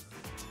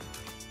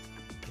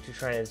 You two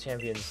train as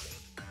champions.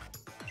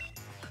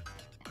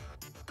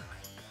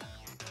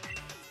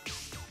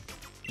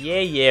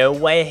 Yeah,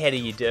 way ahead of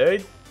you,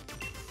 dude.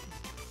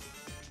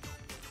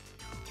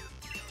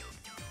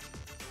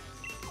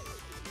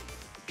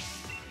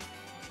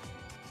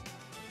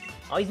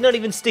 Oh, he's not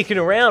even sticking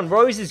around.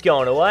 Rose is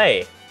going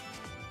away.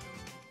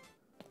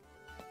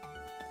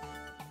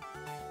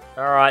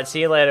 Alright,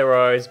 see you later,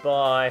 Rose.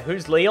 Bye.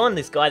 Who's Leon?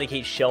 This guy that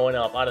keeps showing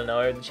up. I don't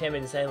know. The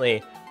champion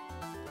insanely.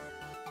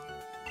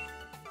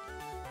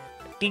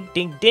 Ding,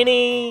 ding,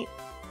 dinny.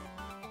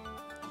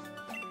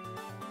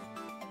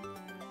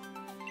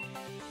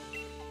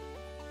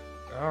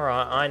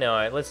 Alright, I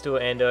know. Let's do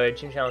it, Ando.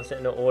 Gym challenge set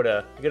into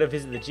order. You gotta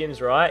visit the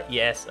gyms, right?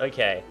 Yes,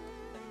 okay.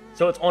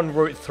 So it's on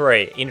Route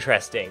 3.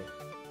 Interesting.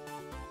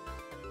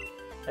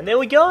 And there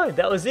we go.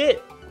 That was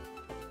it.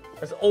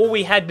 That's all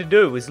we had to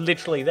do, was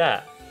literally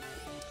that.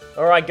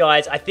 Alright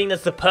guys, I think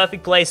that's the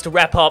perfect place to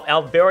wrap up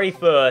our very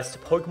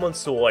first Pokemon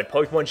Sword,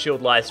 Pokemon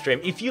Shield live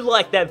stream. If you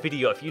liked that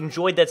video, if you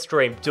enjoyed that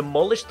stream,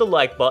 demolish the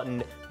like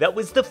button. That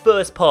was the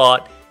first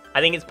part.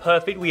 I think it's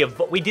perfect.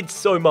 We did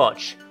so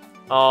much.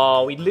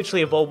 We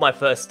literally evolved my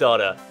first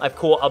starter. I've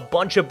caught a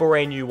bunch of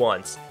brand new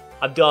ones.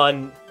 I've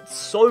done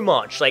so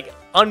much, like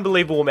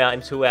unbelievable amount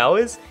in 2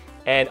 hours,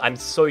 and I'm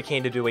so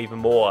keen to do even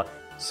more.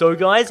 So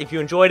guys, if you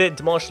enjoyed it,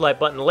 demolish the like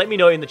button. Let me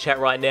know in the chat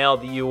right now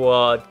that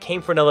you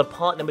came for another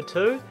part number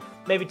 2.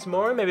 Maybe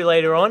tomorrow, maybe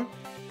later on.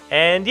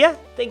 And yeah,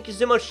 thank you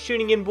so much for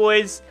tuning in,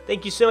 boys.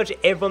 Thank you so much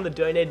to everyone that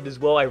donated as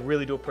well. I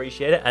really do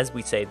appreciate it. As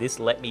we say this,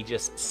 let me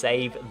just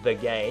save the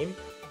game,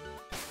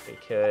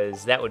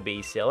 because that would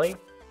be silly.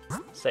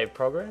 Save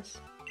progress.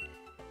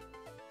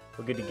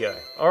 We're good to go.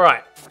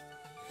 Alright.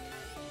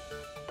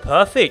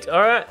 Perfect.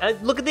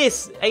 Alright, look at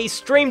this. A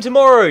stream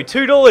tomorrow.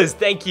 $2.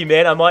 Thank you,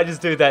 man. I might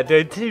just do that,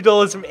 dude.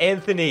 $2 from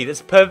Anthony.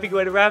 That's a perfect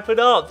way to wrap it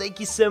up. Thank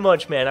you so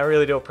much, man. I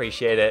really do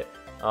appreciate it.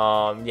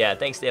 Yeah,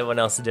 thanks to everyone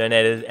else who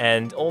donated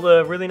and all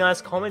the really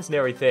nice comments and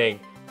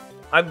everything.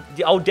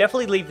 I'll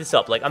definitely leave this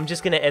up. Like, I'm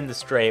just going to end the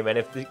stream, and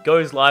if it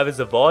goes live as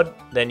a VOD,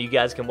 then you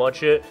guys can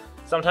watch it.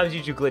 Sometimes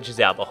YouTube glitches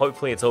out, but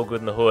hopefully it's all good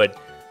in the hood.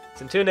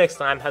 So until next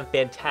time, have a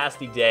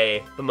fantastic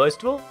day. But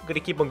most of all, I'm going to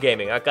keep on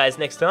gaming. Alright, guys,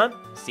 next time,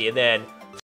 see you then.